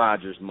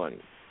 Rodgers money.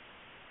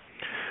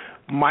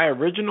 My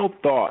original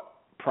thought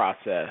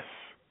process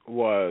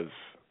was,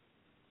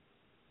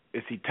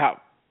 is he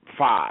top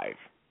 5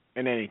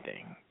 in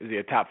anything? Is he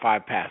a top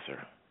 5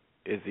 passer?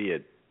 Is he a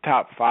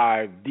top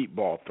 5 deep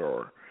ball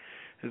thrower?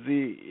 Is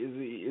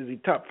he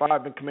top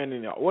 5 in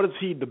commanding? What is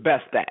he the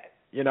best at?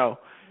 You know,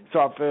 so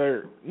I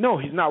figured, no,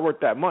 he's not worth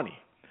that money.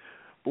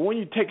 But when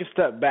you take a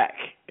step back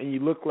and you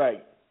look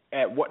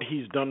at what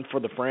he's done for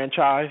the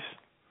franchise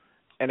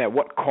and at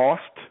what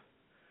cost,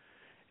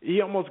 he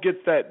almost gets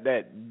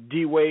that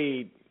D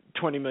Wade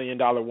 $20 million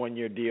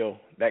 1-year deal,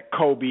 that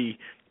Kobe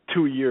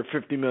 2-year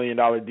 $50 million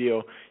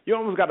deal. You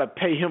almost got to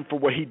pay him for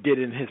what he did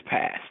in his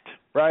past,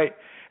 right?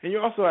 And you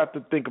also have to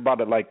think about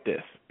it like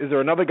this: is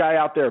there another guy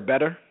out there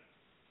better?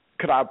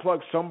 Could I plug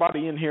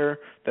somebody in here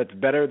that's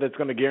better, that's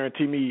going to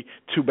guarantee me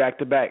 2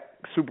 back-to-back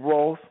Super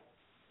Bowls,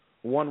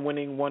 1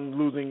 winning, 1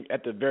 losing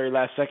at the very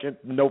last second,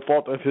 no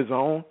fault of his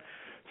own?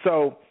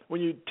 So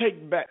when you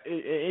take back,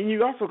 and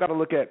you also got to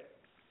look at,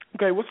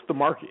 okay, what's the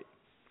market?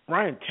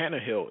 Ryan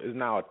Tannehill is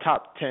now a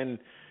top 10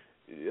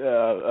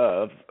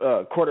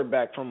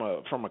 quarterback from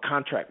a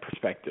contract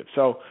perspective.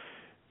 So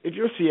if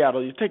you're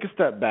Seattle, you take a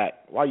step back.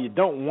 While you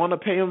don't want to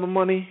pay him the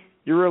money,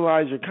 you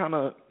realize you're kind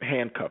of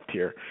handcuffed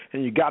here,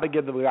 and you got to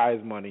give the guy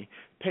his money,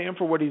 pay him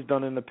for what he's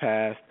done in the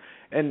past,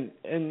 and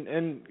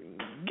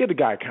get the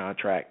guy a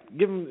contract.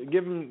 Give him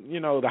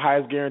the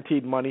highest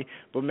guaranteed money,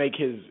 but make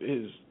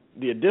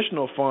the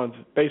additional funds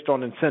based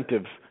on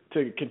incentives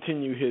to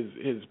continue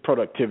his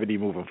productivity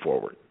moving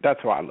forward. That's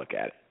how I look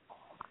at it.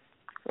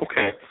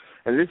 Okay,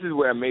 and this is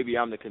where maybe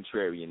I'm the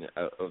contrarian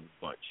of the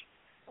bunch,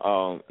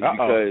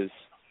 because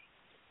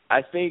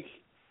I think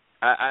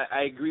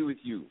I agree with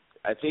you.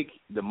 I think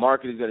the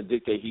market is going to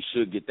dictate he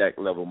should get that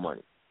level of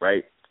money,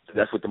 right? So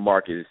that's what the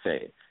market is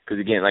saying. Because,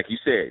 again, like you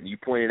said, you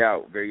pointed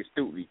out very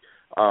astutely,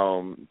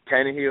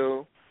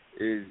 Tannehill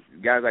is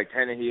 – guys like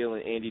Tannehill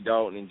and Andy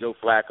Dalton and Joe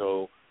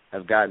Flacco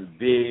have gotten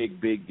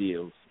big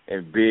deals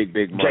and big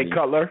money. Jay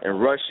Cutler. And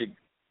Russ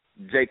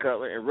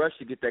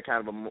should get that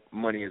kind of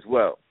money as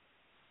well.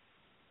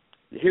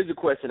 Here's a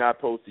question I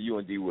pose to you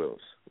and D.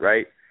 Wills,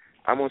 right?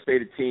 I'm going to say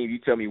the team. You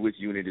tell me which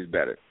unit is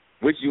better.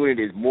 Which unit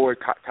is more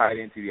tied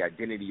into the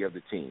identity of the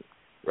team,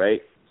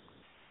 right?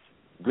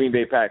 Green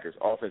Bay Packers,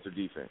 offense or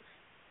defense?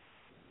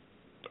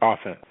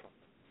 Offense.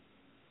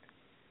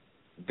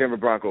 Denver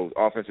Broncos,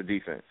 offense or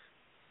defense?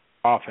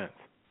 Offense.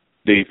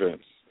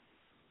 Defense.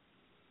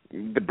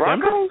 The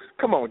Broncos? Denver?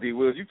 Come on, D.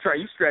 Wills. You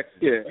stretch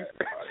it. Yeah.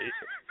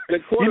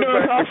 You know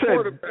what I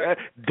said?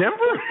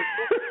 Denver?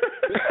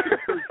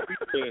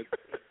 Defense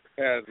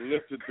has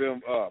lifted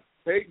them up.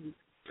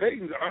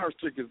 Peyton's arm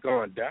streak has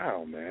gone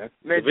down, man.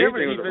 Man, Denver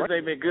defense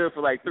ain't been good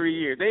for like 3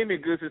 years. They ain't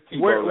been good since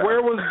Tebow.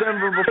 Where was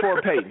Denver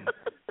before Peyton?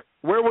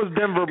 Where was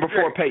Denver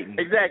before Peyton?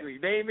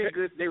 Exactly. They ain't been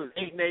good. They was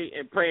 8-8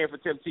 and praying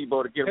for Tim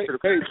Tebow to get him to the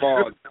Peyton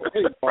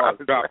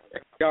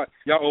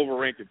y'all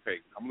overranking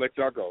Peyton. I'm gonna let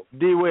y'all go.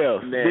 D.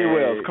 Wills,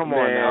 come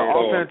on now.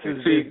 Offense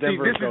is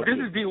Denver's this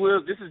is D.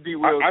 Wills. This is D.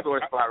 Wills' sore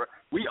spot.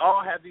 We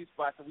all have these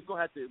spots, and we're gonna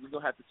have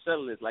to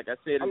settle this. Like I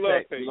said, we're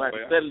gonna have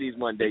to settle these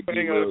one day.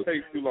 D. Wills.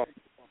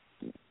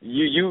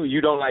 You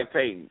don't like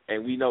Peyton,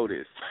 and we know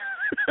this.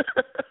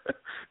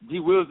 D.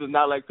 Wills does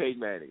not like Peyton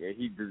Manning, and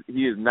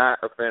he is not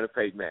a fan of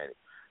Peyton Manning.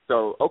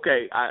 So,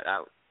 okay,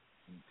 all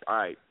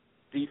right,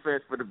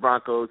 defense for the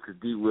Broncos because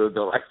D. Wills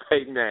don't like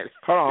Peyton Manning.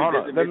 Hold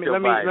on. Let me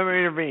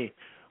intervene.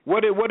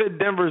 What did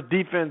Denver's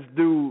defense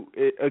do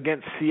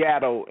against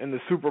Seattle in the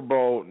Super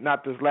Bowl?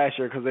 Not this last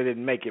year because they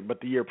didn't make it, but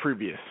the year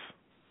previous.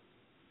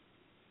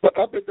 But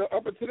up until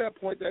that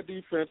point, that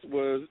defense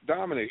was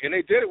dominating, and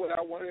they did it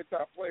without one of their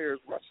top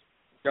players rushing.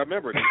 I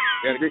remember.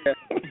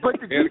 But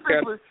the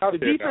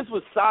defense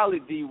was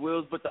solid, D.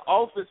 Wills, but the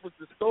offense was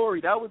the story.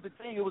 That was the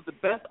thing. It was the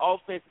best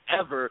offense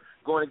ever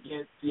going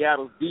against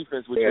Seattle's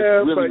defense, which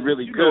was really,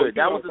 really good.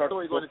 That was the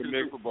story going into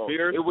the Super Bowl.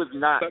 It was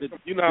not. The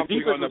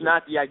defense was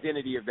not the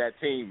identity of that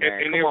team,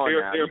 man. Come on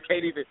now. You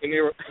can't even. And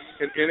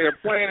they're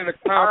playing in a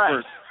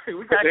conference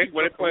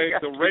when they played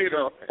the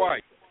Raiders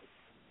twice.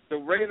 The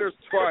Raiders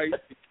twice,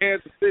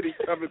 Kansas City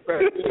coming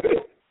back.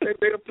 They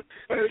played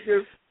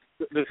against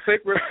the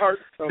Sacred Heart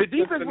of the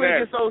defense went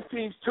Cincinnati. against those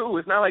teams, too.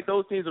 It's not like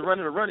those teams are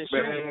running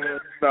shit.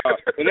 No.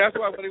 And that's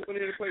why when they went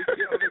in to play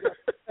Seattle,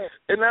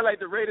 it's not like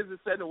the Raiders are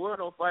setting the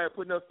world on fire,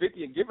 putting up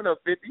 50 and giving up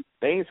 50.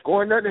 They ain't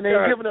scoring nothing. They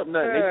ain't giving up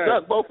nothing. They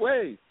suck both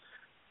ways.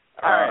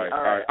 All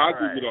right. I'll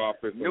give you the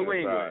offense. New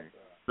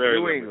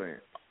England.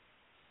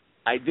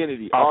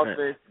 Identity.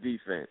 Offense,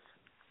 defense.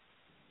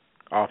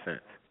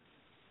 Offense.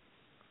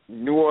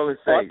 New Orleans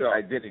Saints.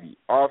 Identity.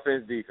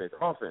 Offense, defense.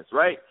 Offense,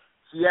 right?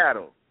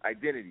 Seattle.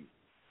 Identity.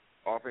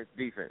 Offense,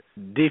 defense.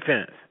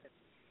 Defense.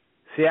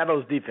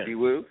 Seattle's defense. D.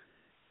 Wills?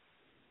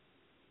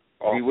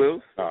 D.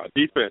 Wills?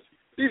 Defense.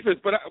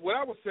 But what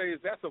I would say is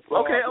that's a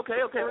flaw. Okay.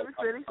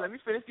 Let me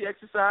finish the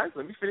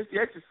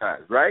exercise,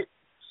 right?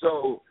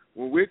 So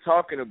when we're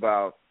talking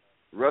about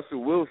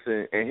Russell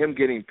Wilson and him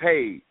getting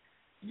paid,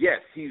 yes,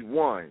 he's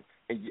won.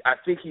 And I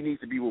think he needs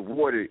to be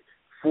rewarded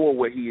for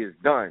what he has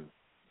done.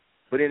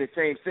 But in the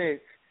same sense,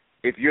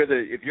 if you're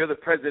the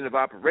president of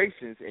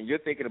operations and you're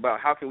thinking about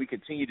how can we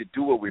continue to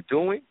do what we're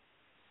doing,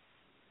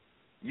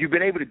 you've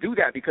been able to do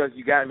that because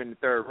you got him in the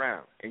third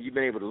round and you've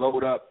been able to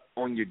load up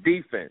on your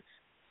defense.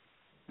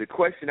 The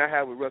question I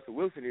have with Russell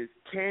Wilson is,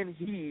 can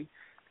he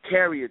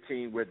carry a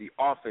team where the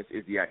offense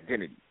is the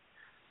identity?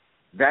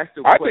 That's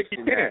the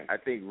question that I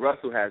think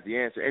Russell has the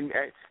answer. And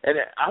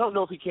I don't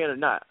know if he can or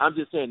not. I'm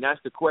just saying that's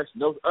the question.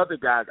 Those other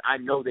guys, I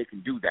know they can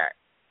do that,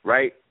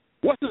 right?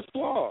 What's his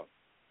flaw?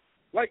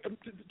 Like,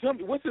 tell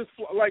me, what's his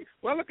flaw? Like,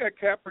 when I look at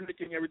Kaepernick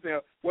and everything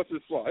else, what's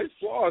his flaw? His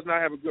flaw is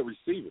not having good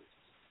receivers.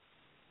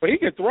 But he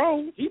can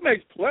throw. He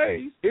makes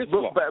plays.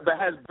 But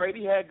has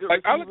Brady had good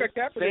receivers? I look at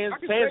Kaepernick.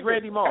 Sans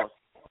Randy Moss.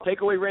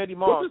 Take away Randy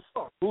Moss.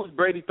 Who's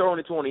Brady throwing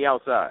it to on the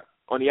outside?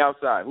 On the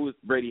outside, who's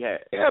Brady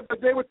had? Yeah,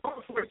 but they were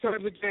throwing 4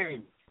 times a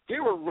game.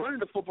 They were running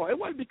the football. It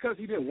wasn't because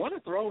he didn't want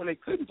to throw and they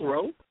couldn't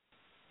throw.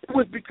 It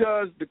was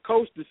because the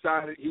coach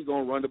decided he's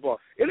going to run the ball.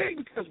 It ain't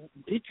because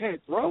he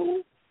can't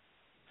throw.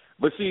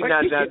 But see,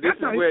 now this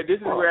is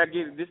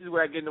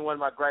where I get into one of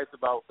my gripes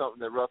about something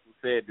that Russell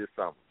said this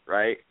summer,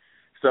 right?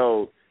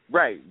 So,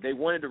 right, they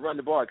wanted to run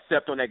the ball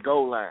except on that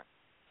goal line.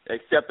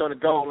 Except on the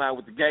goal line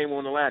with the game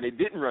on the line. They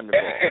didn't run the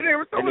ball.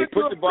 And they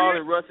put the ball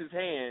in Russ's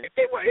hands.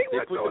 They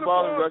put the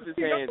ball in Russ's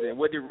hands, and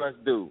what did Russ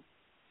do?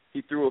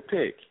 He threw a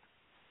pick.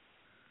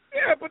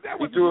 Yeah, but that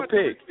was he threw a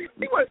pick.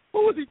 Who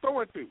was he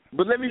throwing to?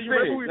 But let me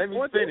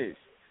finish.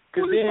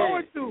 Because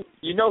then,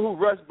 you know who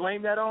Russ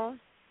blamed that on?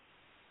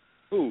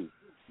 Who?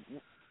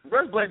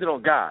 Russ blamed it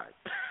on God.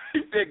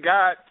 He said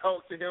God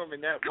talked to him in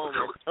that moment.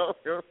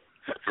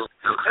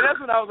 And that's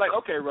when I was like,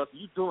 okay, Russell,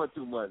 you doing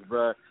too much,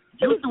 bro.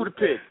 You threw the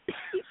pick.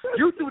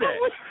 You threw that.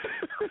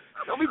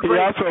 He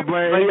also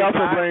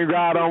blamed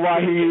God on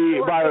why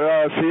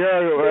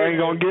Sierra ain't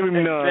gonna give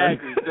him none.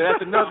 Exactly. So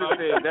that's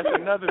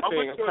another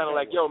thing. I'm kind of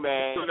like, yo,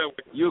 man,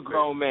 you're a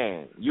grown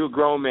man. You're a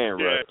grown man,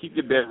 Russ. Keep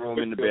your bedroom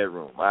in the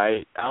bedroom, all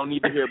right? I don't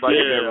need to hear about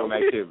your bedroom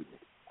activity.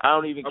 I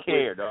don't even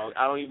care, dog.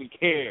 I don't even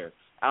care.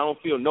 I don't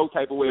feel no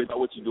type of way about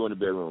what you do in the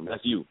bedroom.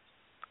 That's you.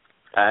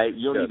 All right?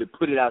 You don't need to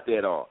put it out there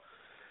at all.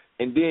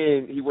 And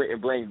then he went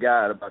and blamed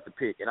God about the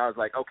pick. And I was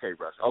like, okay,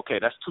 Russ, okay,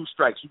 that's 2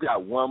 strikes. You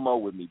got one more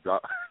with me,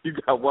 dog. You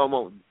got one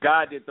more.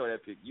 God didn't throw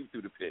that pick. You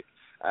threw the pick.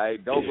 All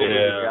right? Don't go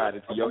with God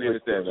until your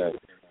interception.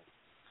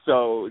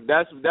 So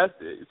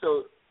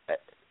so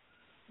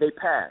they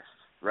passed,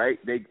 right?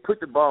 They put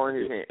the ball in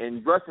his hand.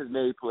 And Russ has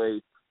made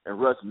plays, and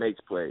Russ makes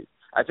plays.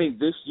 I think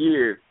this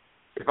year,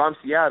 if I'm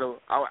Seattle,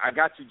 I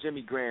got you,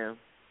 Jimmy Graham.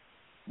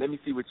 Let me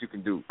see what you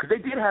can do. Because they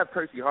did have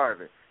Percy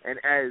Harvin. And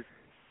as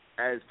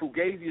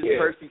fugazi as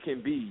Percy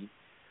can be,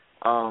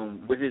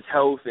 with his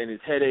health and his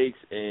headaches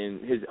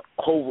and his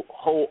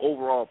whole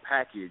overall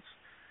package,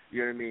 You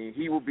know what I mean?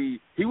 He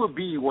would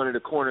be one of the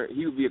corner.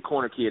 He would be a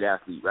corner kid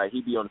athlete, right?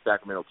 He'd be on the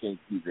Sacramento Kings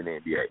team in the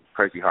NBA.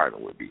 Percy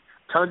Harvin would be.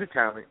 Tons of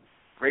talent,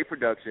 great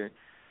production,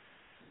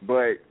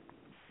 but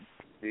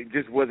it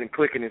just wasn't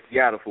clicking in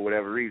Seattle for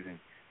whatever reason.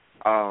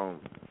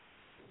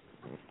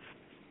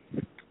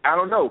 I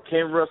don't know.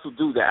 Can Russell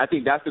do that? I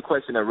think that's the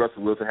question that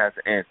Russell Wilson has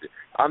to answer.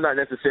 I'm not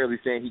necessarily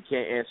saying he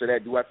can't answer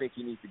that. Do I think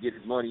he needs to get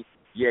his money?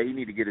 Yeah, he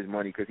needs to get his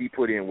money because he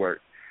put in work.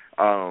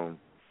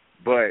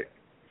 But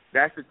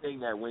that's the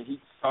thing, that when he's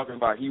talking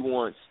about he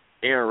wants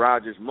Aaron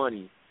Rodgers'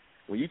 money,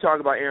 when you talk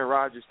about Aaron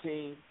Rodgers'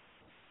 team,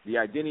 the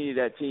identity of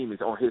that team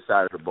is on his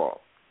side of the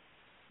ball.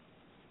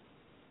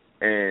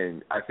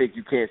 And I think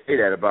you can't say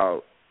that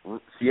about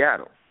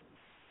Seattle.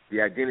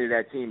 The identity of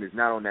that team is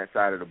not on that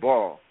side of the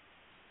ball.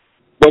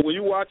 But when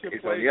you watch him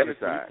it's play, on the other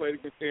side. When he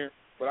played against Aaron,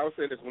 but I would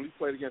say this: when he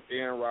played against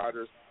Aaron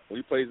Rodgers, when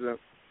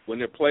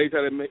the plays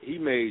that he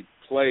made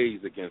plays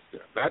against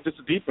them, not just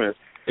the defense.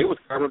 It was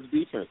kind of the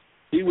defense.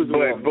 He was,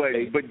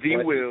 but D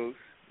Wills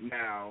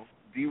now.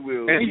 D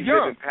Wills. And we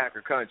live in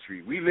Packer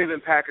country. We live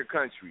in Packer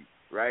country,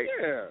 right?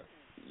 Yeah.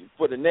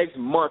 For the next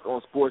month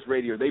on sports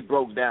radio, they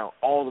broke down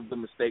all of the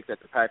mistakes that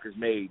the Packers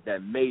made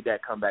that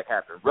comeback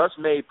happen. Russ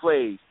made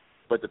plays,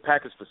 but the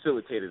Packers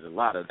facilitated a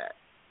lot of that.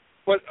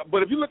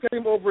 But if you look at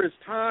him over his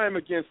time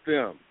against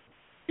them,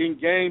 in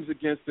games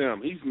against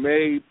them, he's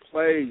made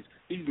plays.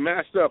 He's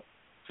matched up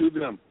to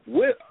them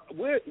with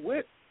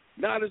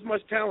not as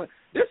much talent.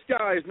 This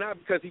guy is not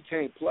because he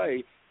can't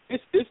play.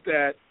 It's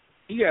that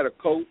he had a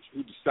coach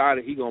who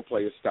decided he's gonna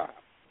play his style.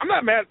 I'm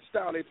not mad at the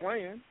style they're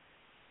playing,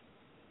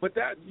 but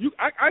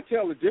I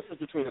tell the difference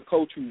between a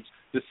coach who's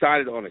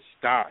decided on a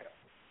style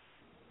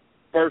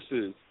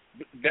versus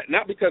that,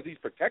 not because he's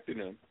protecting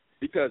him,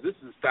 because this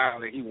is a style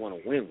that he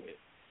want to win with,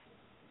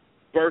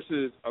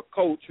 versus a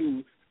coach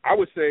who I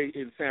would say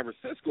in San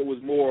Francisco was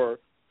more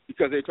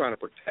because they're trying to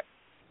protect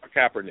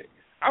Kaepernick.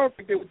 I don't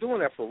think they were doing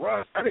that for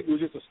Russ. I think it was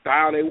just a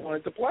style they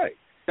wanted to play.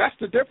 That's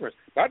the difference.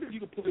 But I think you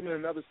can put him in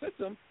another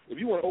system if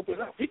you want to open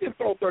it up. He can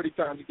throw 30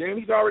 times a game.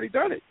 He's already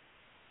done it.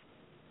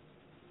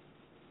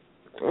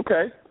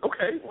 Okay.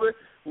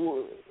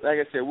 Well, like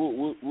I said,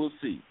 we'll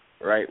see.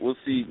 Right? We'll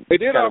see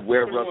kind of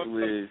where Russell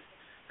is.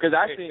 Because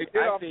I think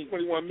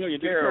 $21 million.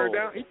 He turned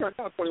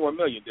down $21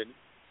 million, didn't he?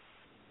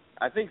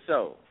 I think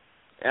so.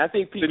 And I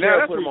think Pete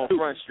Carroll put him on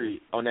Front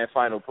Street on that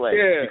final play.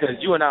 Yeah. Because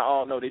you and I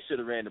all know they should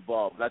have ran the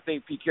ball. But I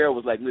think Pete Carroll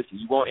was like, listen,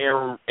 you want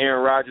Aaron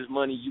Rodgers'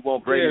 money, you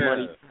want Brady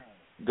money,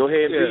 go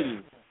ahead and beat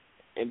him.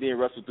 And then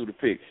Russell threw the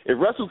pick. If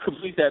Russell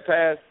completes that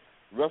pass,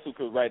 Russell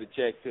could write a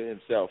check to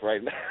himself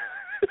right now.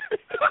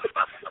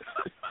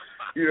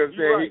 You know what I'm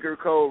saying? Right. He could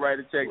write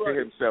a check to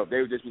himself.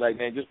 They would just be like,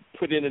 man, just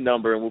put in a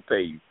number and we'll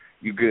pay you.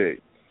 You good.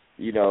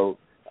 You know.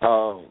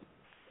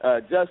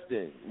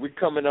 Justin, we're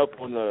coming up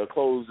on the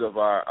close of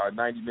our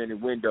 90-minute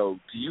window.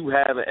 Do you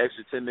have an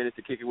extra 10 minutes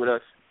to kick it with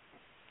us?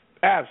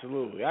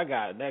 Absolutely. I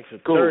got an extra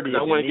 30. Cool.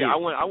 I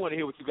want to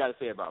hear what you got to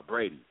say about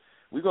Brady.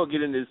 We're going to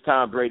get into this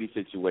Tom Brady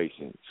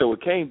situation. So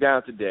it came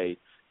down today,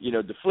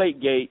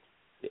 Deflategate,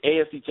 the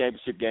AFC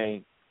Championship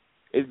game.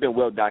 It's been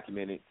well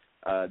documented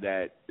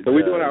that. So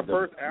we're doing our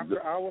first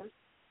after hours?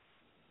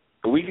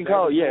 We can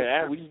call it,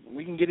 yeah.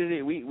 We can get it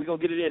in. We're going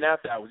to get it in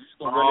after hours. We're just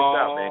going to run this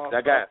out, man.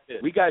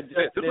 Cause we got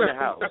Justin in the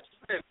house.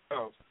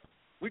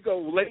 We go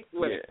late.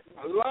 Yeah.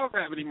 I love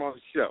having him on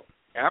the show.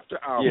 After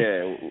hours.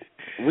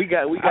 Yeah. We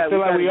got. I feel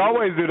like we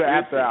always do the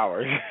after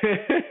hours.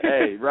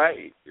 Hey,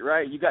 right.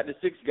 You got the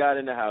sixth guy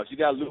in the house. You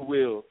got Lou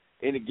Will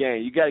in the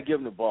game. You got to give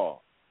him the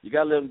ball. You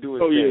got to let him do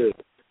his thing.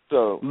 Yeah.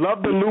 So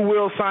love the Lou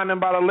Will signing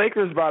by the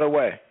Lakers, by the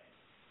way.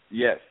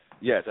 Yes.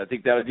 I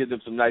think that'll give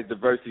them some nice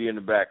diversity in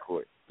the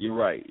backcourt. You're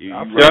right.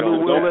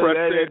 Lou Will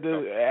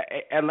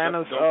at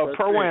Atlanta's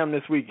Pro-Am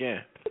this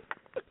weekend.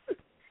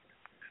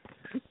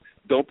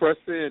 Don't press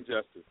send,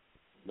 Justin.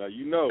 Now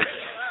you know.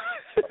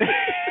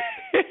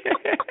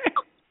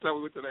 Tell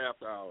me what's in the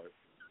after hours.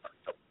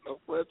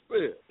 Don't press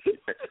send.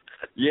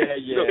 Yeah.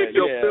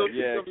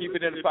 Keep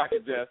it in the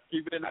pocket, Jeff.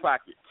 Keep it in the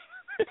pocket.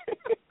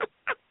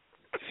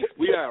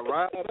 We got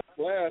right up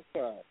last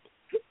time.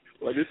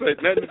 Like they say,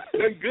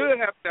 nothing good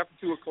happened after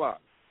 2 o'clock.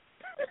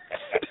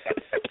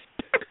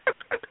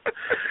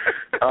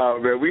 Oh,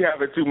 man, we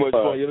having too much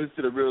fun. You listen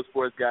to the Real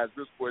Sports Guys,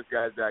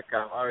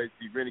 realsportsguys.com,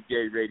 RSG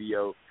Renegade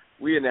Radio.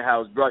 We in the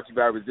house, brought to you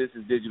by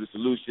Resistance Digital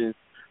Solutions,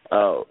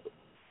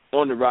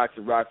 on the rocks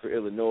in Rockford,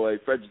 Illinois,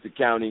 Frederick's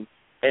Accounting,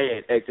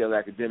 and XL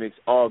Academics.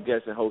 All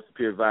guests and hosts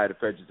appear via the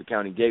Frederick's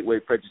Accounting Gateway.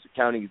 Frederick's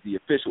Accounting is the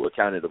official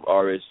accountant of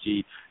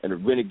RSG and the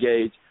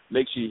Renegades.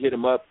 Make sure you hit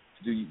them up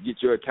to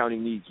get your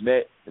accounting needs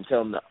met and tell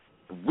them the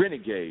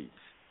Renegades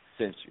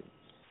sent you.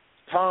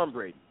 Tom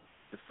Brady,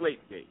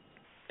 Deflategate,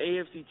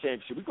 AFC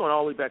Championship. We're going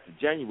all the way back to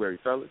January,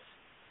 fellas.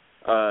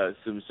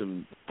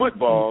 Some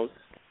footballs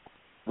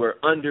were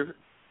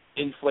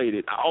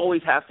underinflated. I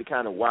always have to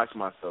kind of watch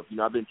myself.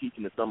 I've been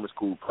teaching a summer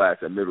school class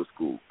at middle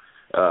school,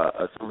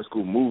 a summer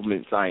school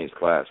movement science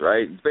class,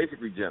 right? It's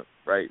basically gym,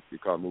 right? We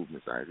call it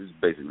movement science. This is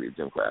basically a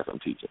gym class I'm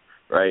teaching,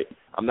 right?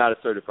 I'm not a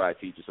certified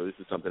teacher, so this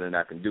is something that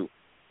I can do.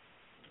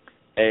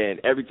 And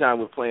every time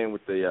we're playing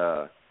with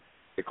the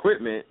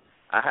equipment,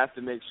 I have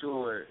to make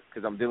sure,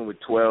 because I'm dealing with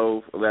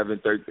 12, 11,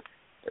 13.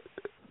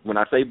 When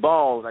I say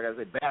balls, I got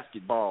to say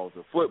basketballs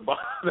or footballs.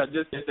 I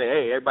just can't say,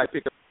 hey, everybody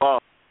pick up the ball.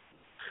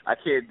 I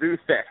can't do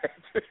that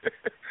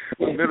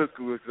with middle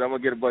schoolers because I'm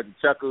going to get a bunch of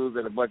chuckles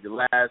and a bunch of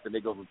laughs, and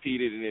they're going to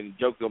repeat it, and then the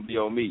joke's going to be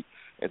on me.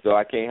 And so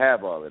I can't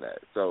have all of that.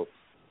 So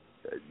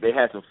they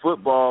had some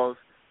footballs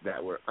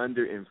that were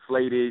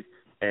underinflated,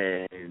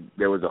 and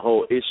there was a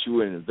whole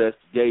issue and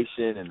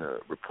investigation, and a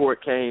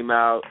report came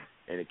out,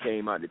 and it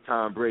came out that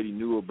Tom Brady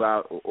knew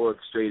about or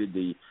orchestrated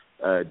the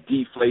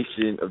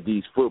deflation of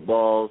these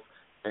footballs,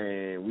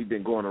 and we've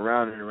been going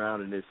around and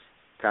around in this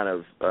kind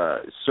of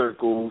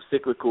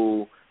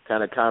cyclical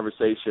kind of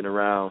conversation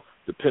around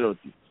the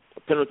penalty.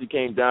 The penalty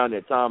came down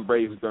that Tom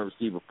Brady was going to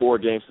receive a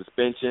 4-game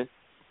suspension.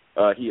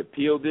 He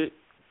appealed it.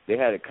 They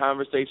had a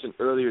conversation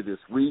earlier this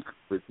week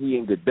with he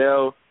and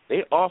Goodell.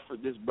 They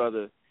offered this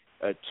brother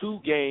a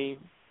 2-game.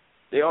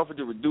 They offered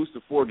to reduce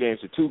the 4 games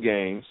to 2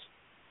 games,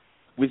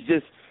 which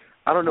just,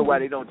 I don't know why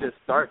they don't just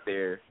start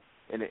there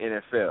in the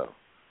NFL.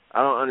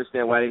 I don't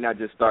understand why they're not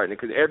just starting it,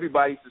 because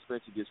everybody's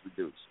suspension gets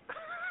reduced.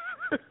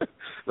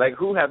 Like,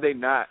 who have they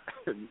not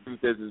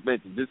reduced their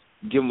suspension? Just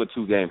give them a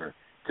 2-gamer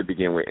to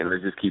begin with, and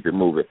let's just keep it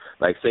moving.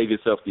 Like, save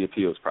yourself the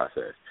appeals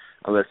process,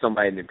 unless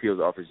somebody in the appeals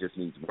office just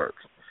needs work,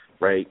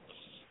 right?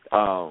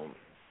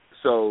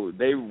 So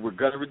they were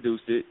going to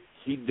reduce it.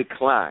 He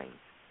declined.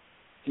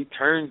 He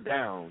turned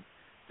down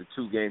the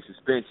 2-game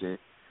suspension,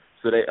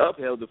 so they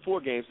upheld the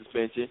 4-game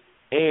suspension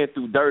and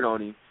threw dirt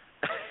on him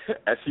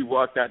as he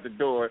walked out the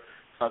door,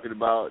 talking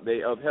about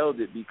they upheld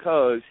it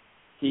because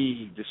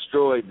he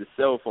destroyed the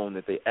cell phone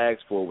that they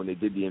asked for when they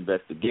did the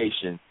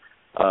investigation,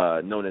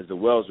 known as the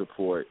Wells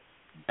Report,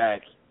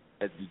 back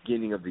at the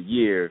beginning of the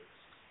year.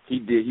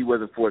 He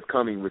wasn't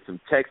forthcoming with some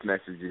text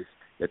messages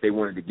that they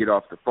wanted to get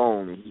off the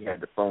phone, and he had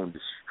the phone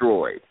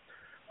destroyed.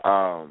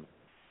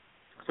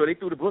 So they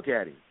threw the book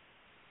at him.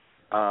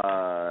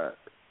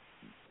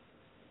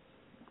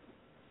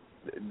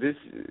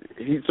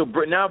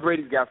 Now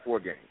Brady's got 4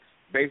 games.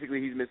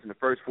 Basically, he's missing the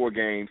first 4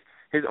 games.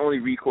 His only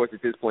recourse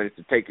at this point is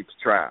to take it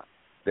to trial.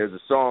 There's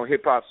a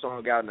hip-hop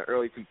song out in the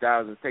early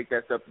 2000s, take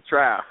that stuff to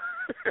trial.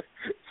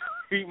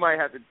 He might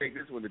have to take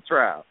this one to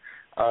trial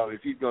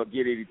if he's going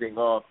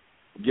to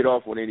get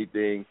off on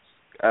anything.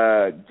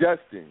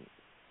 Justin,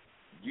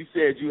 you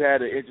said you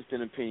had an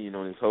interesting opinion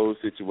on this whole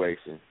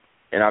situation,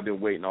 and I've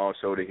been waiting all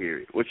show to hear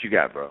it. What you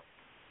got, bro?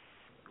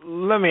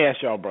 Let me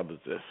ask y'all brothers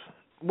this.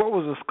 What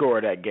was the score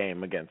of that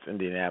game against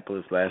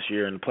Indianapolis last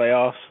year in the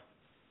playoffs?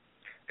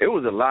 It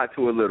was a lot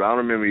to a little. I don't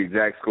remember the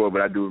exact score,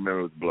 but I do remember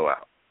it was a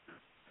blowout.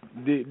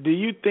 Do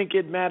you think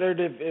it mattered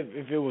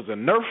if it was a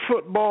Nerf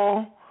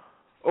football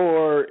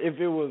or if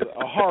it was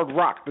a hard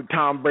rock that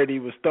Tom Brady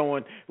was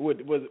throwing? Were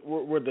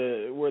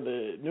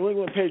the New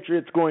England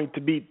Patriots going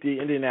to beat the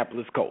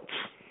Indianapolis Colts?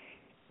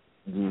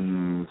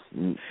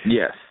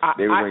 Yes.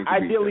 They were going to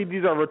ideally,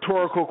 these are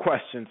rhetorical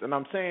questions, and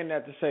I'm saying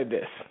that to say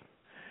this.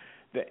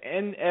 The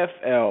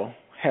NFL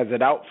has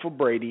it out for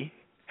Brady,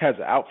 has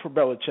it out for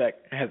Belichick,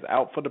 has it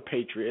out for the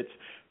Patriots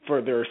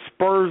for their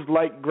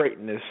Spurs-like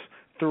greatness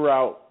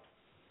throughout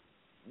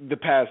the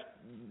past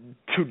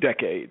 2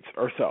 decades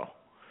or so.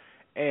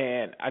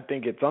 And I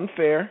think it's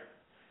unfair.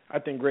 I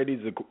think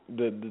Brady's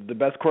the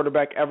best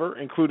quarterback ever,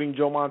 including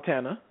Joe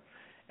Montana.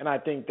 And I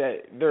think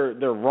that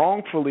they're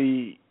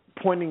wrongfully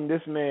pointing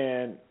this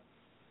man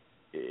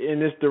in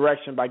this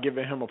direction by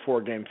giving him a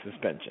 4-game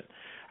suspension.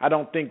 I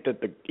don't think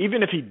that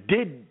even if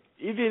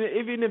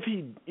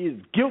he is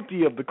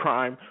guilty of the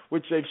crime,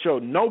 which they've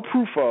showed no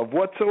proof of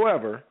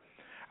whatsoever,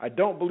 I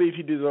don't believe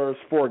he deserves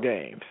 4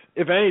 games.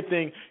 If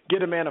anything,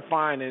 get a man a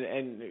fine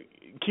and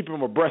keep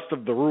him abreast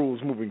of the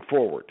rules moving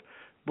forward.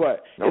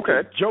 But It's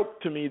a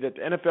joke to me that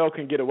the NFL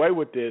can get away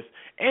with this,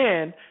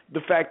 and the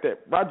fact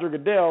that Roger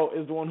Goodell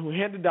is the one who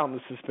handed down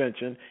the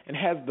suspension and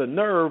has the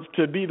nerve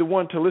to be the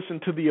one to listen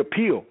to the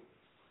appeal.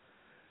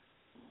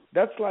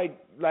 That's like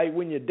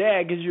when your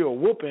dad gives you a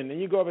whooping and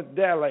you go up at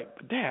Dad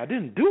like, Dad, I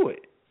didn't do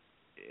it.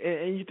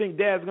 And you think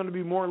Dad's going to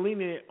be more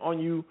lenient on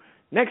you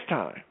next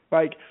time.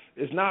 Like,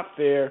 it's not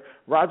fair.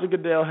 Roger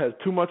Goodell has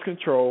too much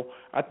control.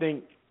 I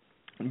think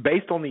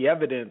based on the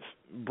evidence,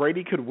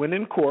 Brady could win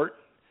in court,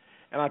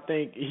 and I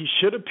think he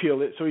should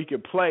appeal it so he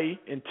could play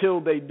until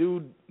they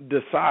do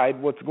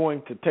decide what's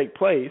going to take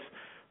place.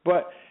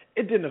 But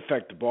it didn't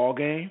affect the ball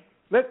game.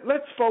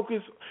 Let's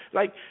focus.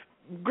 Like,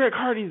 Greg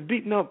Hardy's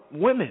beating up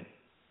women,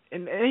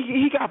 and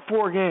he got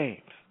 4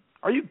 games.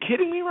 Are you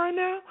kidding me right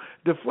now?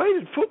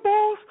 Deflated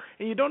footballs,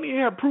 and you don't even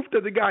have proof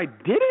that the guy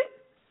did it?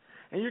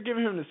 And you're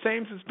giving him the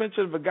same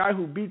suspension of a guy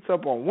who beats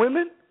up on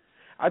women?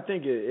 I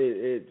think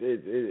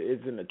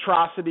it's an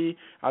atrocity.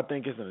 I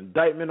think it's an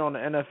indictment on the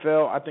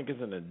NFL. I think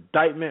it's an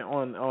indictment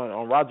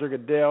on Roger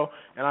Goodell,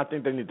 and I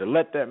think they need to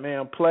let that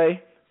man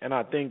play. And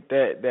I think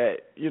that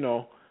you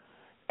know,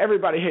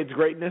 everybody hates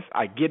greatness.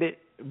 I get it,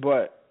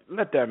 but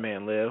let that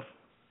man live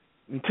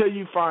until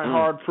you find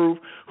hard proof.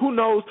 Who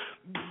knows?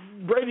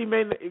 Brady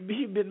may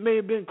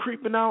have been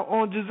creeping out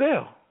on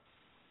Giselle.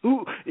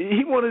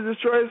 He wanted to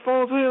destroy his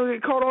phone so he don't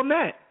get caught on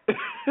that.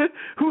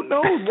 Who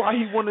knows why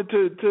he wanted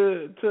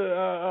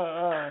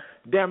to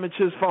damage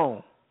his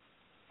phone?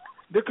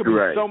 There could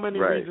be so many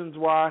reasons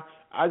why.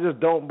 I just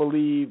don't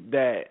believe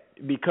that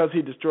because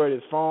he destroyed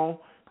his phone,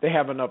 they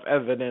have enough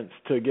evidence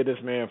to get this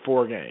man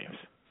 4 games.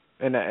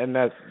 And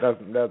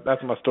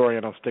that's my story,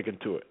 and I'm sticking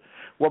to it.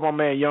 What my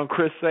man Young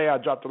Chris say, I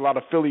dropped a lot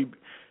of Philly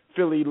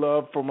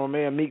love for my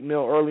man Meek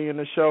Mill early in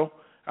the show.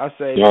 I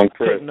say,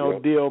 take no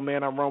deal,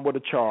 man. I run with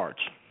a charge.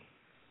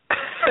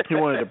 He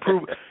wanted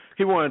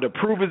to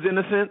prove his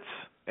innocence,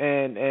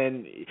 and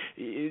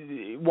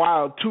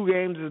while 2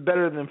 games is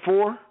better than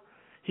 4,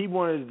 he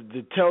wanted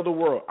to tell the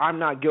world, I'm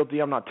not guilty.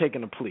 I'm not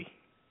taking a plea.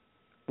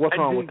 What's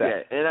wrong with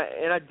that? And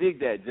I dig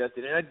that,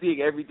 Justin. And I dig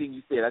everything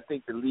you said. I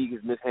think the league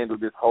has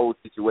mishandled this whole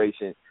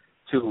situation.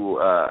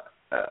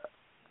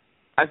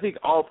 I think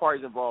all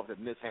parties involved have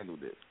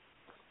mishandled this.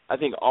 I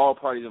think all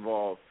parties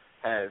involved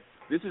have.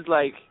 This is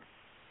like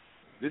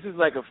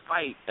a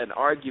fight, an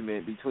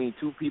argument between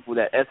 2 people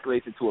that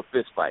escalates into a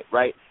fist fight,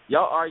 right?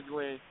 Y'all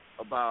arguing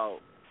about,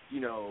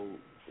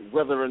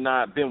 whether or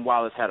not Ben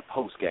Wallace had a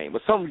post game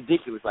or something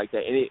ridiculous like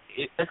that, and it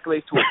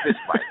escalates to a fist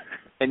fight.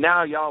 And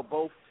now y'all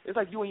both, it's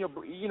like you and your,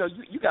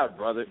 you got a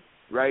brother,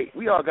 right?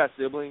 We all got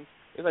siblings.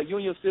 It's like you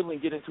and your sibling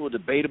get into a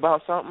debate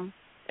about something,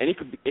 and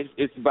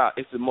it's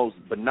the most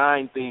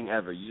benign thing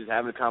ever. You're just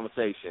having a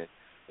conversation,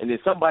 and then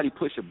somebody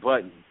push a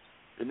button,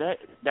 and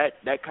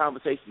that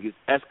conversation gets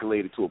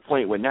escalated to a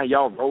point where now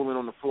y'all rolling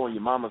on the floor in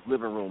your mama's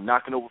living room,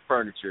 knocking over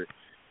furniture,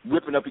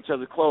 whipping up each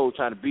other's clothes,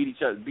 trying to beat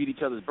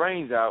each other's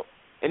brains out,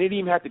 and it didn't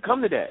even have to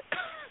come to that.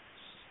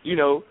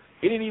 It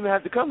didn't even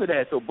have to come to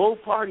that. So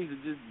both parties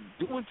are just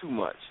doing too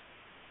much.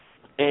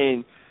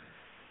 And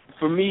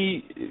for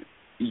me,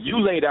 you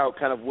laid out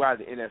kind of why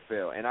the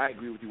NFL, and I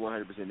agree with you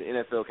 100%, the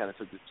NFL kind of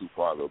took this too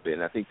far a little bit.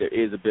 And I think there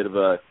is a bit of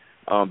a,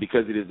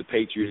 because it is the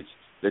Patriots,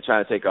 they're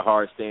trying to take a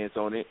hard stance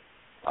on it.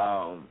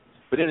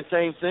 But in the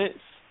same sense,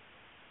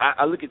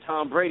 I look at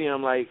Tom Brady and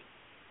I'm like,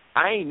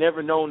 I ain't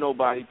never known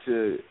nobody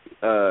to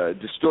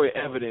destroy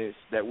evidence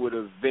that would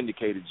have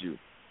vindicated you,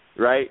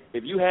 right?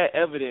 If you had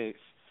evidence,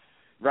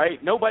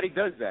 right, nobody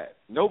does that.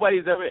 Nobody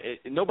in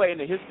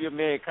the history of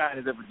mankind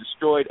has ever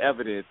destroyed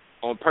evidence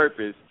on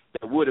purpose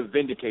that would have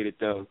vindicated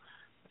them.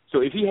 So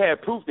if he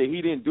had proof that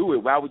he didn't do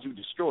it, why would you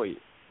destroy it?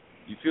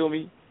 You feel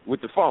me?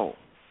 With the phone,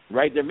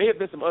 right? There may have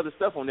been some other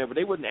stuff on there, but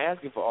they wasn't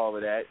asking for all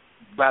of that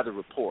by the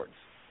reports.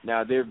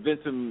 Now there's been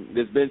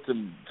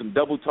some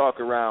double talk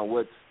around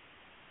what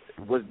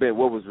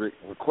was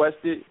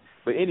requested,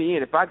 but in the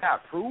end, if I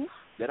got proof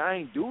that I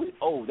ain't do it,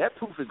 that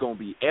proof is gonna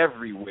be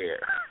everywhere.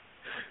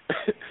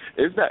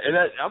 It's not, and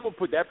I'm gonna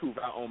put that proof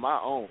out on my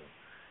own.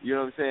 You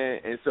know what I'm saying?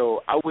 And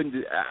so I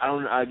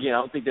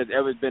don't think there's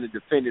ever been a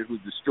defendant who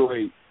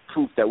destroyed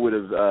proof that would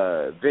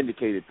have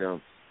vindicated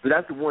them. So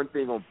that's the one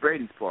thing on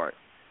Brady's part.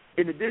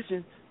 In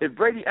addition, if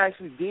Brady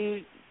actually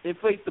did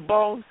inflate the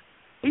balls,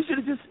 he should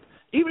have just.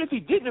 Even if he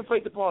didn't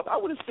inflate the balls, I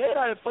would have said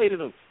I inflated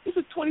them. It's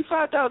a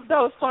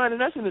 $25,000 fine,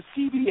 and that's in the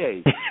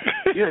CBA.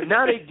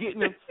 Now they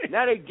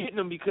getting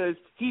him because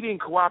he didn't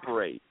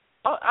cooperate.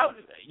 I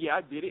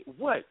did it.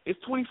 What? It's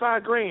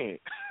 $25,000.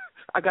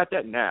 I got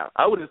that now.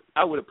 I would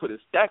have put a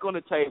stack on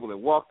the table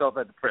and walked off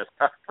at the press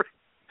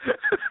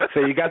conference. So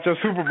you got your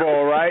Super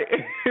Bowl, right?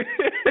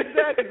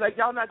 Exactly. Like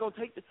y'all not gonna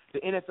take the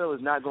NFL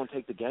is not gonna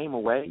take the game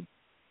away.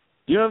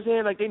 You know what I'm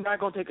saying? Like they're not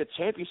gonna take a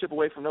championship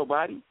away from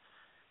nobody.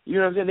 You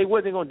know what I'm saying? They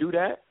wasn't going to do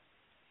that.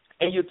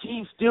 And your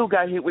team still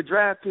got hit with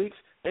draft picks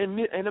and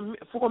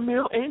 $4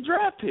 million and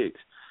draft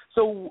picks.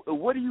 So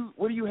what are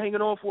you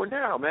hanging on for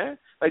now, man?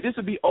 Like this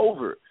would be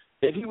over.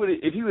 If he would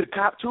have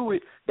copped to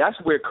it, that's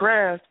where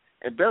Kraft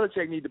and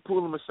Belichick need to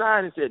pull him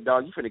aside and said,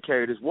 "Dog, you finna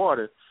carry this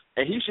water."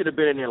 And he should have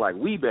been in there like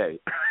Weebay.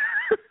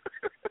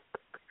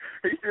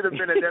 He should have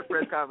been at that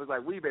press conference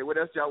like, Weebay, what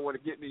else y'all want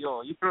to get me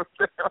on? You know what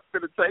I'm saying?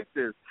 I'm finna take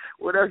this.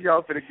 What else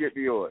y'all finna get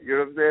me on? You know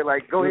what I'm saying?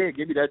 Like, go ahead,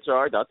 give me that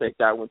charge. I'll take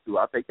that one too.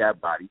 I'll take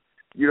that body.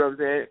 You know what I'm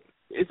saying?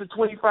 It's a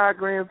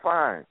 $25,000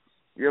 fine.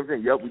 You know what I'm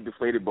saying? Yup, we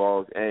deflated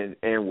balls, and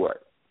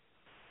what?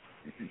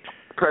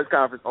 Press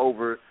conference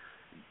over.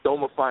 Throw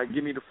my fine.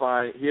 Give me the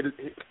fine.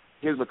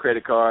 Here's my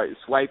credit card.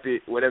 Swipe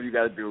it. Whatever you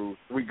got to do.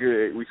 We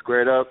good. We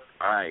squared up.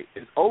 All right.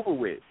 It's over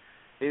with.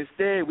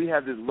 Instead, we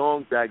have this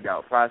long,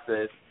 dragged-out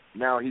process.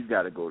 Now he's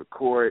got to go to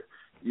court.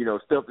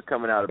 Stuff is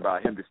coming out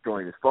about him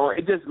destroying his phone.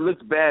 It just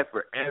looks bad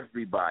for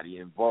everybody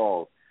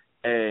involved,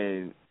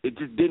 and it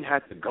just didn't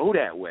have to go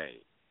that way.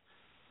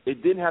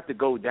 It didn't have to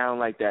go down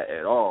like that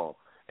at all,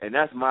 and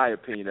that's my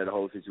opinion of the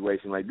whole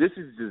situation. Like, this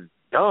is just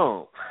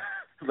dumb.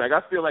 Like,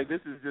 I feel like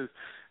this is just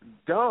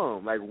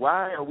dumb. Like,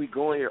 why are we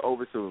going here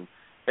over some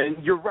 –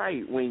 and you're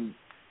right, when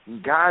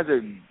guys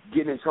are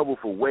getting in trouble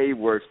for way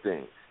worse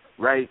things,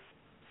 right?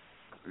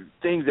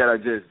 Things that are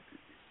just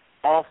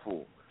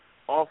awful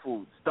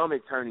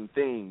stomach-turning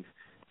things,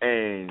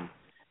 and,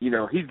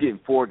 he's getting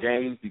 4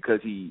 games because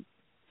he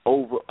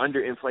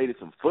underinflated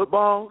some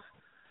footballs,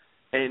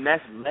 and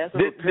that's less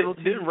of a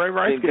penalty. Didn't Ray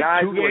Rice get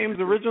 2 games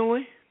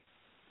originally?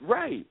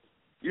 Right.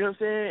 You know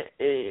what I'm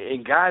saying?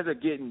 And guys are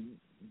getting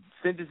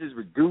sentences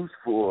reduced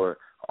for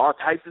all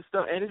types of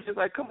stuff. And it's just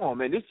like, come on,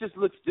 man, this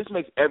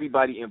makes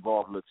everybody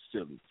involved look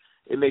silly.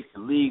 It makes the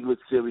league look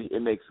silly.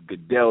 It makes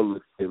Goodell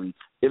look silly.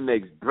 It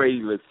makes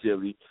Brady look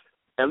silly.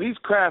 At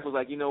least Kraft was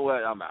like, you know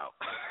what, I'm out.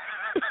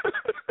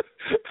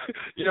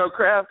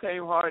 Kraft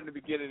came hard in the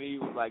beginning, and he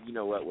was like, you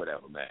know what,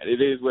 whatever, man.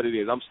 It is what it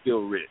is. I'm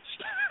still rich.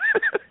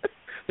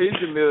 Here's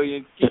 $1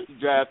 million. Keep the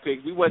draft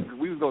picks. We was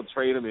going to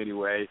trade him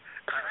anyway.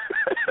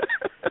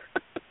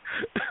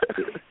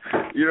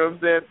 You know what I'm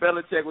saying?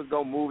 Belichick was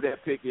going to move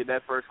that pick in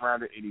that first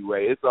rounder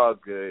anyway. It's all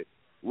good.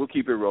 We'll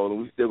keep it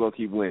rolling. We still going to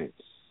keep winning.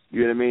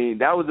 You know what I mean?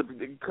 That was the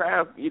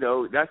Kraft,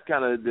 that's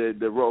kind of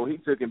the role he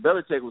took. And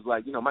Belichick was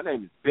like, my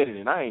name is Bennett,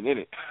 and I ain't in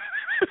it.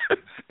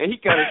 And he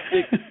kind of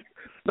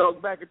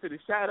snuck back into the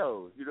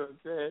shadows. You know what I'm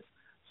saying?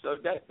 So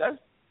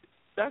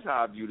that's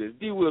how I view this.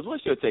 D. Wills,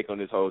 what's your take on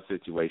this whole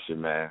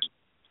situation, man?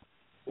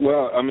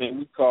 Well, I mean,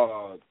 we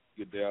call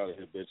Goodell a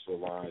habitual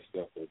line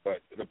stuffer,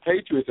 but the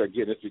Patriots are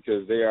getting this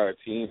because they are a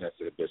team that's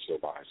a habitual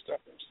line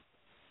stuffers.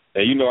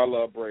 And I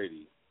love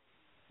Brady,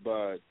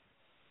 but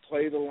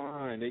play the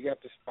line. They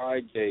got the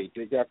Spygate.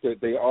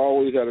 They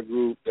always had a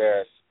group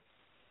that's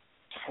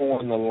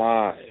towing the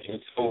line. And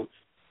so,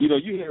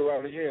 you hear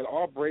around the head,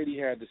 all Brady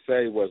had to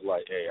say was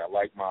like, hey, I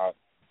like my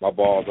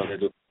balls under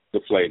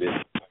deflated.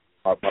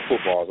 My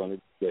football's under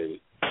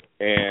deflated.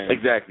 And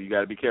exactly, you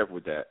got to be careful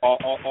with that. All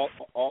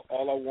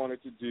I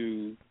wanted to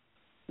do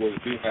was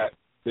do that.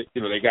 They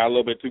got a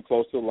little bit too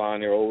close to the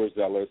line. They're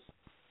overzealous.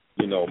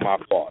 My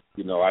fault.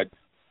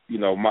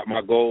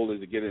 My goal is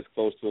to get as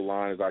close to the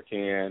line as I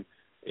can.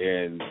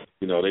 And,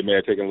 they may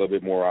have taken a little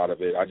bit more out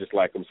of it. I just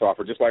like them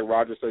softer, just like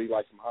Roger said he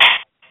likes them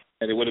hot.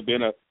 And it would have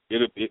been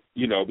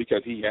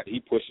because he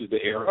pushes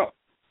the air up.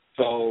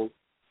 So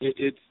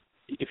if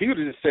he would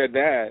have just said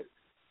that,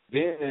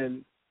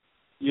 then,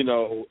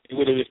 it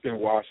would have just been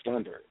washed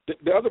under.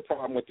 The other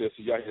problem with this,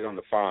 y'all hit on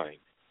the fine,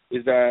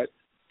 is that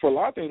for a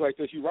lot of things like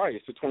this, you're right,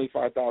 it's a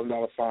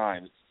 $25,000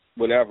 fine,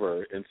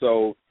 whatever. And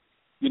so,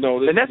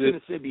 and that's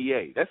in the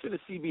CBA. That's in the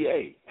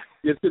CBA.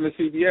 It's in the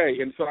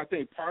CBA. And so I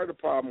think part of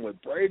the problem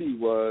with Brady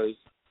was,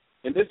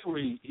 and this is where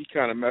he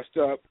kind of messed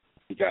up,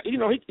 he got, he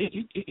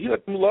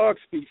let them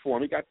lugs speak for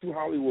him. He got through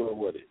Hollywood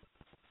with it.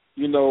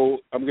 I'm going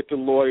to get the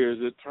lawyers,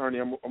 the attorney.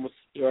 And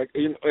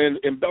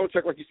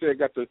Belichick, like you said,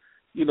 got the,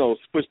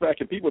 push back.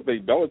 And people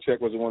think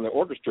Belichick was the one that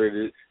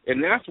orchestrated it.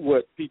 And that's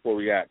what people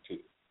react to.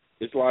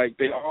 It's like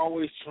they're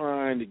always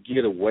trying to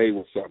get away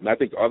with something. I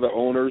think other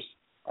owners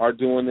are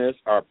doing this,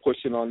 are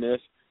pushing on this,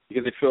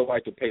 because they feel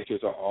like the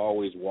Patriots are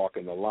always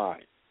walking the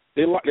line.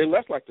 They're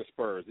less like the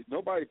Spurs.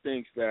 Nobody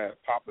thinks that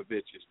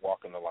Popovich is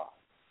walking the line.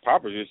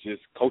 Popovich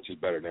just coaches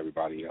better than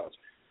everybody else.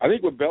 I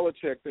think with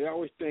Belichick, they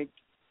always think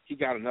he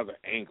got another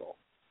angle.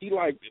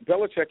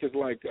 Belichick is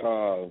like,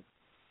 Karl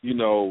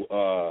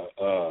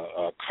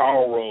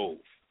Rove.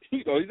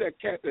 He's that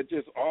cat that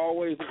just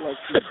always is like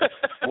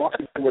he's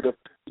walking toward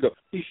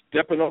he's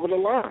stepping over the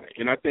line.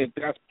 And I think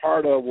that's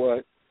part of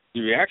what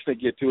the reaction they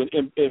get to.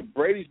 And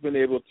Brady's been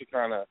able to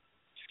kind of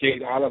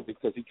skate out of it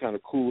because he kind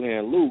of cool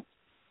hand Luke.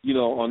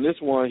 On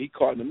this one, he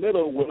caught in the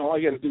middle when all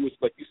he had to do was,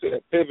 like you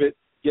said, pivot,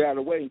 get out of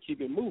the way, and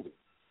keep it moving.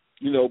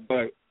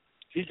 But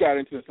he got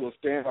into this little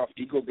standoff.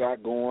 Ego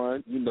got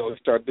going. He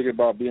started thinking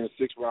about being a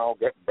 6th round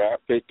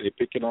draft pick. They're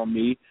picking on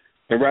me.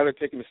 And rather than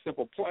taking a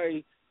simple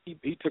play,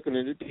 he took it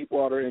into deep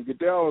water. And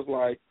Goodell was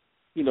like,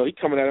 he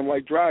coming at him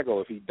like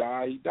Drago. If he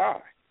die, he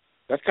die.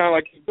 That's kind of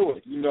like you do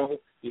it.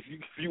 If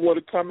you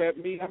want to come at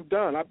me, I'm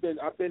done. I've been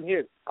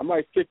hit. I'm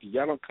like 50.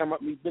 Y'all don't come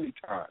at me many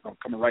times. I'm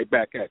coming right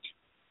back at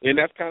you. And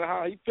that's kind of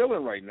how he's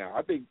feeling right now.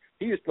 I think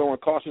he is throwing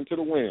caution to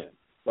the wind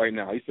right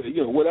now. He said,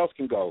 what else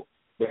can go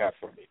bad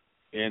for me?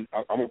 And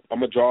I'm going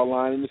to draw a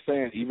line in the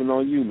sand, even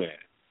on you, man.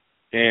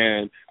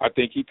 And I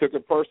think he took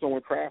it personal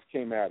when Kraft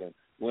came at him,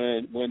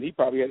 when he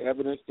probably had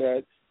evidence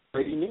that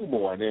Brady knew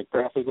more, and then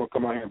Kraft was going to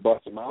come out here and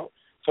bust him out.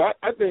 So I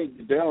think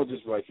Goodell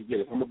just like, forget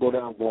it. If I'm going to go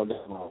down, I'm going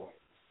down my way.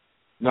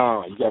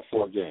 No, you got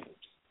 4 games.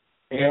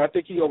 And I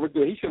think he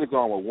overdid it. He should have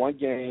gone with 1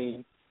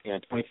 game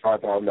and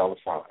 $25,000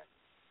 fine.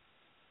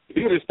 If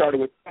he would have started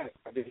with that,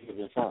 I think he would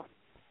have been fine.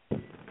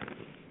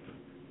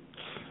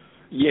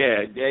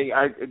 Yeah,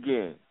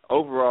 again,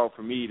 overall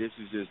for me, this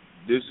is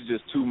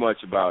just too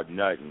much about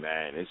nothing,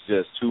 man. It's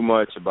just too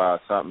much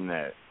about something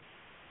that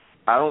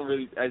I don't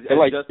really.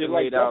 Justin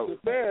laid out.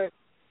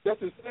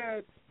 Justin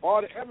said,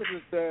 all the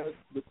evidence says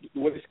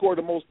when they scored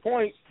the most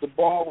points, the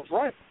ball was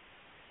right.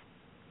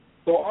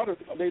 So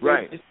they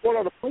scored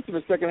all the points in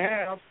the second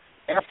half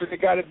after they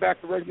got it back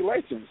to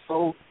regulation.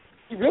 So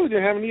he really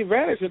didn't have any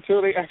advantage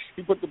until they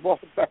actually put the ball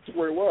back to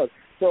where it was.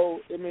 So,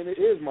 I mean, it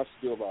is much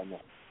still about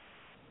nothing.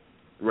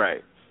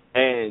 Right.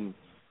 And,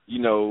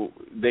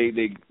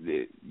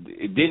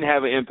 it didn't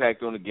have an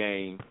impact on the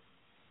game.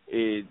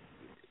 They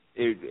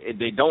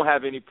don't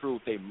have any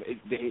proof.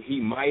 He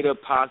might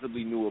have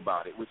possibly knew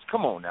about it, which,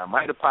 come on now,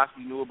 might have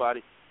possibly knew about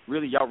it.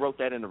 Really, y'all wrote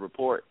that in the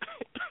report.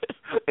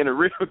 In a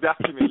real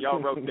document,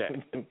 y'all wrote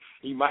that.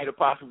 He might have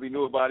possibly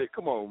knew about it.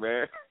 Come on,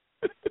 man.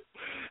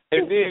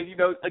 And then,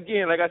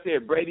 again, like I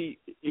said, Brady,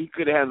 he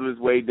could have handled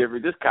this way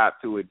different. Just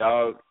cop to it,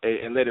 dog,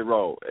 and let it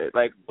roll.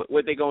 Like,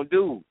 what they gonna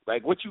do?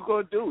 Like, what you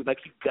gonna do? Like,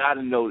 you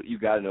gotta know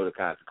the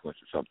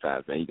consequences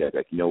sometimes, man. You gotta,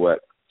 like, you know what?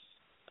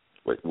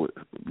 What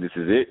this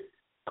is it?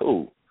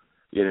 Cool.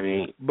 You know what I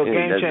mean? But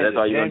That's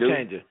all you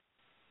gonna do?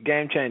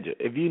 Game changer.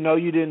 If you know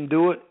you didn't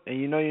do it and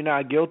you know you're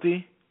not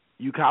guilty,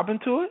 you copping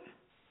to it?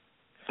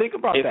 Think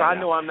about that. If I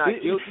know I'm not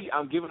guilty,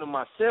 I'm giving them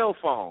my cell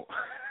phone.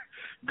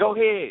 Go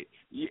ahead.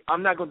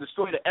 I'm not going to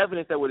destroy the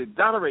evidence that would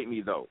exonerate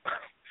me, though.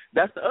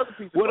 That's the other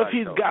piece of What if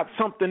he's got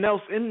something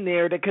else in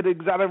there that could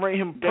exonerate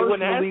him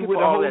personally with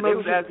a whole They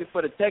was asking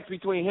for the text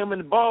between him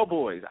and the ball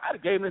boys. I'd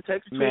have gave him the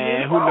text between him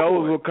and the ball boys. Man, who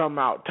knows what come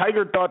out.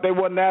 Tiger thought they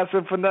wasn't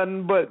asking for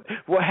nothing but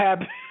what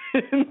happened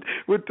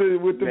with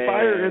the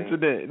fire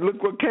incident.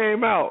 Look what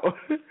came out.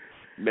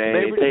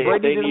 Man,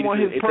 Brady didn't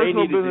want his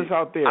personal business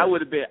out there. I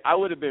would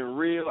have been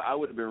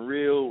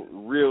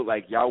real,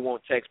 like, y'all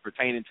want text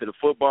pertaining to the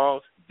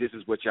footballs, this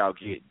is what y'all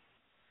get.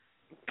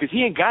 Because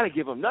he ain't got to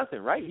give them nothing,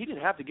 right? He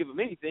didn't have to give them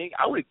anything.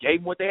 I would have gave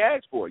them what they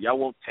asked for. Y'all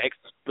want text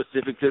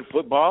specific to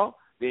football?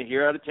 Then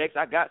here are the texts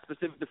I got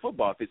specific to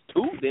football. If it's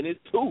 2, then it's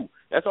 2.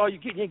 That's all you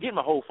get. You ain't getting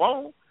my whole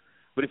phone.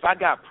 But if I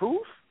got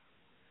proof,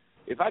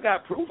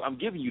 I'm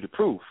giving you the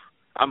proof.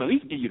 I'm at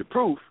least give you the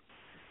proof.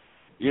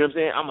 You know what I'm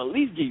saying? I'm at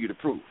least give you the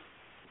proof.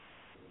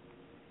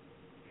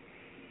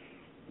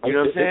 You know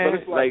what I'm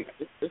saying?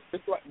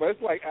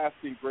 It's like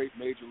asking great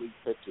major league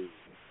pitchers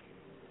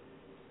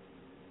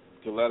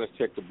to let us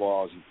check the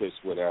balls you pitch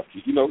with after.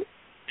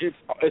 This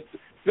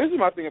is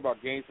my thing about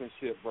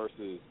gamesmanship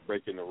versus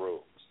breaking the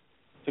rules.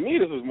 To me,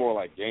 this was more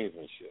like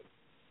gamesmanship,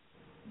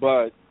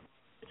 but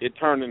it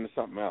turned into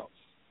something else.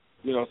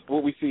 It's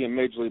what we see in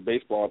Major League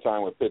Baseball all the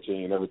time with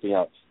pitching and everything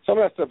else. Some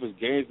of that stuff is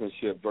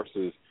gamesmanship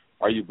versus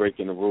are you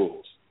breaking the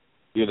rules?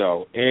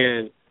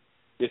 And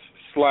it's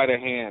sleight of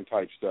hand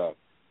type stuff.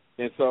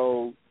 And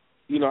so,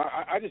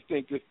 I just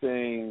think this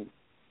thing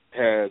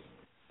has.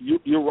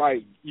 You're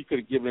right. You could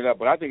have given it up,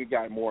 but I think it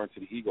got more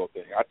into the ego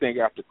thing. I think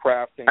after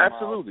Kraft came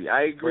absolutely, out,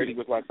 I agree. Brady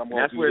was like,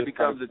 that's where it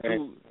becomes the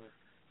two.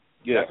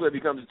 Yeah. That's where it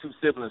becomes the two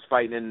siblings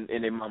fighting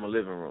in their mama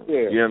living room.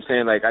 Yeah. You know what I'm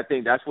saying? Like, I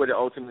think that's what it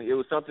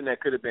was something that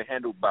could have been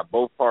handled by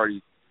both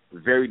parties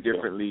very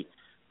differently.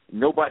 Yeah.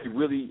 Nobody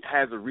really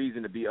has a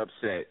reason to be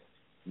upset.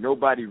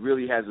 Nobody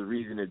really has a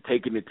reason to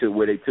taking it to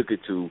where they took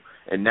it to,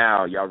 and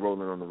now y'all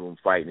rolling on the room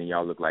fighting and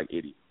y'all look like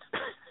idiots.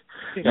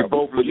 You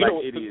both look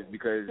like idiots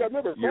because, you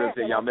know what I'm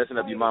saying, y'all messing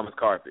up your mama's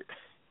carpet.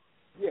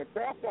 Yeah,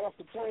 Kraft got off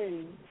the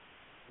plane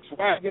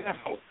swagging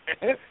out.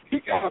 He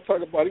got out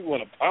talking about he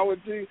want an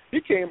apology. He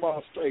came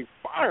out straight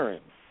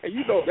firing. And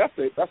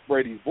that's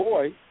Brady's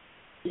boy.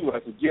 He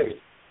has to get it.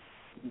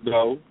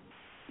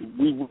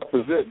 We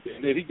represent.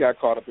 And then he got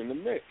caught up in the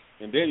mix.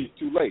 And then he's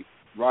too late.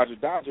 Roger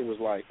Dodger was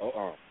like,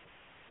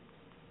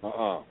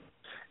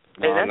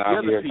 And that's the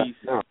other piece.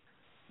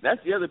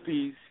 That's the other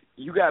piece.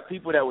 You got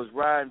people that was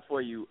riding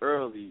for you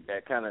early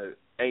that kind of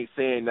ain't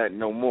saying nothing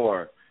no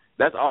more.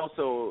 That's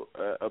also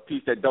a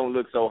piece that don't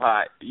look so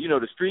hot.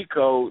 The street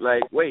code,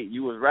 like, wait,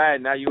 you was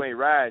riding, now you ain't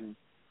riding.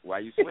 Why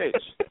you switch?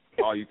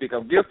 Oh, you think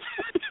I'm guilty?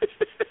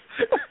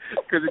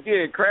 Because,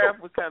 again,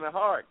 Kraft was kind of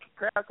hard.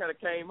 Kraft kind of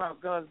came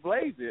out guns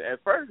blazing.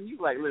 At first, he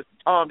was like, listen,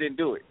 Tom didn't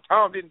do it.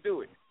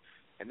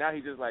 And now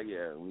he's just like,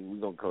 yeah,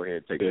 we're going to go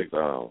ahead and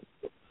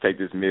take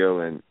this meal,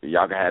 and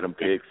y'all can have them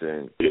picks,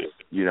 and,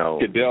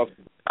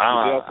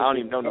 I don't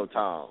even know no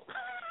Tom.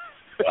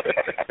 But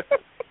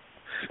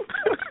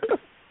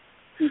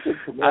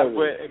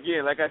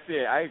again, like I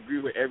said, I agree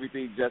with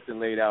everything Justin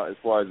laid out as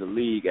far as the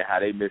league and how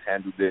they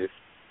mishandled this.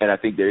 And I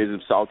think there is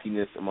some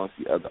saltiness amongst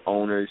the other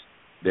owners.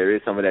 There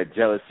is some of that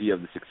jealousy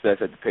of the success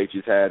that the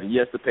Patriots have. And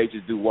yes, the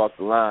Patriots do walk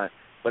the line,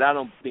 but I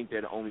don't think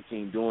they're the only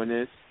team doing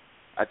this.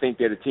 I think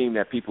they're the team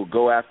that people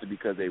go after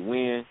because they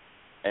win,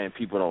 and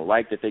people don't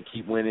like that they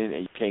keep winning,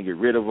 and you can't get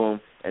rid of them,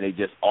 and they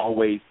just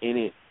always in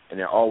it. And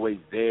they're always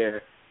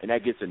there, and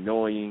that gets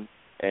annoying.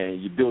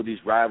 And you build these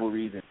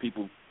rivalries, and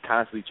people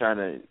constantly trying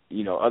to,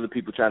 other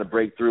people trying to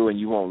break through, and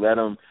you won't let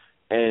them.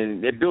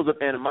 And it builds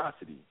up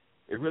animosity.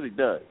 It really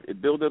does.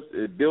 It builds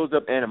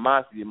up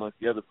animosity amongst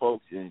the other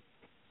folks. And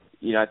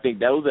I think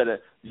those are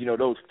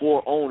those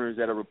 4 owners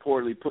that are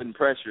reportedly putting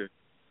pressure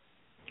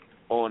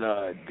on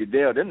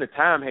Goodell. Them the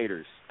time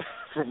haters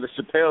from the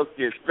Chappelle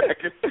skits back.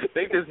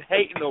 They just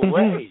hating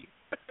away.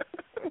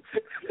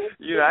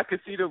 I could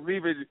see them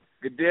leaving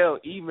Goodell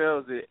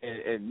emails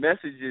and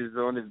messages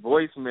on his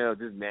voicemail.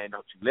 Just, man,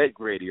 don't you let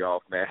Grady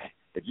off, man.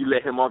 If you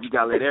let him off, you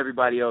got to let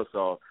everybody else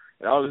off.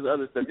 And all this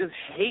other stuff. Just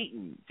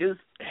hating. Just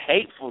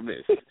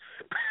hatefulness.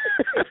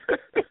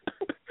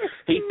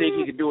 He think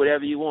he can do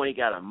whatever you want. He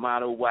got a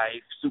model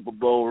wife, Super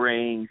Bowl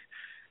rings,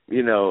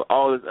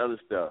 all this other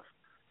stuff.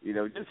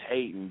 Just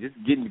hating. Just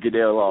getting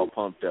Goodell all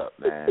pumped up,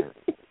 man.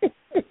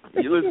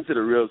 You listen to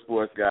the Real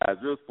Sports Guys,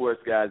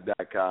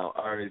 realsportsguys.com,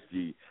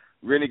 RSG,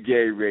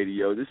 Renegade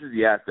Radio. This is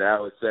the After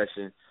Hours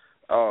session.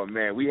 Oh,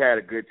 man, we had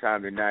a good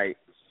time tonight.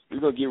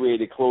 We're going to get ready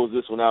to close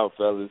this one out,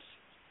 fellas.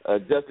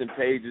 Dustin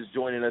Page is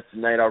joining us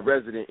tonight, our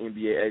resident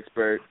NBA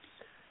expert.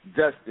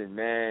 Dustin,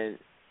 man,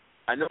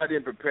 I know I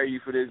didn't prepare you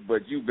for this,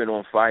 but you've been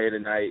on fire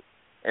tonight,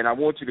 and I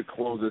want you to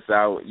close us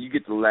out. You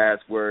get the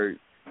last word.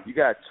 You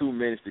got 2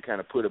 minutes to kind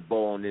of put a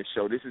bow on this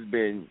show. This has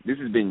been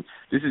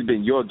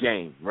your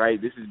game, right?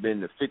 This has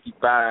been the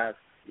 55.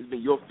 This has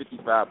been your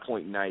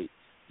 55-point night.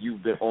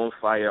 You've been on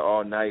fire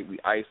all night. We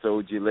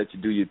ISO'd you, let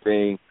you do your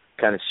thing,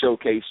 kind of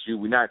showcased you.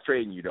 We're not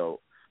trading you, though.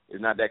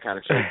 It's not that kind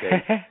of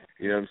showcase.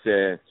 You know what I'm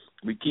saying?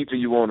 We keeping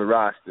you on the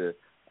roster.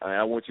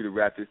 I want you to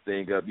wrap this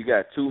thing up. You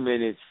got 2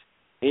 minutes.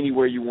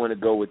 Anywhere you want to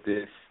go with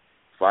this,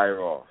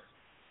 fire off.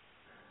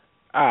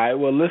 All right,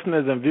 well,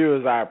 listeners and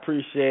viewers, I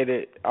appreciate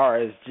it.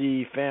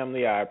 RSG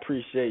family, I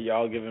appreciate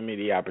y'all giving me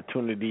the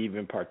opportunity to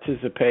even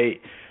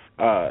participate.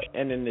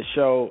 Ending the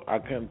show, I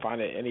couldn't find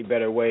it any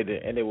better way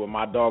to end it with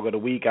my dog of the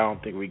week. I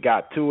don't think we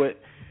got to it.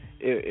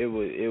 It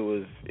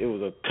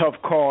was a tough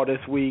call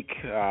this week.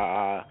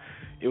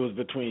 It was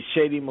between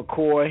Shady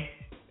McCoy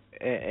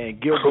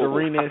and Gilbert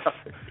Arenas.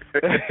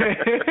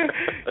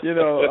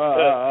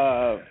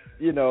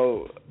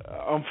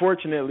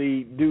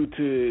 Unfortunately, due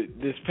to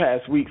this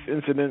past week's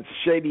incidents,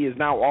 Shady is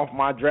now off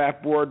my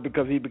draft board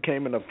because he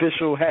became an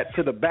official hat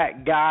to the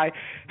back guy.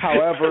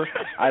 However,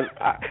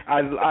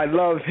 I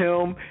love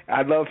him.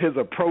 I love his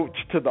approach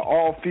to the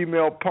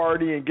all-female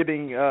party and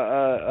getting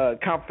a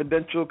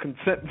confidential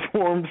consent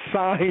form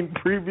signed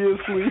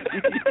previously.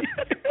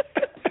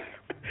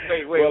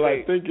 Wait.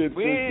 I think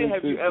when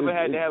have you ever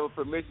had to have a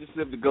permission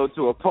slip to go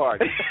to a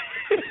party?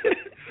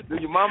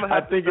 Your mama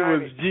I think it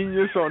was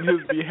genius on his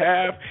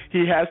behalf.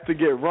 He has to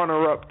get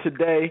runner-up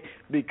today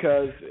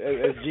because,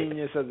 as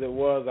genius as it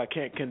was, I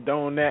can't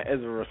condone that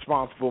as a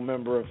responsible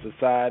member of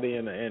society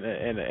and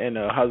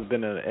a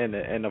husband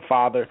and a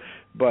father.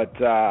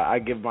 But I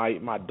give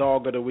my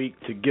dog of the week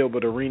to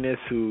Gilbert Arenas,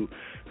 who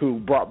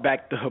brought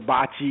back the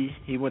hibachi.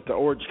 He went to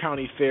Orange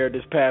County Fair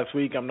this past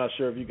week. I'm not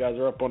sure if you guys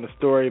are up on the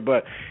story,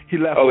 but he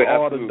left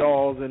all the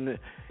dolls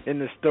in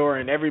the store,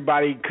 and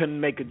everybody couldn't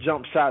make a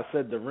jump shot,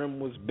 said the rim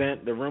was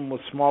bent, the rim was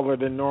smaller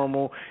than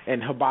normal,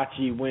 and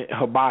hibachi went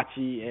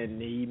hibachi,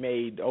 and he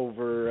made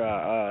over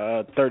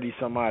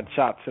 30-some-odd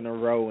shots in a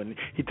row, and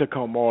he took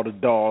home all the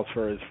dolls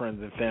for his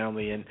friends and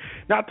family, and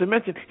not to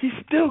mention, he's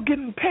still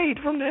getting paid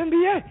from the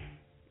NBA.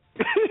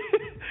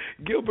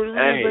 Gilbert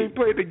Arenas ain't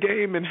played the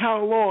game in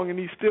how long, and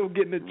he's still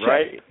getting a check.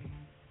 Right.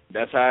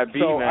 That's how it be,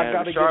 so man. I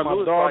got to give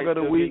my dog of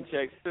the week.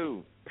 Checks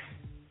too.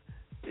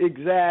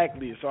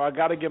 Exactly. So I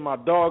got to give my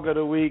dog of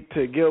the week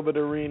to Gilbert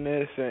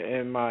Arenas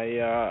and my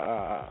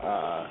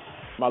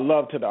my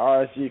love to the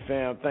RSG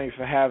fam. Thanks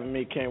for having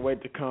me. Can't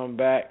wait to come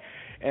back.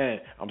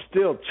 And I'm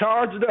still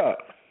charged up.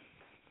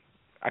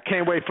 I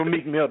can't wait for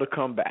Meek Mill to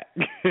come back.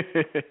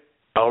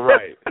 All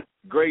right.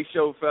 Great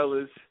show,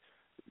 fellas.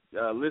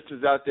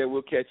 Listeners out there,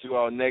 we'll catch you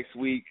all next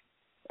week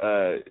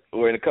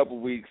or in a couple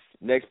weeks.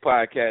 Next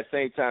podcast,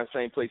 same time,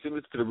 same place. You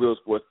listen to the Real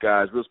Sports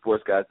Guys,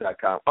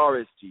 realsportsguys.com,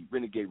 RSG,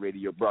 Renegade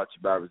Radio, brought to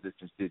you by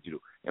Resistance Digital.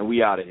 And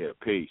we out of here.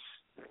 Peace.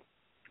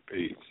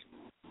 Peace.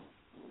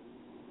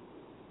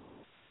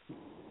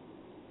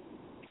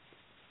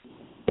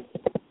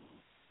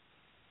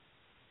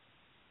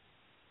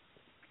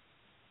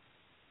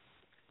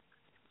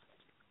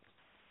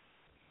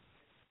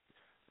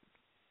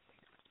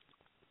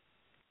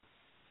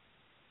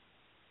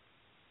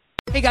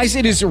 Hey guys,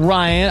 it is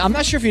Ryan. I'm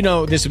not sure if you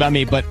know this about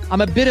me, but I'm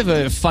a bit of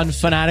a fun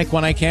fanatic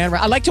when I can.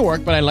 I like to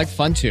work, but I like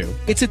fun too.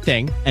 It's a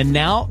thing. And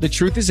now the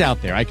truth is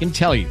out there. I can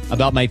tell you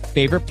about my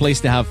favorite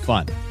place to have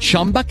fun.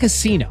 Chumba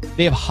Casino.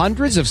 They have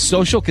hundreds of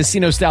social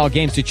casino style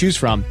games to choose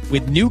from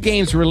with new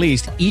games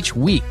released each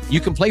week. You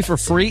can play for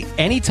free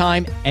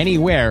anytime,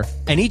 anywhere.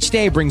 And each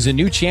day brings a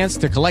new chance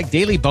to collect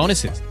daily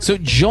bonuses. So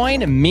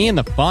join me in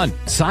the fun.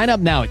 Sign up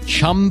now at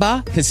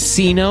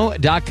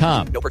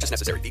ChumbaCasino.com. No purchase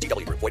necessary.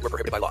 VGW. Void where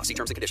prohibited by law. See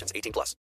terms and conditions. 18+.